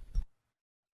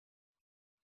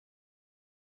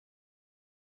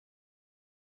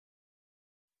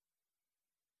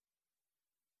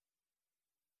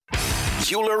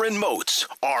 Euler and Moats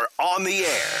are on the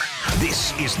air.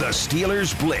 This is the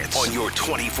Steelers Blitz on your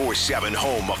 24/7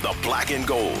 home of the black and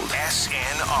gold.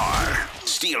 SNR.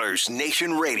 Steelers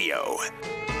Nation Radio.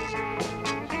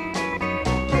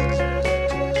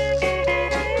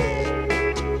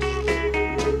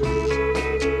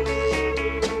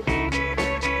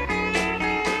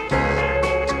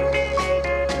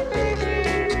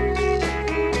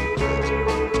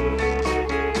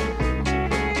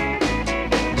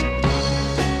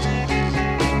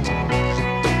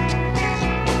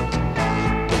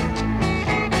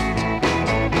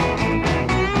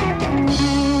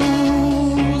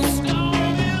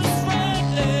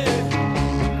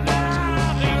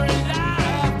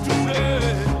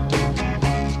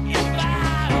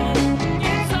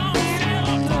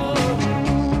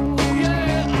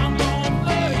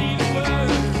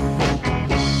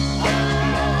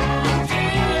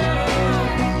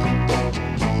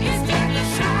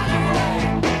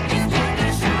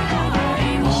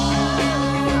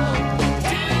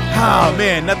 Oh,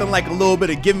 man, nothing like a little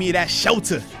bit of give me that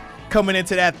shelter coming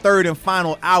into that third and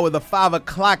final hour, the 5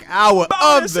 o'clock hour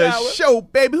Bonus of the hour. show,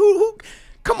 baby. Who?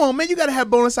 Come on, man, you got to have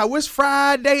bonus hour. It's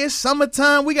Friday. It's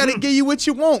summertime. We got to give you what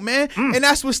you want, man. And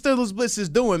that's what Steelers Blitz is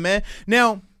doing, man.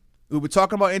 Now, we were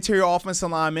talking about interior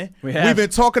offensive linemen. We've been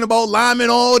talking about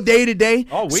linemen all day today.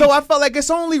 So I felt like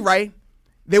it's only right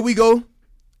that we go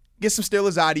get some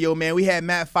Steelers audio, man. We had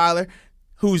Matt Filer,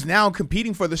 who's now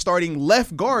competing for the starting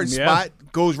left guard spot,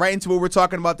 goes right into what we're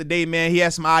talking about today, man. He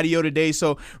has some audio today,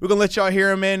 so we're going to let y'all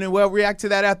hear him, man, and we'll react to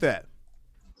that after that.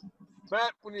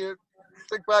 Matt, when you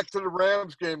think back to the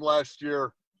Rams game last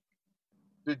year,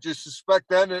 did you suspect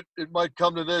then it might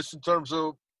come to this in terms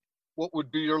of what would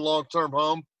be your long-term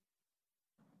home?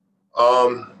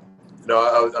 No,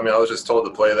 I was just told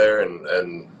to play there,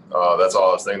 and that's all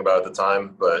I was thinking about at the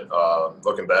time. But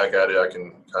looking back at it, I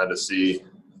can kind of see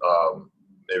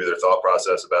maybe their thought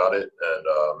process about it, and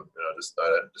I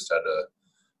just had to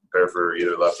prepare for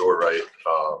either left or right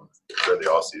during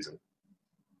the off season.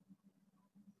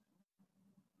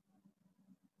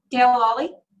 Dale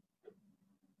Lawley.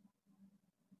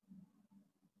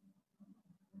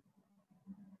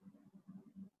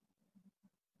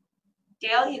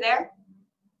 Dale, you there?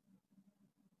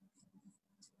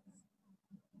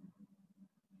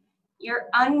 You're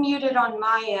unmuted on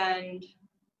my end.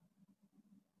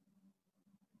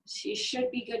 So you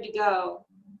should be good to go.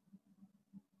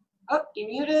 Oh, you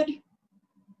muted.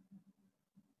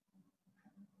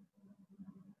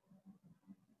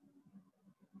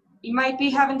 You might be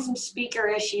having some speaker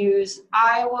issues.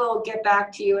 I will get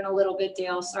back to you in a little bit,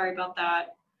 Dale. Sorry about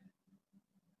that.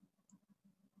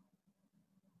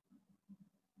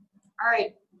 All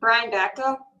right, Brian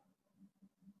Batko.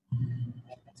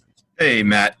 Hey,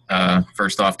 Matt.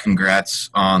 First off, congrats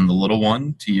on the little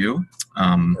one to you.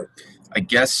 I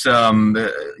guess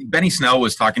Benny Snell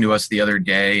was talking to us the other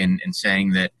day and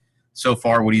saying that so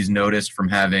far what he's noticed from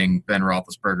having Ben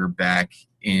Roethlisberger back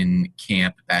in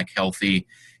camp, back healthy,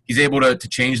 he's able to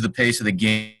change the pace of the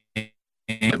game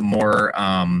more.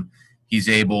 He's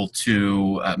able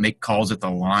to make calls at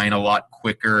the line a lot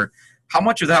quicker. How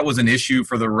much of that was an issue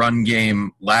for the run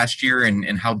game last year,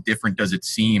 and how different does it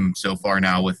seem so far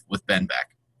now with Ben back?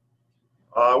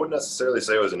 I wouldn't necessarily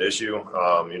say it was an issue.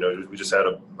 We just had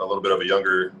a little bit of a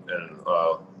younger and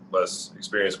less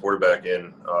experienced quarterback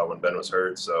in when Ben was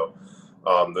hurt. So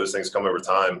those things come over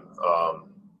time.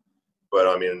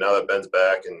 But, now that Ben's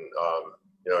back and,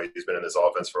 he's been in this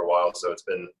offense for a while, so it's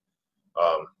been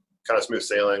kind of smooth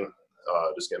sailing,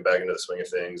 just getting back into the swing of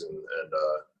things. And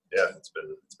it's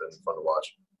been fun to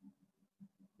watch.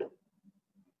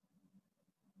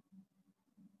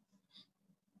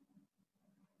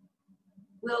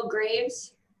 Will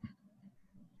Graves.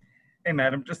 Hey,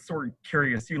 Matt, I'm just sort of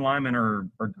curious. You linemen are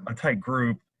a tight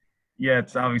group,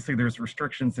 yet obviously there's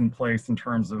restrictions in place in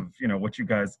terms of, what you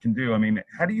guys can do.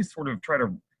 How do you sort of try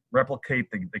to replicate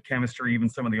the chemistry, even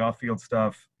some of the off-field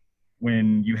stuff,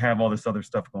 when you have all this other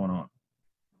stuff going on?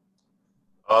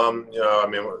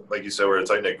 Like you said, we're a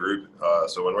tight-knit group.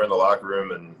 So when we're in the locker room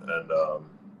and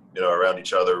around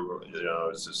each other.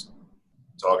 It's just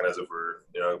talking as if we're,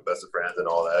 best of friends and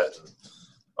all that. And,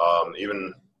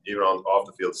 even on off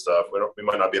the field stuff, we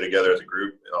might not be together as a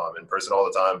group in person all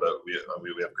the time, but we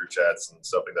have group chats and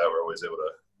stuff like that. We're always able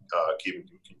to keep in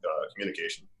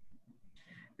communication.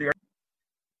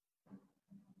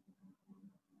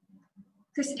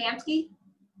 Chris Adamski.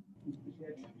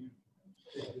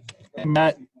 Hey,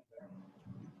 Matt,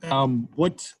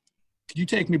 could you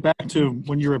take me back to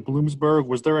when you were at Bloomsburg?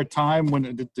 Was there a time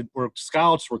when were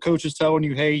scouts, were coaches telling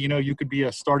you, hey, you could be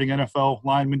a starting NFL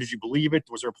lineman? Did you believe it?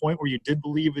 Was there a point where you did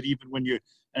believe it even when you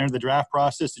entered the draft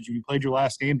process? You played your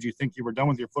last game? Do you think you were done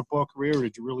with your football career, or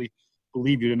did you really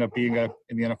believe you'd end up being in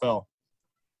the NFL?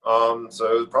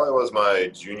 So it probably was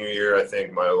my junior year. I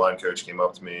think my O-line coach came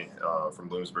up to me from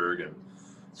Bloomsburg and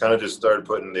kind of just started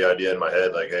putting the idea in my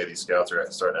head, like, hey, these scouts are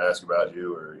starting to ask about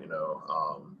you, or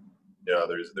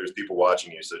there's people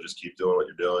watching you, so just keep doing what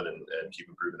you're doing and keep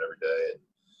improving every day. And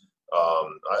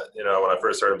when I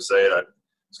first heard him say it,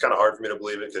 it's kind of hard for me to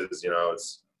believe it because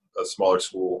it's a smaller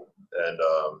school, and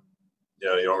you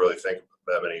don't really think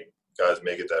that many guys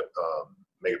make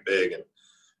it big.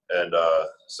 And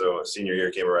so senior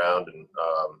year came around, and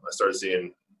I started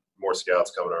seeing more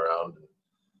scouts coming around, and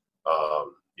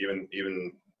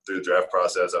even through the draft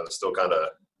process, I was still kind of,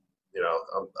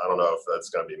 I don't know if that's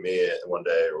going to be me one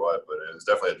day or what, but it was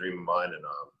definitely a dream of mine, and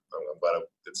I'm glad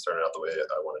it's turning out the way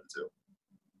I wanted it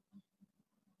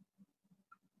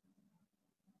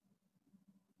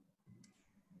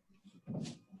to.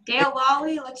 Dale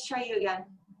Lawley, let's try you again.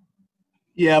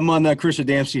 Yeah, I'm on Chris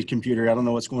Adamski's computer. I don't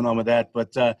know what's going on with that,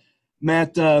 but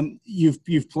Matt,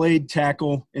 you've played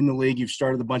tackle in the league. You've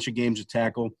started a bunch of games at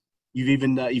tackle. You've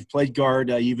even you've played guard.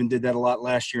 You even did that a lot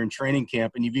last year in training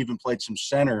camp, and you've even played some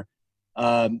center.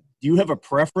 Do you have a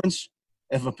preference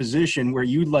of a position where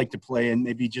you'd like to play and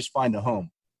maybe just find a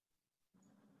home?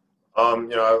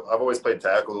 I've always played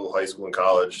tackle, high school and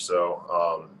college,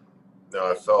 so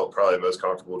I felt probably most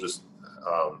comfortable just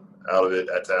out of it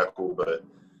at tackle. But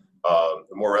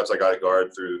the more reps I got at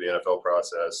guard through the NFL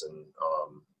process and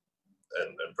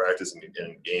practice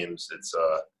in games, it's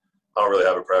I don't really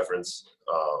have a preference.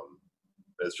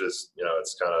 It's just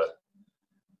it's kind of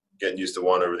getting used to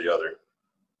one over the other.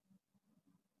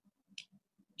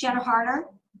 Jenna Harder.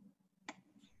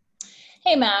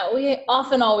 Hey, Matt, we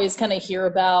often always kind of hear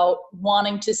about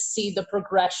wanting to see the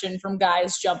progression from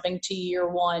guys jumping to year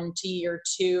 1 to year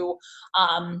 2.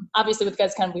 Obviously, with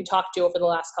guys kind of we talked to over the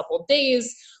last couple of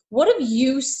days, what have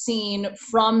you seen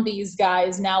from these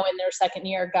guys now in their second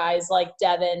year, guys like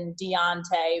Devin,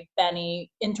 Deontay,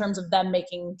 Benny, in terms of them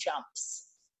making jumps?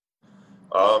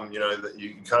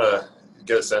 You kind of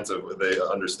get a sense of they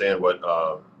understand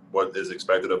what is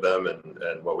expected of them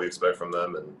and what we expect from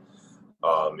them, and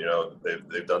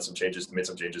they've done some changes, made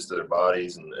some changes to their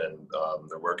bodies and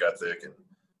their work ethic, and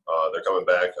they're coming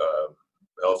back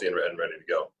healthy and ready to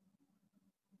go.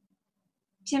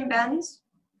 Tim Benz.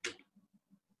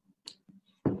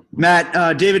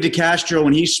 Matt, David DeCastro,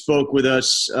 when he spoke with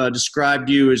us, described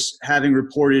you as having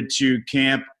reported to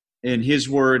camp, in his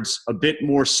words, a bit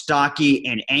more stocky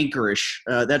and anchorish.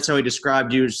 That's how he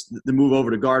described you, as the move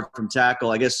over to guard from tackle.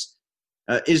 I guess,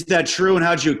 is that true, and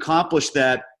how did you accomplish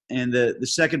that? And the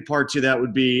second part to that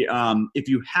would be, if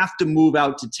you have to move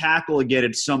out to tackle again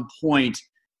at some point,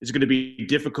 it's going to be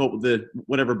difficult with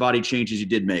whatever body changes you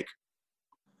did make.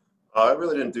 I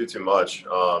really didn't do too much.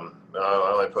 I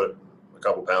only put a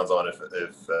couple pounds on, if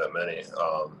that many.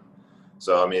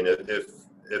 So I mean, if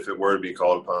it were to be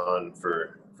called upon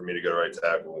for me to go to right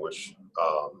tackle, which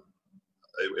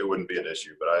it wouldn't be an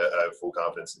issue, but I have full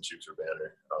confidence in Chooks or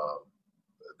Banner.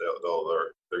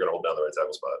 They're going to hold down the right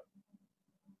tackle spot.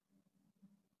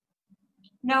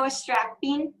 Noah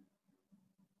Strackbean.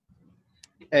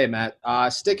 Hey, Matt.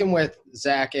 Sticking with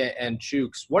Zach and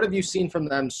Chooks, what have you seen from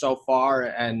them so far?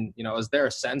 And, is there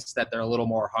a sense that they're a little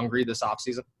more hungry this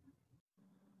offseason?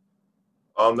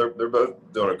 They're both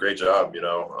doing a great job.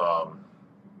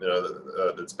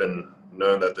 It's been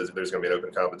known that there's going to be an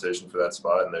open competition for that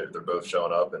spot, and they're both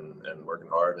showing up and working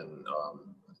hard, and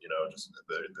just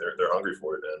they're hungry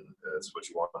for it, and it's what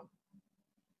you want.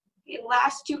 Okay,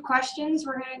 last two questions.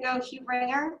 We're going to go Hugh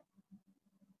Ringer.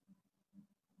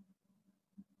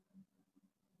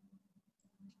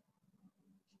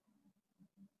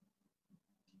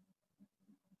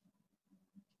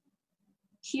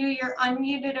 Hugh, you're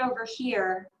unmuted over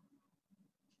here.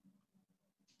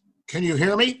 Can you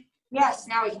hear me? Yes,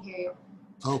 now we can hear you.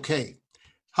 Okay.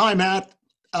 Hi, Matt.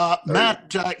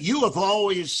 Matt, you have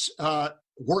always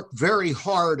worked very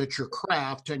hard at your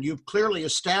craft, and you've clearly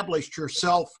established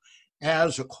yourself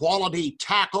as a quality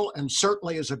tackle and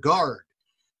certainly as a guard.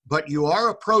 but you are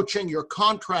approaching your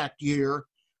contract year.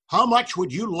 How much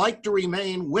would you like to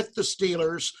remain with the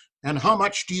Steelers, and how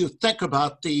much do you think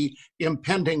about the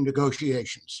impending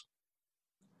negotiations?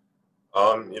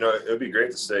 It would be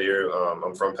great to stay here.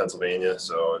 I'm from Pennsylvania,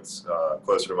 so it's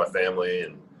closer to my family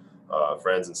and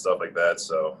friends and stuff like that.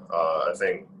 So I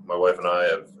think my wife and I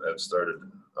have started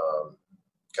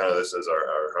kind of this as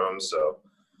our home. So,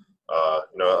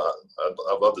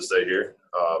 I'd love to stay here.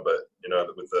 But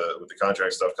with the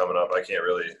contract stuff coming up, I can't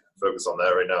really focus on that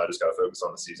right now. I just got to focus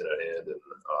on the season at hand and,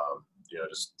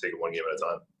 just take it one game at a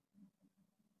time.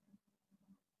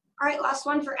 All right, last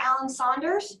one for Alan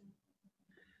Saunders.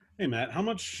 Hey, Matt, how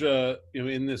much,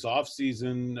 in this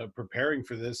offseason preparing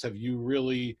for this, have you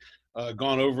really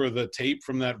gone over the tape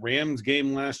from that Rams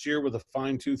game last year with a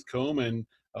fine-tooth comb? And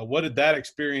what did that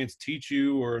experience teach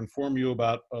you or inform you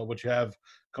about what you have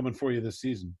coming for you this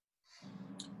season?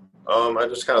 I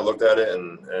just kind of looked at it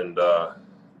and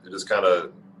it just kind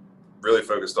of really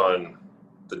focused on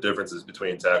the differences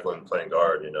between tackle and playing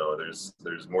guard.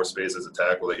 There's more space as a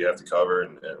tackle that you have to cover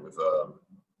and with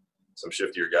some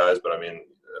shiftier guys. But,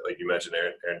 like you mentioned,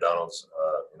 Aaron Donald's,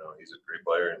 he's a great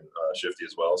player and shifty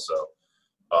as well. So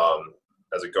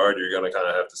as a guard, you're going to kind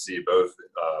of have to see both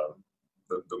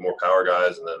the more power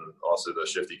guys and then also the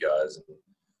shifty guys. And,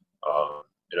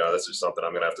 that's just something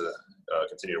I'm going to have to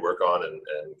continue to work on and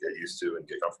get used to and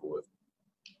get comfortable with.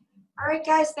 All right,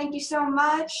 guys, thank you so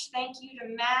much. Thank you to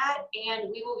Matt, and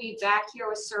we will be back here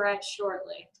with Surratt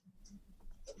shortly.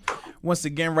 Once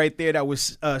again, right there, that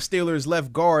was Steelers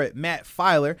left guard Matt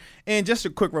Feiler. And just a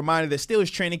quick reminder that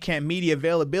Steelers training camp media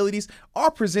availabilities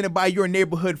are presented by your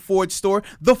neighborhood Ford store.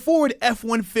 The Ford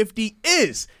F-150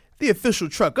 is the official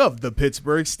truck of the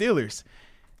Pittsburgh Steelers.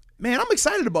 Man, I'm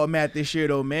excited about Matt this year,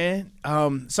 though, man.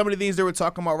 Some of the things they were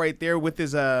talking about right there with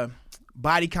his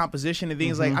body composition and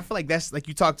things like, I feel like that's like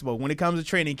you talked about when it comes to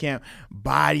training camp,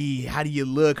 body, how do you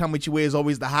look, how much you weigh is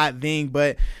always the hot thing.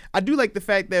 But I do like the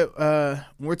fact that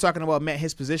when we're talking about Matt,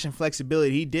 his position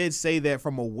flexibility, he did say that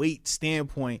from a weight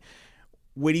standpoint,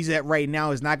 what he's at right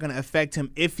now is not going to affect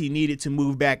him if he needed to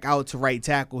move back out to right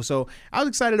tackle. So I was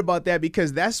excited about that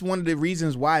because that's one of the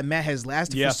reasons why Matt has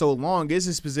lasted for so long is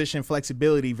his position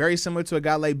flexibility. Very similar to a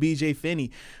guy like B.J.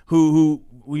 Finney who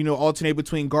alternate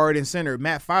between guard and center.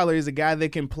 Matt Feiler is a guy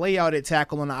that can play out at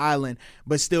tackle on the island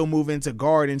but still move into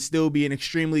guard and still be an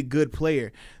extremely good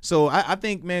player. So I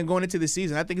think, man, going into the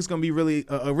season, I think it's going to be really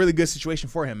a really good situation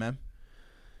for him, man.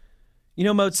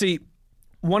 Mozi,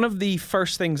 one of the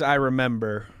first things I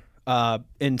remember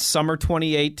in summer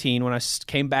 2018 when I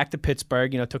came back to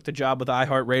Pittsburgh, took the job with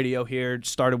iHeartRadio here,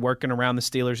 started working around the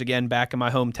Steelers again back in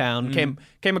my hometown,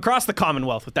 came across the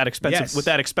Commonwealth with that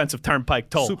expensive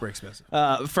turnpike toll. Super expensive.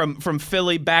 From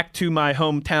Philly back to my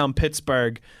hometown,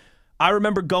 Pittsburgh. I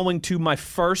remember going to my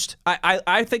first –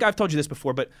 I think I've told you this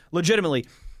before, but legitimately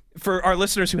 – for our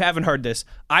listeners who haven't heard this,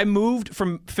 I moved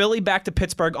from Philly back to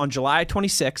Pittsburgh on July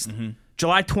 26th. Mm-hmm.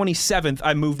 July 27th,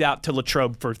 I moved out to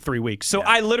Latrobe for 3 weeks. So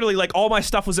I literally, all my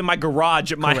stuff was in my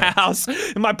garage at my house.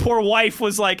 And my poor wife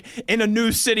was, in a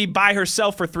new city by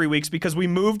herself for 3 weeks because we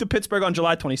moved to Pittsburgh on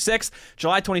July 26th.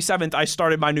 July 27th, I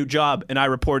started my new job, and I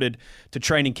reported to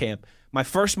training camp. My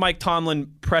first Mike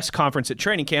Tomlin press conference at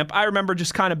training camp, I remember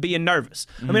just kind of being nervous.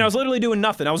 I was literally doing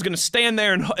nothing. I was going to stand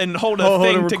there and hold a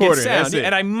thing to get sound,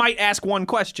 and I might ask one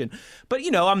question. But,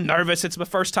 I'm nervous. It's the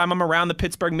first time I'm around the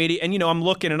Pittsburgh media, and, I'm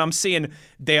looking and I'm seeing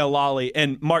Dale Lally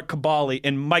and Mark Cabali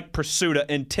and Mike Pursuta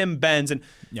and Tim Benz, and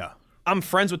I'm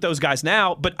friends with those guys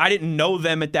now, but I didn't know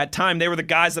them at that time. They were the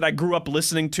guys that I grew up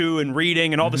listening to and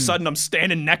reading, and all of a sudden I'm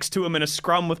standing next to him in a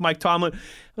scrum with Mike Tomlin. I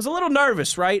was a little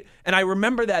nervous, right? And I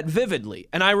remember that vividly.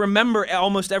 And I remember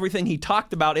almost everything he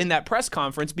talked about in that press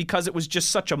conference because it was just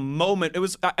such a moment. It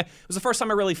was the first time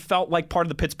I really felt like part of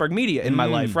the Pittsburgh media in my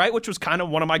life, right? Which was kind of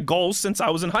one of my goals since I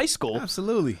was in high school.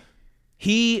 Absolutely.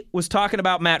 He was talking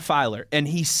about Matt Feiler, and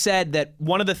he said that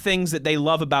one of the things that they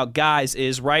love about guys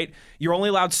is, right, you're only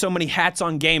allowed so many hats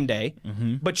on game day,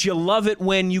 but you love it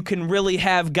when you can really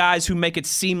have guys who make it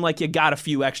seem like you got a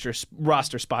few extra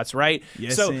roster spots, right?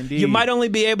 Yes, so indeed. You might only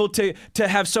be able to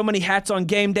have so many hats on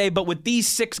game day, but with these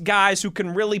 6 guys who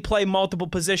can really play multiple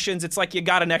positions, it's like you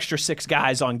got an extra 6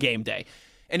 guys on game day.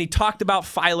 And he talked about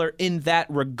Feiler in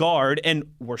that regard, and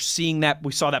we're seeing that.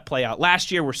 We saw that play out last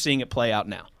year. We're seeing it play out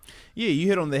now. Yeah, you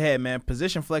hit on the head, man.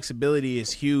 Position flexibility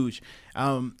is huge.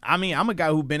 I'm a guy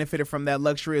who benefited from that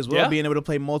luxury as well, being able to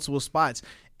play multiple spots.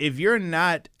 If you're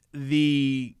not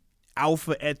the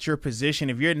alpha at your position,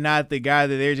 if you're not the guy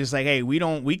that they're just like, hey,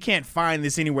 we can't find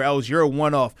this anywhere else, you're a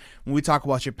one-off when we talk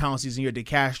about your Pounceys and your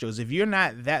DeCastros. If you're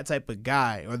not that type of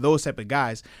guy or those type of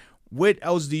guys, What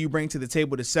else do you bring to the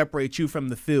table to separate you from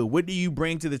the field? What do you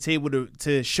bring to the table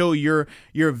to show your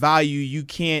value? You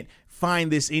can't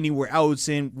find this anywhere else.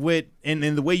 And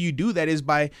the way you do that is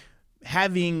by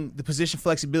having the position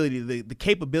flexibility, the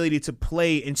capability to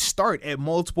play and start at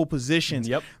multiple positions,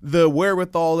 the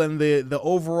wherewithal and the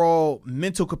overall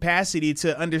mental capacity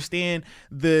to understand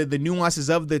the nuances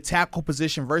of the tackle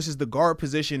position versus the guard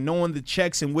position, knowing the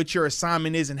checks and what your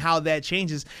assignment is and how that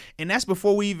changes. And that's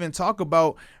before we even talk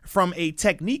about, from a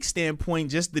technique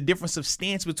standpoint, just the difference of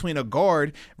stance between a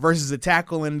guard versus a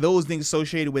tackle and those things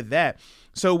associated with that.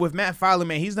 So with Matt Feiler,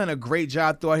 man, he's done a great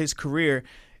job throughout his career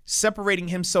separating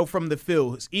himself from the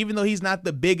field. Even though he's not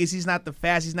the biggest, he's not the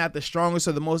fastest, he's not the strongest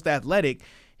or the most athletic,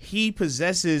 he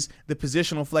possesses the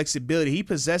positional flexibility. He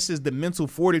possesses the mental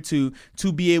fortitude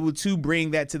to be able to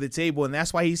bring that to the table. And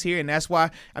that's why he's here. And that's why,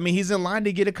 he's in line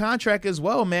to get a contract as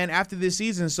well, man, after this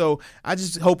season. So I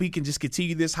just hope he can just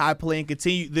continue this high play and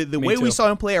continue the way we saw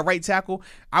him play at right tackle.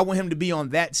 I want him to be on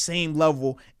that same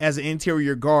level as an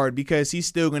interior guard, because he's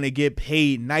still going to get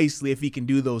paid nicely if he can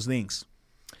do those things.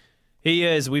 He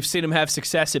is. We've seen him have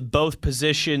success at both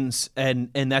positions, and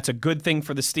that's a good thing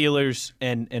for the Steelers.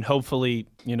 And hopefully,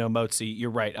 Motzi, you're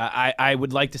right. I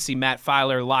would like to see Matt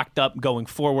Feiler locked up going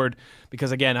forward,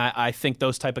 because, again, I think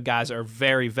those type of guys are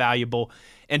very valuable.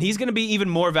 And he's going to be even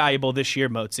more valuable this year,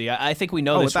 Motzi. I think we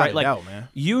know this, right? Without a doubt, man.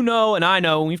 You know, and I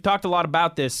know, and we've talked a lot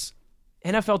about this,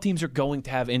 NFL teams are going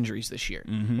to have injuries this year.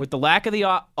 Mm-hmm. With the lack of the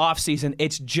offseason,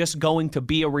 it's just going to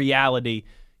be a reality.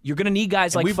 You're going to need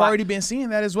guys like we've already been seeing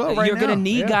that as well right now. You're going to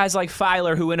need guys like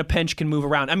Feiler who in a pinch can move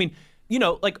around.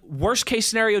 Worst case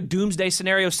scenario, doomsday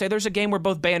scenario, say there's a game where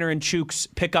both Banner and Chooks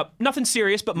pick up nothing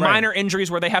serious, but minor injuries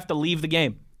where they have to leave the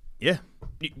game. Yeah.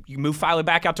 You move Feiler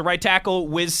back out to right tackle,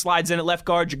 Wiz slides in at left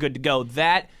guard, you're good to go.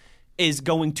 That is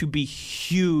going to be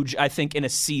huge, I think, in a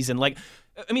season.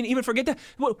 Even forget that.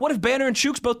 What if Banner and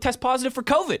Chooks both test positive for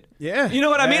COVID? Yeah. You know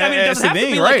what I mean? It doesn't have to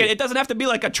be it doesn't have to be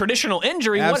like a traditional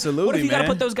injury. Absolutely, what if you got to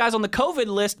put those guys on the COVID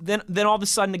list? Then all of a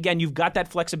sudden, again, you've got that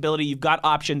flexibility, you've got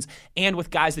options, and with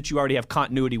guys that you already have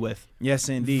continuity with. Yes,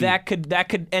 indeed. That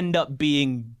could end up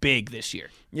being big this year.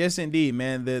 Yes, indeed,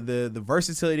 man. The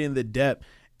versatility and the depth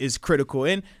is critical.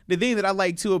 And the thing that I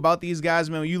like, too, about these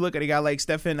guys, man, when you look at a guy like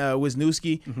Stefan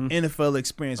Wisniewski, NFL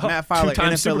experience, Matt Feiler,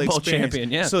 two-time NFL Super Bowl experience. Champion,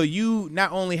 yeah. So you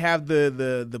not only have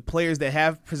the players that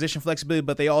have position flexibility,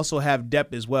 but they also have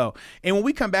depth as well. And when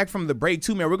we come back from the break,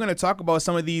 too, man, we're going to talk about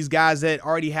some of these guys that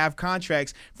already have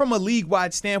contracts from a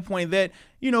league-wide standpoint that,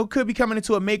 could be coming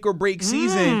into a make or break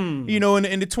season,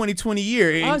 in the 2020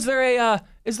 year.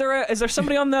 Is there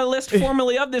somebody on the list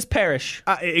formerly of this parish?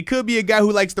 It could be a guy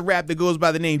who likes to rap that goes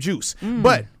by the name Juice.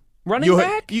 But running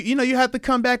back? You have to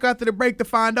come back after the break to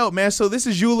find out, man. So this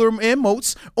is Euler and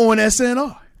Moats on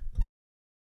SNR.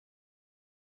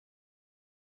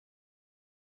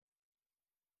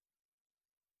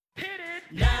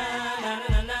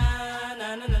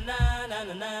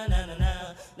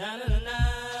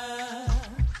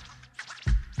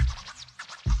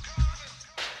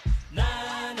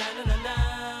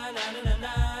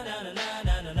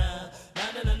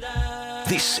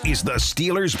 This is the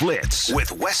Steelers Blitz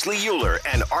with Wesley Euler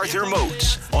and Arthur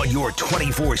Moats on your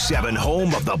 24/7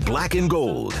 home of the black and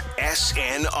gold,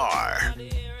 SNR.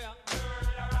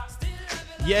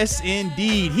 Yes,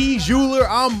 indeed. He's Euler,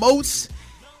 I'm Moats,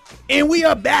 and we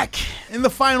are back in the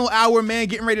final hour, man,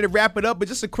 getting ready to wrap it up. But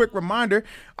just a quick reminder,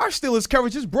 our Steelers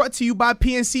coverage is brought to you by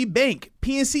PNC Bank.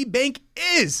 PNC Bank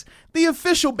is the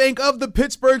official bank of the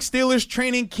Pittsburgh Steelers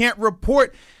training camp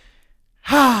report.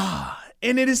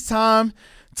 And it is time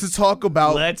to talk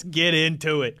about. Let's get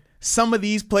into it. Some of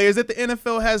these players that the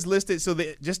NFL has listed. So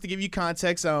just to give you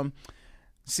context,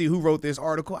 see who wrote this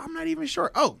article. I'm not even sure.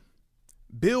 Oh,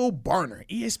 Bill Barner,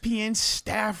 ESPN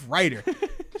staff writer.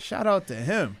 Shout out to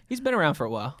him. He's been around for a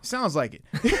while. Sounds like it.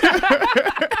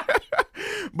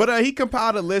 But he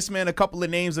compiled a list, man, a couple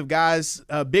of names of guys,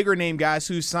 bigger name guys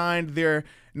who signed their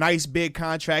nice big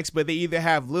contracts, but they either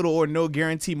have little or no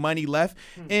guarantee money left.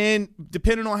 And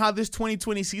depending on how this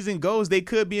 2020 season goes, they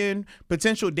could be in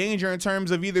potential danger in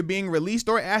terms of either being released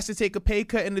or asked to take a pay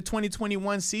cut in the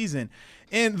 2021 season.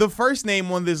 And the first name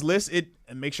on this list,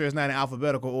 make sure it's not in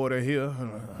alphabetical order here. Give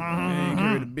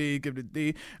it the B, give it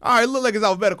the D. All right, look like it's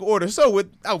alphabetical order. So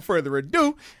without further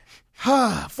ado,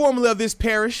 formerly of this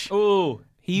parish. Ooh,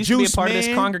 he used to be a part of this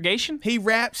congregation? He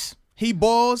raps, he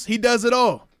balls, he does it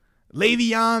all.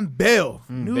 Le'Veon Bell,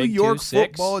 New York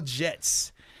Football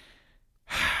Jets.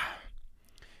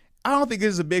 I don't think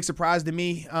this is a big surprise to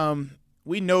me.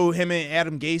 We know him and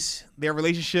Adam Gase, their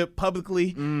relationship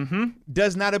publicly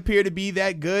does not appear to be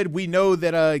that good. We know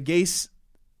that Gase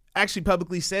actually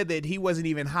publicly said that he wasn't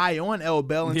even high on L.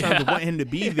 Bell in terms of wanting him to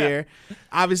be there.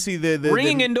 Obviously, the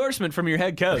ringing endorsement from your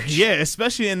head coach. Yeah,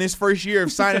 especially in this first year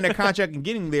of signing a contract and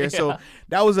getting there. So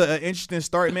that was an interesting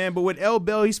start, man. But with L.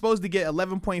 Bell, he's supposed to get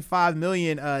 $11.5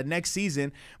 million next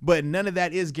season, but none of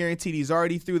that is guaranteed. He's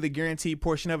already through the guaranteed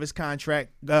portion of his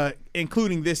contract,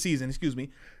 including this season. Excuse me.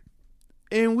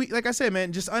 And we, like I said,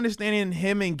 man, just understanding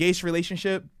him and Gase's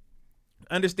relationship,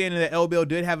 understanding that L. Bell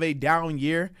did have a down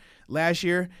year last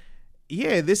year.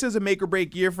 Yeah, this is a make or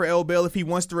break year for L. Bell if he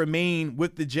wants to remain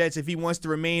with the Jets, if he wants to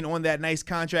remain on that nice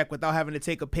contract without having to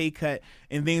take a pay cut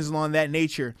and things along that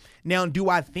nature. Now, do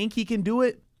I think he can do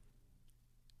it?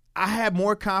 I had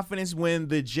more confidence when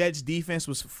the Jets defense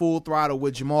was full throttle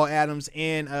with Jamal Adams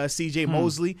and CJ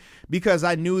Mosley, because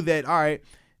I knew that, all right,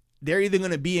 they're either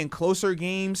going to be in closer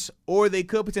games or they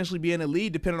could potentially be in a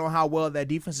lead depending on how well that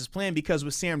defense is playing, because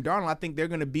with Sam Darnold, I think they're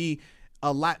going to be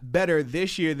a lot better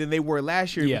this year than they were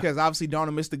last year because obviously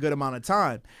Darnold missed a good amount of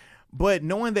time. But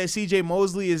knowing that CJ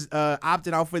Mosley is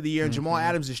opted out for the year and Jamal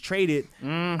Adams is traded,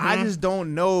 I just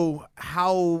don't know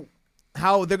how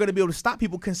they're going to be able to stop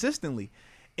people consistently.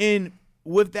 And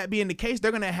with that being the case,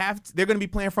 they're going to be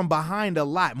playing from behind a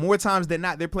lot. More times than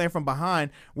not, they're playing from behind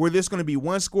where there's going to be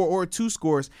one score or two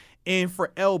scores. And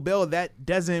for L. Bell, that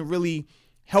doesn't really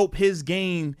help his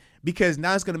game, because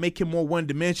now it's going to make him more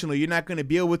one-dimensional. You're not going to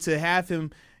be able to have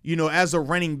him, as a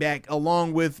running back,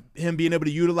 along with him being able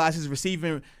to utilize his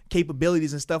receiving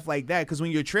capabilities and stuff like that. Because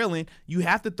when you're trailing, you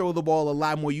have to throw the ball a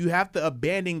lot more. You have to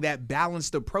abandon that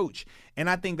balanced approach. And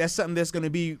I think that's something that's going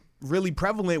to be really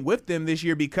prevalent with them this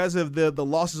year because of the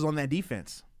losses on that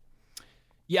defense.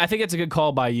 Yeah, I think it's a good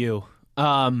call by you.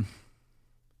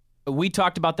 We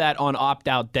talked about that on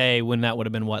opt-out day when that would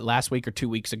have been, last week or 2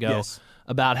 weeks ago? Yes.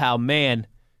 About how, man,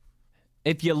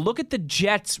 if you look at the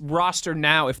Jets roster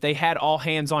now, if they had all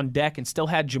hands on deck and still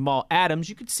had Jamal Adams,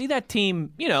 you could see that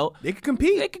team, they could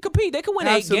compete. They could compete. They could win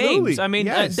Absolutely. 8 games. I mean,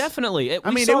 yes. Definitely. They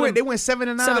went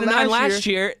 7-9 last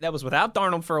year. That was without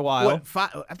Darnold for a while.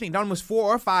 I think Darnold was 4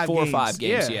 or 5 games. 4 or 5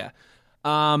 games, yeah.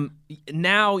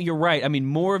 Now you're right. I mean,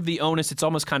 more of the onus, it's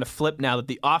almost kind of flipped now that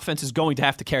the offense is going to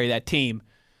have to carry that team.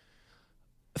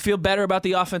 Feel better about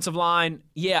the offensive line.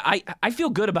 Yeah, I feel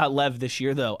good about Lev this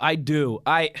year, though. I do.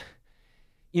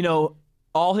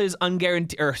 All his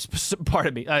unguaranteed,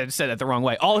 pardon me, I said that the wrong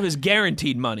way. All of his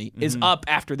guaranteed money is up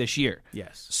after this year.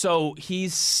 Yes. So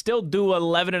he's still due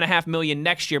 $11.5 million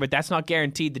next year, but that's not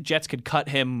guaranteed. The Jets could cut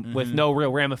him with no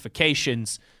real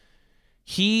ramifications.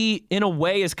 He, in a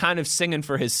way, is kind of singing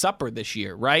for his supper this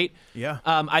year, right? Yeah.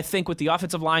 I think with the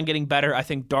offensive line getting better, I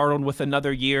think Darnold with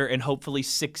another year and hopefully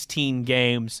 16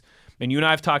 games. And you and I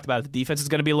have talked about it. The defense is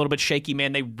going to be a little bit shaky,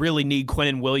 man. They really need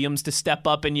Quinnen Williams to step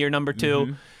up in year number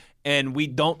 2. And we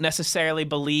don't necessarily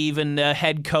believe in the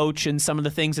head coach and some of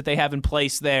the things that they have in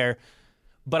place there.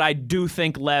 But I do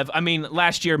think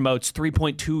last year, Moats,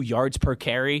 3.2 yards per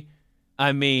carry.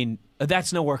 I mean,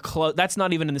 that's nowhere close. That's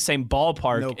not even in the same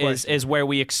ballpark as where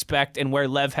we expect and where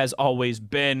Lev has always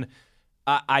been.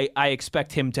 I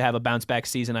expect him to have a bounce-back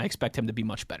season. I expect him to be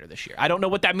much better this year. I don't know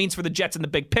what that means for the Jets in the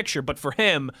big picture, but for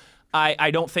him, I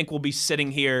don't think we'll be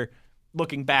sitting here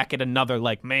looking back at another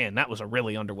man, that was a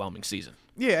really underwhelming season.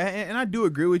 Yeah, and I do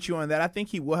agree with you on that. I think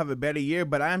he will have a better year,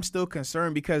 but I am still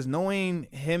concerned because knowing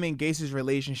him and Gase's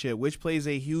relationship, which plays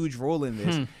a huge role in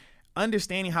this,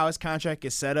 understanding how his contract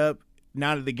is set up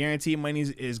now that the guaranteed money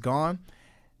is gone,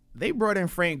 they brought in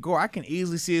Frank Gore. I can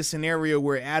easily see a scenario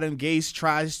where Adam Gase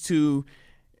tries to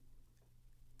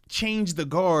change the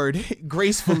guard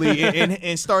gracefully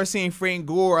and start seeing Frank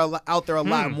Gore out there a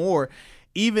lot more.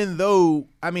 Even though,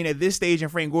 at this stage in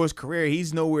Frank Gore's career,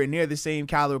 he's nowhere near the same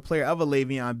caliber player of a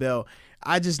Le'Veon Bell.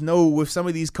 I just know with some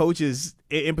of these coaches,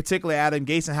 in particular Adam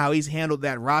Gase and how he's handled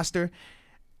that roster,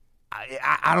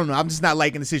 I don't know. I'm just not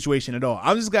liking the situation at all.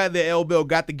 I'm just glad that L. Bell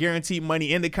got the guaranteed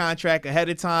money in the contract ahead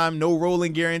of time. No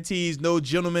rolling guarantees, no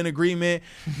gentleman agreement.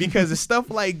 Because of stuff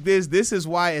like this is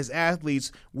why as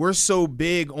athletes, we're so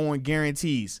big on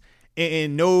guarantees.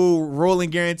 And no rolling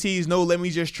guarantees, no let me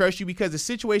just trust you, because the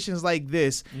situations like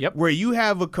this where you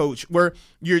have a coach where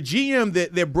your GM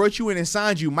that brought you in and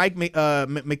signed you, Mike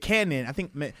McCagnon, I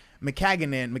think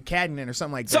McCagnon or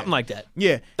something like that. Something like that.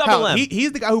 Yeah. Double M.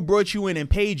 He's the guy who brought you in and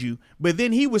paid you, but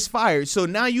then he was fired. So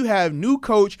now you have new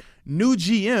coach, new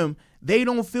GM. They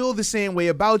don't feel the same way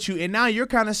about you, and now you're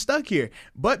kind of stuck here.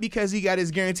 But because he got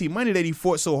his guaranteed money that he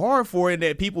fought so hard for and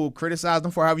that people criticize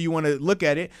him for, however you want to look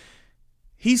at it,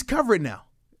 he's covered now.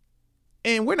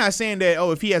 And we're not saying that,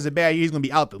 if he has a bad year, he's going to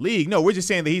be out the league. No, we're just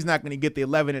saying that he's not going to get the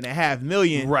 $11.5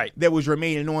 million that was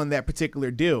remaining on that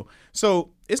particular deal. So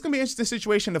it's going to be an interesting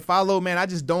situation to follow, man. I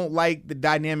just don't like the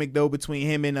dynamic, though, between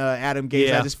him and Adam Gase.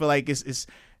 Yeah. I just feel like it's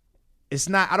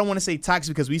not, I don't want to say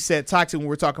toxic because we said toxic when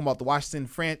we're talking about the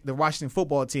Washington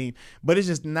football team, but it's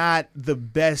just not the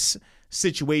best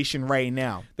situation right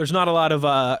now. There's not a lot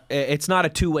of it's not a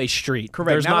two-way street. Correct.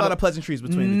 There's not a lot of pleasantries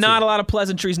between the two. Not a lot of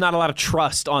pleasantries, not a lot of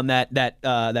trust on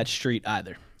that street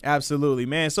either. Absolutely,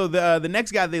 man. So the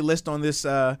next guy they list on this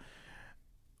list.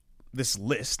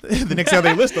 The next guy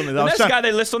they list on this. The next guy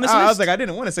they list on this list. I was like, I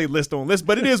didn't want to say list on list,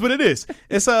 but it is what it is.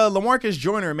 It's LaMarcus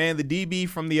Joyner, man, the DB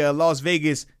from the Las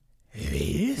Vegas.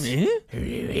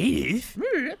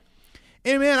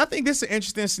 And, man, I think this is an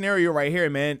interesting scenario right here,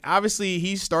 man. Obviously,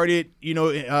 he started,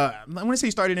 I want to say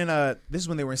he started in, this is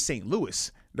when they were in St.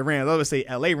 Louis. The Rams, I would say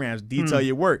L.A. Rams, detail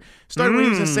your work. Started when he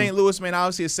was in St. Louis, man,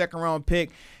 obviously a second-round pick.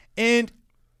 And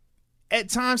at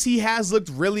times he has looked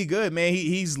really good, man.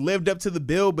 He's lived up to the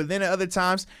bill, but then at other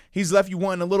times he's left you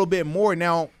wanting a little bit more.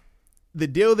 Now, the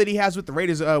deal that he has with the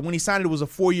Raiders, when he signed it, was a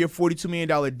 4-year, $42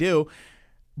 million deal.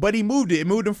 But he moved it. It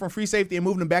moved him from free safety and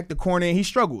moved him back to corner, and he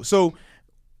struggled. So,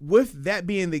 with that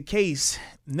being the case,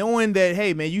 knowing that,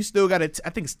 hey, man, you still got I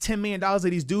think it's $10 million that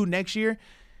he's due next year,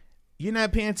 you're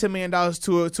not paying $10 million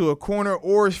to a corner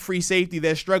or free safety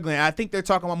that's struggling. I think they're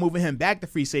talking about moving him back to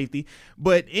free safety.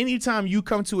 But anytime you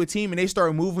come to a team and they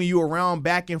start moving you around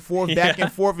back and forth,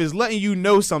 is letting you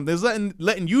know something. It's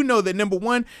letting you know that, number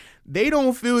one, they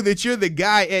don't feel that you're the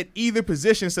guy at either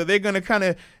position. So they're going to kind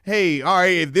of, hey, all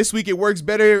right, if this week it works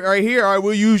better right here, all right,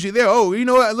 we'll use you there. Oh, you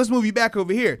know what? Let's move you back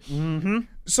over here. Mm-hmm.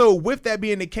 So with that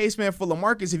being the case, man, for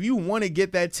LaMarcus, if you want to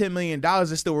get that $10 million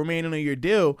that's still remaining on your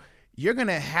deal, you're going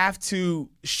to have to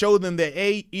show them that,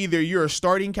 either you're a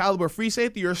starting caliber free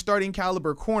safety or a starting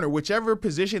caliber corner. Whichever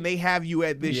position they have you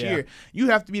at this year,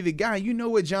 you have to be the guy. You know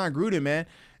what, John Gruden, man.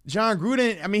 John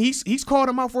Gruden, I mean, he's called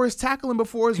him out for his tackling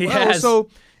before as well. So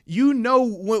you know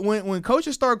when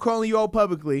coaches start calling you out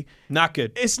publicly, not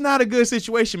good. It's not a good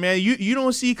situation, man. You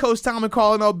don't see Coach Tomlin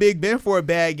calling out Big Ben for a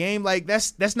bad game. Like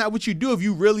that's not what you do if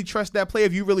you really trust that player,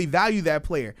 if you really value that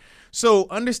player. So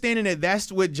understanding that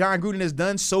that's what John Gruden has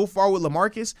done so far with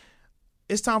LaMarcus,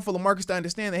 it's time for LaMarcus to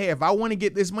understand that, hey, if I want to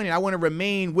get this money, I want to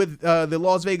remain with the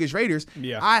Las Vegas Raiders,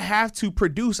 I have to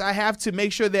produce. I have to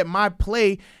make sure that my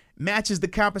play matches the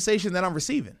compensation that I'm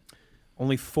receiving.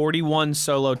 Only 41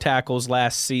 solo tackles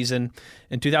last season.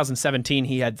 In 2017,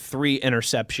 he had 3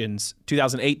 interceptions.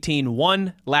 2018,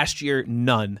 1. Last year,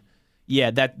 none.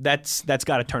 Yeah, that's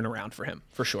got to turn around for him,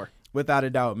 for sure. Without a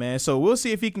doubt, man. So we'll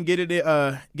see if he can get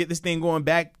this thing going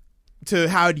back to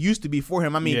how it used to be for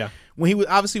him. I mean, when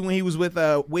he was with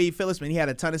Wade Phillips, man, he had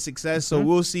a ton of success. So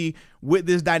we'll see what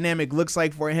this dynamic looks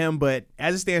like for him. But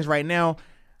as it stands right now,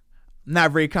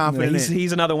 not very confident.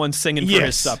 He's another one singing for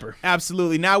his supper.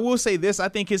 Absolutely. Now, I will say this. I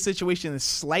think his situation is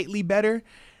slightly better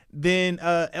than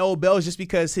L. Bell's, just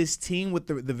because his team with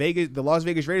the Las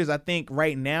Vegas Raiders, I think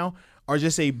right now, are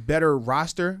just a better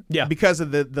roster because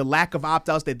of the lack of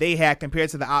opt-outs that they had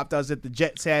compared to the opt-outs that the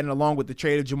Jets had, and along with the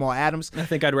trade of Jamal Adams. I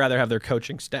think I'd rather have their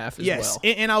coaching staff as well.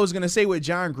 And I was going to say with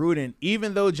John Gruden,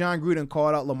 even though John Gruden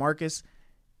called out LaMarcus,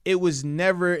 it was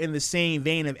never in the same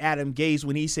vein of Adam Gase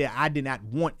when he said, I did not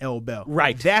want L. Bell.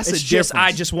 Right. That's it's a just,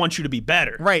 difference. I just want you to be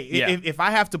better. Right. Yeah. If I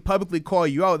have to publicly call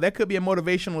you out, that could be a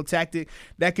motivational tactic.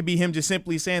 That could be him just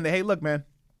simply saying that, hey, look, man,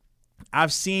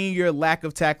 I've seen your lack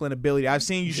of tackling ability. I've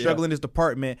seen you struggle in this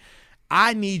department.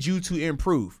 I need you to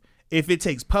improve. If it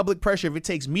takes public pressure, if it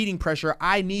takes meeting pressure,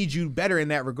 I need you better in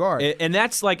that regard. And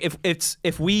that's like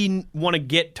if we want to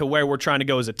get to where we're trying to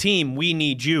go as a team, we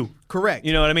need you. Correct.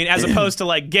 You know what I mean? As opposed to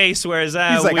like Gase, whereas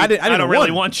he's like, I don't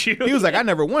really want you. He was like, I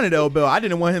never wanted L. Bell. I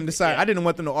didn't want him to sign. I didn't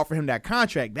want them to offer him that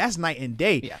contract. That's night and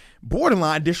day. Yeah.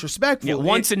 Borderline disrespectful. Yeah,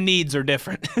 wants and needs are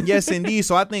different. Yes, indeed.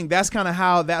 So I think that's kind of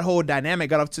how that whole dynamic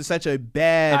got off to such a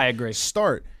bad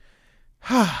start.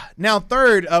 Now,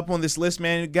 third up on this list,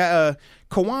 man, got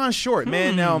Kawann Short,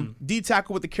 man. Now, D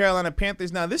tackle with the Carolina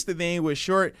Panthers. Now, this is the thing with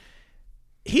Short.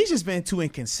 He's just been too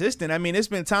inconsistent. I mean, it's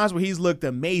been times where he's looked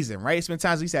amazing, right? It's been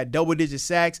times where he's had double-digit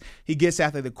sacks. He gets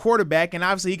after the quarterback, and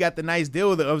obviously he got the nice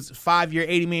deal of a 5-year,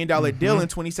 $80 million deal in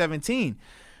 2017.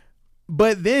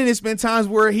 But then it's been times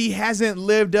where he hasn't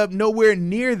lived up nowhere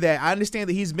near that. I understand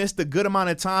that he's missed a good amount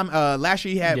of time. Last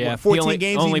year he had 14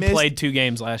 games he only missed. Played 2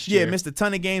 games last year. Yeah, missed a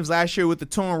ton of games last year with the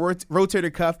torn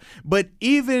rotator cuff. But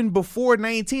even before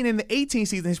 19 and the 18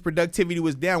 season, his productivity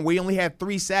was down, where he only had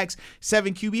 3 sacks,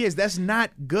 7 QBs. That's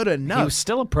not good enough. He was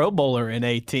still a Pro Bowler in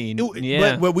 18.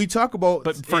 But what we talk about,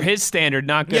 but for his standard,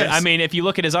 not good. Yes. I mean, if you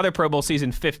look at his other Pro Bowl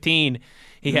season, 15.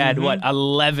 He had,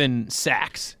 11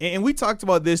 sacks. And we talked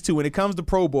about this, too. When it comes to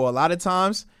Pro Bowl, a lot of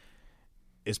times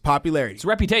it's popularity. It's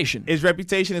reputation. It's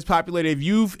reputation. It's popularity.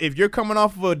 If you're coming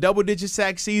off of a double-digit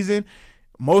sack season,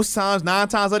 most times, 9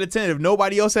 times out of 10, if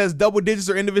nobody else has double digits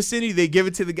or in the vicinity, they give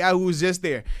it to the guy who was just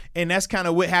there. And that's kind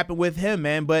of what happened with him,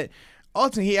 man. But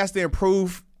ultimately, he has to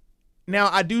improve.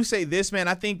 Now, I do say this, man.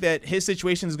 I think that his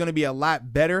situation is going to be a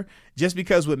lot better just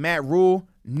because with Matt Rule,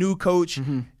 new coach,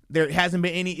 there hasn't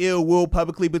been any ill will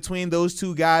publicly between those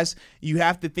two guys. You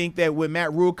have to think that with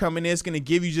Matt Rule coming in, it's going to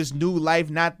give you just new life,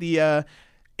 not the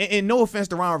and no offense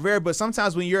to Ron Rivera, but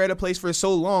sometimes when you're at a place for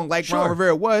so long, like Ron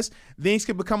Rivera was, things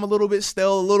can become a little bit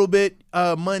stale, a little bit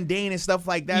mundane and stuff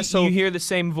like that. You hear the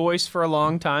same voice for a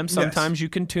long time. Sometimes you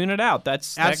can tune it out.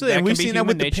 That's absolutely, and we've seen that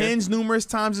with nature. The Pens numerous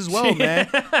times as well, man.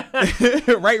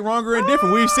 Right, wrong, or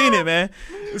indifferent. We've seen it, man.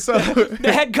 So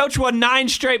the head coach won 9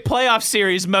 straight playoff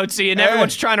series, Motzi, and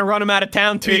everyone's trying to run him out of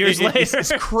town 2 years later.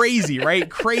 It's crazy, right?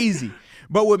 Crazy.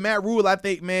 But with Matt Rule, I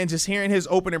think, man, just hearing his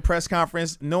opening press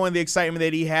conference, knowing the excitement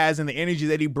that he has and the energy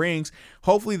that he brings,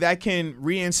 hopefully that can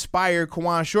re-inspire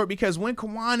Kawann Short, because when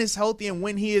Kawann is healthy and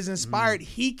when he is inspired,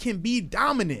 he can be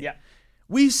dominant. Yeah.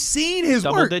 We've seen his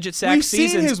work. Double-digit sack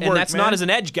seasons, and that's not as an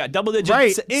edge guy.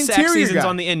 Double-digit sack seasons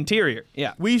on the interior.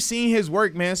 Yeah. We've seen his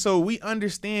work, man, so we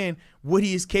understand what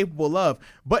he is capable of.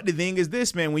 But the thing is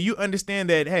this, man, when you understand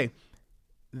that, hey,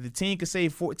 the team could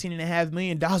save $14.5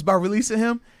 million by releasing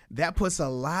him, that puts a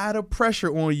lot of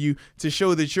pressure on you to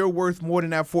show that you're worth more than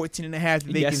that $14.5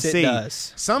 that they can save. Yes, it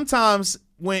does. Sometimes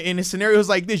when in scenarios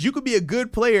like this, you could be a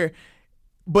good player,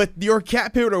 but your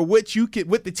cap hit or what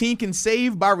the team can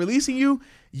save by releasing you,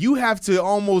 you have to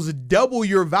almost double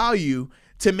your value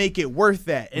to make it worth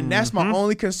that. And that's my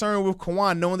only concern with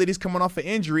Kawann, knowing that he's coming off an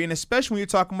injury, and especially when you're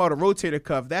talking about a rotator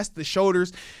cuff, that's the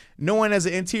shoulders. Knowing as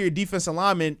an interior defensive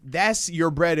lineman, that's your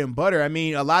bread and butter. I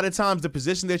mean, a lot of times the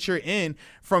position that you're in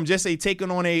from just taking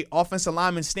on a offensive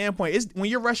lineman standpoint is when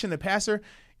you're rushing the passer,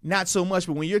 not so much,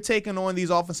 but when you're taking on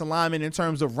these offensive linemen in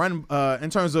terms of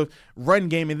run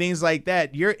game and things like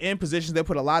that, you're in positions that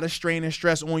put a lot of strain and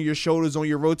stress on your shoulders, on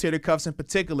your rotator cuffs in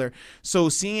particular. So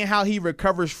seeing how he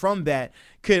recovers from that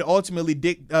could ultimately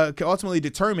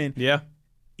determine,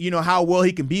 how well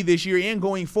he can be this year and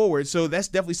going forward. So that's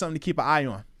definitely something to keep an eye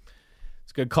on.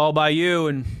 It's a good call by you,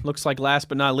 and looks like last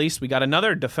but not least, we got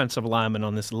another defensive lineman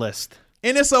on this list.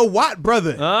 And it's a Watt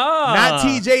brother. Not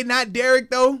TJ, not Derek,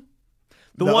 though.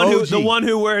 The one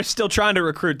who we're still trying to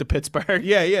recruit to Pittsburgh.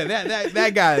 Yeah,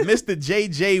 that guy, Mr.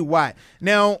 J.J. Watt.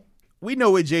 Now, we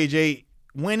know with J.J.,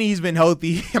 when he's been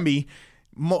healthy, I mean,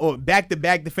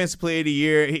 back-to-back Defensive Player of the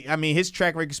Year, his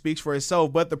track record speaks for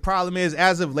itself. But the problem is,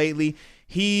 as of lately,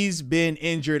 he's been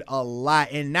injured a lot,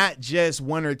 and not just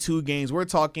 1 or 2 games. We're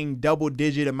talking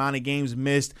double-digit amount of games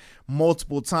missed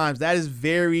multiple times. That is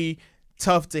very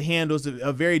tough to handle. It's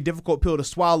a very difficult pill to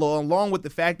swallow, along with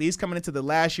the fact that he's coming into the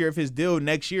last year of his deal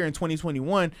next year in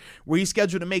 2021, where he's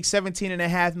scheduled to make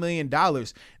 $17.5 million.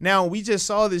 Now, we just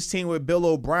saw this team with Bill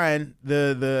O'Brien. We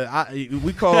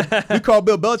call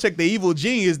Bill Belichick the evil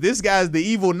genius. This guy's the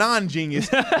evil non-genius.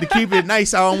 To keep it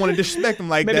nice, I don't want to disrespect him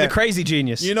like Maybe that. Maybe the crazy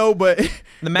genius. But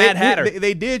the Mad Hatter.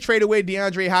 They did trade away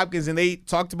DeAndre Hopkins, and they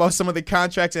talked about some of the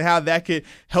contracts and how that could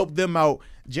help them out.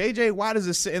 J.J. Watt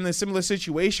is in a similar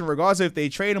situation, regardless if they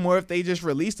trade him or if they just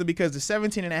release him, because the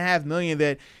 $17.5 million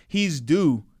that he's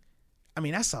due, I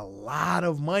mean, that's a lot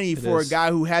of money for a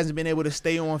guy who hasn't been able to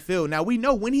stay on field. Now, we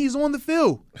know when he's on the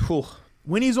field,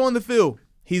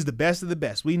 he's the best of the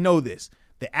best. We know this.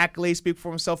 The accolades speak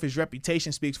for himself. His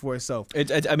reputation speaks for itself.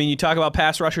 You talk about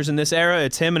pass rushers in this era,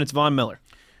 it's him and it's Von Miller.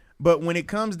 But when it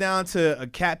comes down to a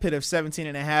cap hit of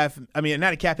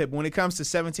not a cap hit, but when it comes to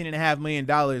 $17.5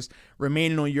 million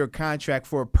remaining on your contract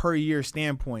for a per year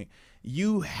standpoint,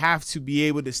 you have to be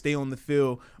able to stay on the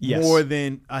field more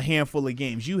than a handful of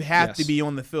games. You have to be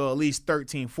on the field at least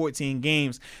 13, 14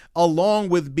 games, along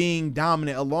with being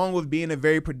dominant, along with being a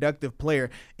very productive player.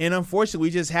 And unfortunately,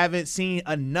 we just haven't seen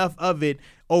enough of it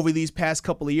over these past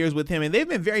couple of years with him. And they've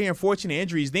been very unfortunate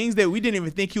injuries, things that we didn't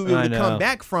even think he would be able to come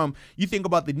back from. You think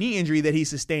about the knee injury that he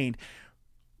sustained.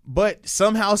 But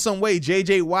somehow, some way,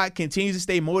 J.J. Watt continues to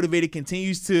stay motivated,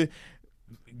 continues to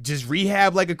just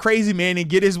rehab like a crazy man and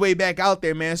get his way back out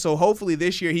there, man. So hopefully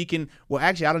this year he can – well,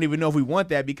 actually, I don't even know if we want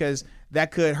that, because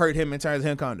that could hurt him in terms of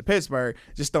him coming to Pittsburgh,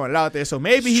 just throwing it out there. So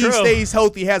maybe he stays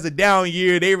healthy, has a down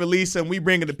year, they release him, we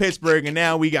bring him to Pittsburgh, and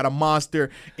now we got a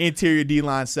monster interior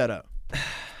D-line setup.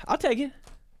 I'll take it.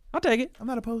 I'm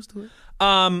not opposed to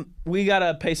it. We got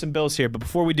to pay some bills here, but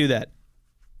before we do that,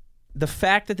 the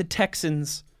fact that the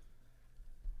Texans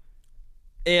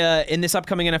in this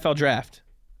upcoming NFL draft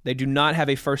They do not have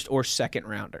a first or second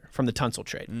rounder from the Tunsil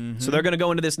trade. Mm-hmm. So they're going to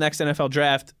go into this next NFL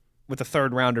draft with a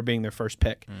third rounder being their first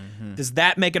pick. Does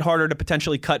that make it harder to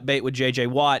potentially cut bait with J.J.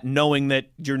 Watt, knowing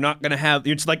that you're not going to have –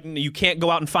 it's like you can't go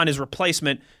out and find his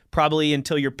replacement probably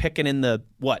until you're picking in the,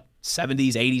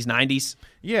 70s, 80s, 90s?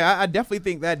 Yeah, I definitely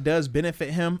think that does benefit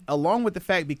him, along with the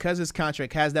fact because his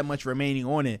contract has that much remaining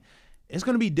on it. It's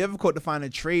going to be difficult to find a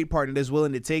trade partner that's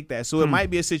willing to take that. So it might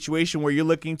be a situation where you're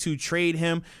looking to trade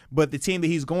him, but the team that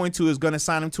he's going to is going to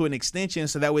sign him to an extension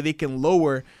so that way they can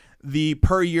lower the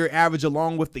per year average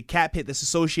along with the cap hit that's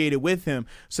associated with him.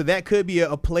 So that could be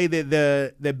a play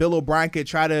that Bill O'Brien could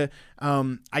try to,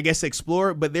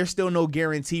 explore, but there's still no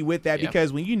guarantee with that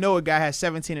because when you know a guy has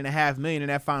 $17.5 million in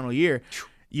that final year,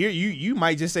 you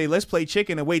might just say, let's play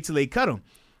chicken and wait till they cut him.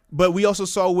 But we also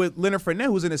saw with Leonard Fournette,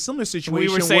 who's in a similar situation. We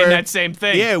were saying that same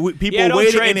thing. Yeah, people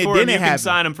waited and it didn't happen. You can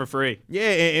sign him for free. Yeah,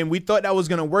 and we thought that was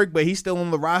going to work, but he's still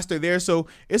on the roster there. So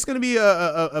it's going to be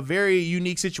a very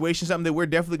unique situation, something that we're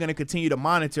definitely going to continue to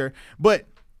monitor. But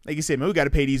like you said, man, we got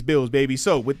to pay these bills, baby.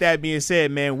 So with that being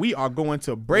said, man, we are going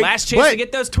to break. Last chance to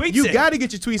get those tweets in. You got to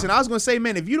get your tweets in. I was going to say,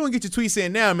 man, if you don't get your tweets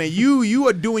in now, man, you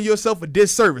are doing yourself a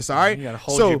disservice, all right? You got to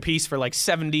hold your peace for like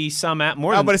 70-some hours.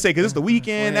 More I was than, about to say, because it's the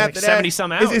weekend like after that.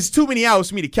 70-some hours. It's too many hours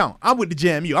for me to count. I'm with the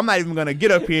JMU. I'm not even going to get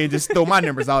up here and just throw my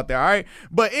numbers out there, all right?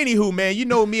 But anywho, man, you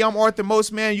know me. I'm Arthur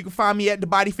Most, man. You can find me at The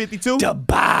Body 52. The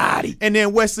Body. And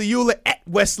then Wesley Euler at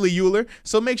Wesley Euler.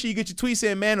 So make sure you get your tweets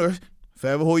in, man, or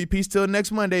forever hold your peace till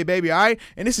next Monday, baby, all right?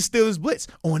 And this is Steelers Blitz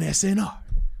on SNR.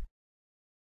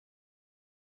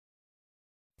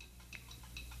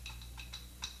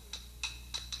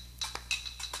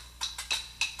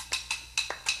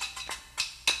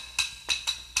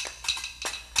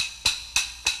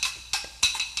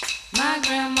 My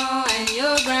grandma and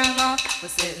your grandma were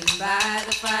sitting by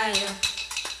the fire.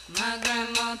 My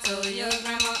grandma told your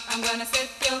grandma, I'm gonna set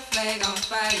your flag on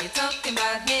fire. You're talking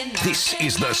about hitting. This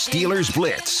is the Steelers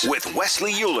Blitz with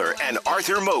Wesley Euler and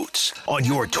Arthur Moats on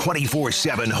your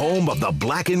 24/7 home of the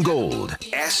black and gold,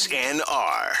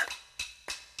 SNR.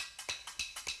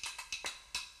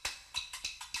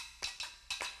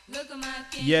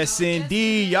 Yes,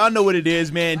 indeed. Y'all know what it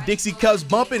is, man. Dixie Cups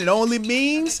bumping. It only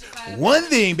means one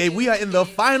thing, baby. We are in the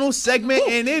final segment,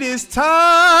 and it is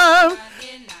time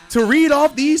to read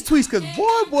off these tweets because,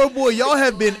 boy, y'all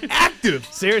have been active.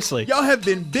 Seriously. Y'all have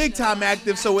been big-time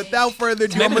active. So without further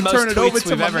ado, I'm going to turn it over to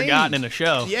we've my ever man. gotten in a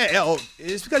show. Yeah,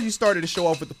 it's because you started the show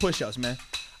off with the push-ups, man.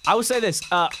 I would say this.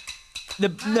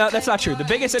 No, that's not true. The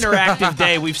biggest interactive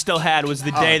day we've still had was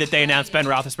the day that they announced Ben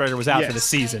Roethlisberger was out for the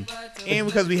season. And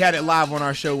because we had it live on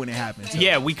our show when it happened. So.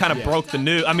 Yeah, we kind of broke the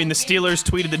news. I mean, the Steelers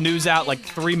tweeted the news out like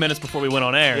 3 minutes before we went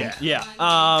on air. Yeah.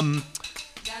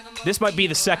 This might be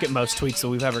the second most tweets that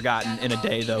we've ever gotten in a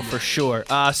day, though, for sure.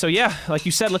 So, yeah, like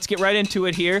you said, let's get right into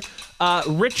it here.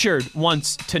 Richard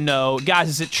wants to know, guys,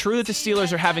 is it true that the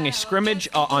Steelers are having a scrimmage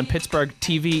on Pittsburgh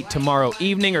TV tomorrow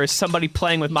evening, or is somebody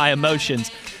playing with my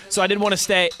emotions? So I did want to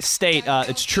state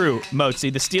it's true,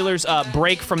 Moatsy. The Steelers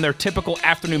break from their typical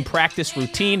afternoon practice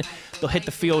routine. They'll hit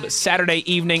the field Saturday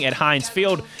evening at Heinz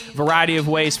Field. Variety of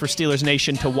ways for Steelers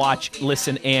Nation to watch,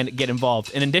 listen, and get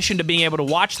involved. In addition to being able to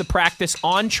watch the practice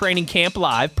on Training Camp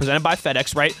Live, presented by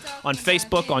FedEx, right? On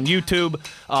Facebook, on YouTube,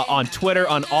 on Twitter,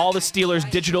 on all the Steelers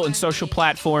digital and social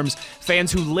platforms,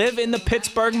 fans who live in the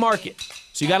Pittsburgh market.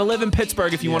 So you got to live in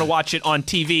Pittsburgh if you want to watch it on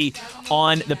TV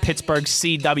on the Pittsburgh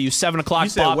CW, 7 o'clock. You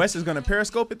said Wes is going to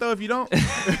Periscope it, though, if you don't?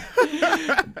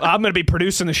 I'm going to be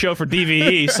producing the show for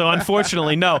DVE, so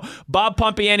unfortunately, no. Bob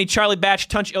Pompiani, Charlie Batch,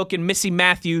 Tunch Ilkin, Missy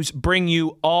Matthews bring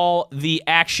you all the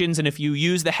actions, and if you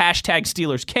use the hashtag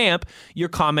SteelersCamp, your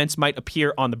comments might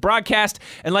appear on the broadcast.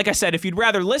 And like I said, if you'd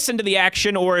rather listen to the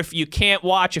action, or if you can't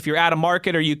watch, if you're out of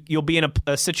market, or you'll be in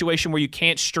a situation where you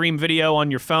can't stream video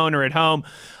on your phone or at home,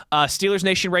 Steelers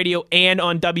Nation Radio and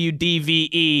on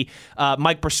WDVE.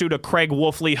 Mike Pursuta, Craig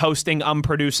Wolfley hosting. I'm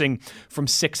producing from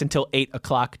 6 until 8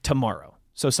 o'clock tomorrow.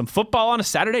 So some football on a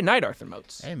Saturday night, Arthur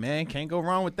Moats. Hey, man, can't go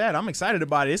wrong with that. I'm excited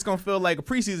about it. It's going to feel like a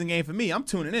preseason game for me. I'm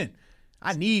tuning in.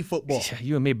 I need football. Yeah,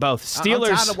 you and me both. Steelers.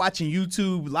 I'm tired of watching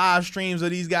YouTube live streams of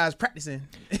these guys practicing.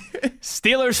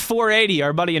 Steelers 480,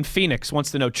 our buddy in Phoenix,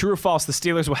 wants to know, true or false, the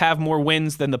Steelers will have more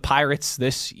wins than the Pirates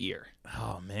this year.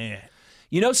 Oh, man.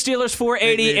 You know, Steelers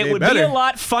 480, it would be a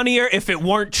lot funnier if it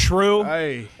weren't true.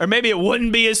 Hey. Or maybe it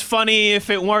wouldn't be as funny if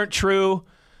it weren't true.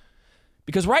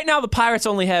 Because right now the Pirates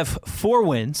only have 4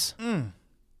 wins. And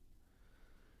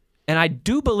I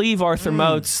do believe, Arthur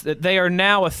Moats, that they are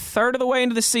now a third of the way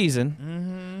into the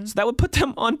season. So that would put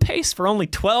them on pace for only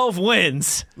 12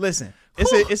 wins. Listen,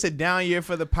 it's a down year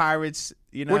for the Pirates.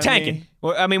 You know we're what I tanking.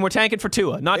 mean? We're tanking for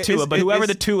Tua. Not Tua, but whoever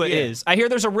the Tua yeah. is. I hear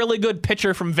there's a really good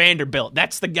pitcher from Vanderbilt.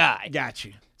 That's the guy. Got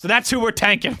you. So that's who we're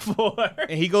tanking for.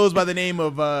 And he goes by the name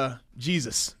of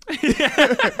Jesus.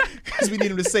 Because we need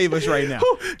him to save us right now.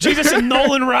 Jesus and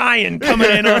Nolan Ryan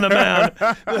coming in on the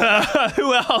mound.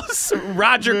 Who else?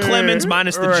 Roger Clemens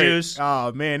minus the juice.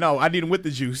 Oh, man. No, I need him with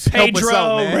the juice. Help us Pedro,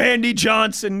 out, man. Randy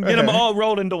Johnson. Get them all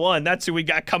rolled into one. That's who we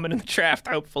got coming in the draft,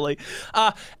 hopefully.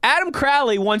 Adam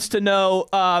Crowley wants to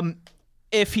know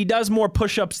if he does more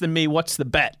push-ups than me, what's the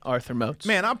bet, Arthur Moats?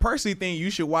 Man, I personally think you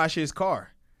should wash his car.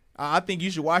 I think you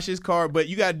should wash his car, but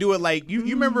you gotta do it like you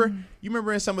remember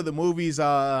in some of the movies,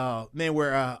 man,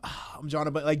 where I'm drawing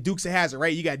a like Dukes of Hazzard,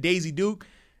 right? You got Daisy Duke.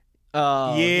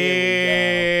 Oh,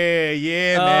 yeah,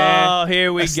 man. Oh,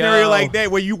 here we a go. Scenario like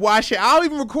that where you wash it. I'll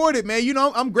even record it, man. You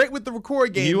know, I'm great with the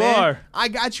record game. You man. are. I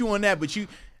got you on that, but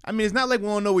I mean, it's not like we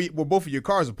don't know where both of your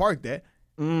cars are parked at.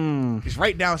 It's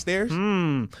right downstairs.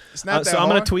 It's not that so I'm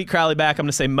going hard. to tweet Crowley back. I'm going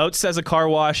to say, Moats says a car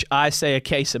wash. I say a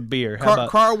case of beer.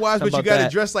 Car wash, but you got to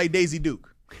that? dress like Daisy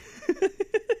Duke.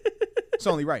 It's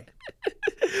only right.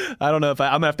 I don't know if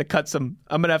I'm gonna have to cut some.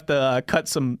 I'm gonna have to cut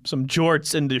some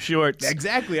jorts into shorts.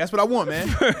 Exactly, that's what I want, man.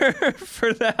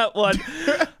 for that one.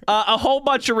 A whole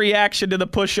bunch of reaction to the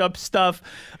push-up stuff.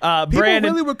 People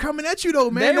Brandon really were coming at you though,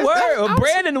 man. They were.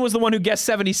 Brandon was the one who guessed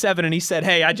 77, and he said,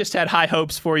 "Hey, I just had high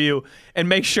hopes for you, and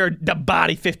make sure the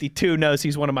Body 52 knows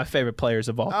he's one of my favorite players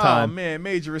of all time." Oh man,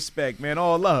 major respect, man.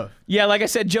 All love. Yeah, like I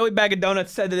said, Joey Bag of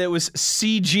Donuts said that it was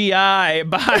CGI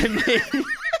behind me.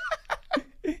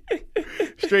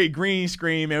 Straight green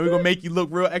screen, man. We're going to make you look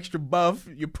real extra buff.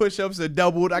 Your push-ups are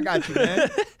doubled. I got you, man.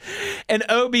 And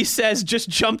Obi says, just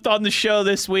jumped on the show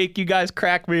this week. You guys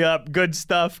crack me up. Good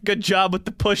stuff. Good job with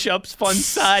the push-ups. Fun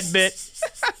side bit.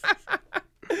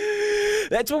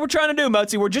 That's what we're trying to do,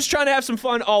 Motsy. We're just trying to have some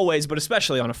fun always, but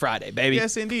especially on a Friday, baby.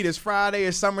 Yes, indeed. It's Friday.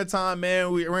 It's summertime,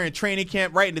 man. We're in training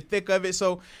camp right in the thick of it.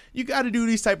 So you got to do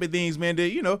these type of things, man,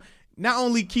 to, not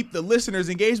only keep the listeners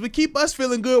engaged, but keep us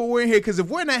feeling good when we're in here. Because if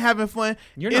we're not having fun,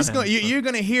 you're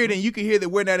going to hear it, and you can hear that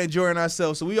we're not enjoying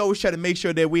ourselves. So we always try to make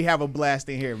sure that we have a blast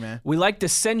in here, man. We like to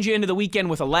send you into the weekend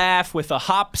with a laugh, with a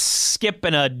hop, skip,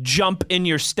 and a jump in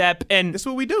your step. And that's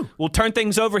what we do. We'll turn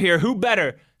things over here. Who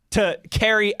better to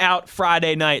carry out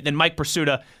Friday night than Mike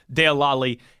Pursuta, Dale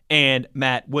Lally, and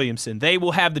Matt Williamson? They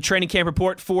will have the training camp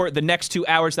report for the next 2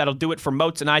 hours. That'll do it for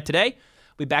Moats and I today.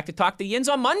 We'll be back to talk the Yins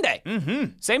on Monday.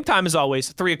 Same time as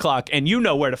always, 3 o'clock, and you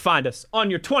know where to find us on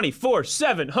your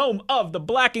 24/7 home of the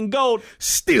black and gold,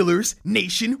 Steelers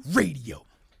Nation Radio.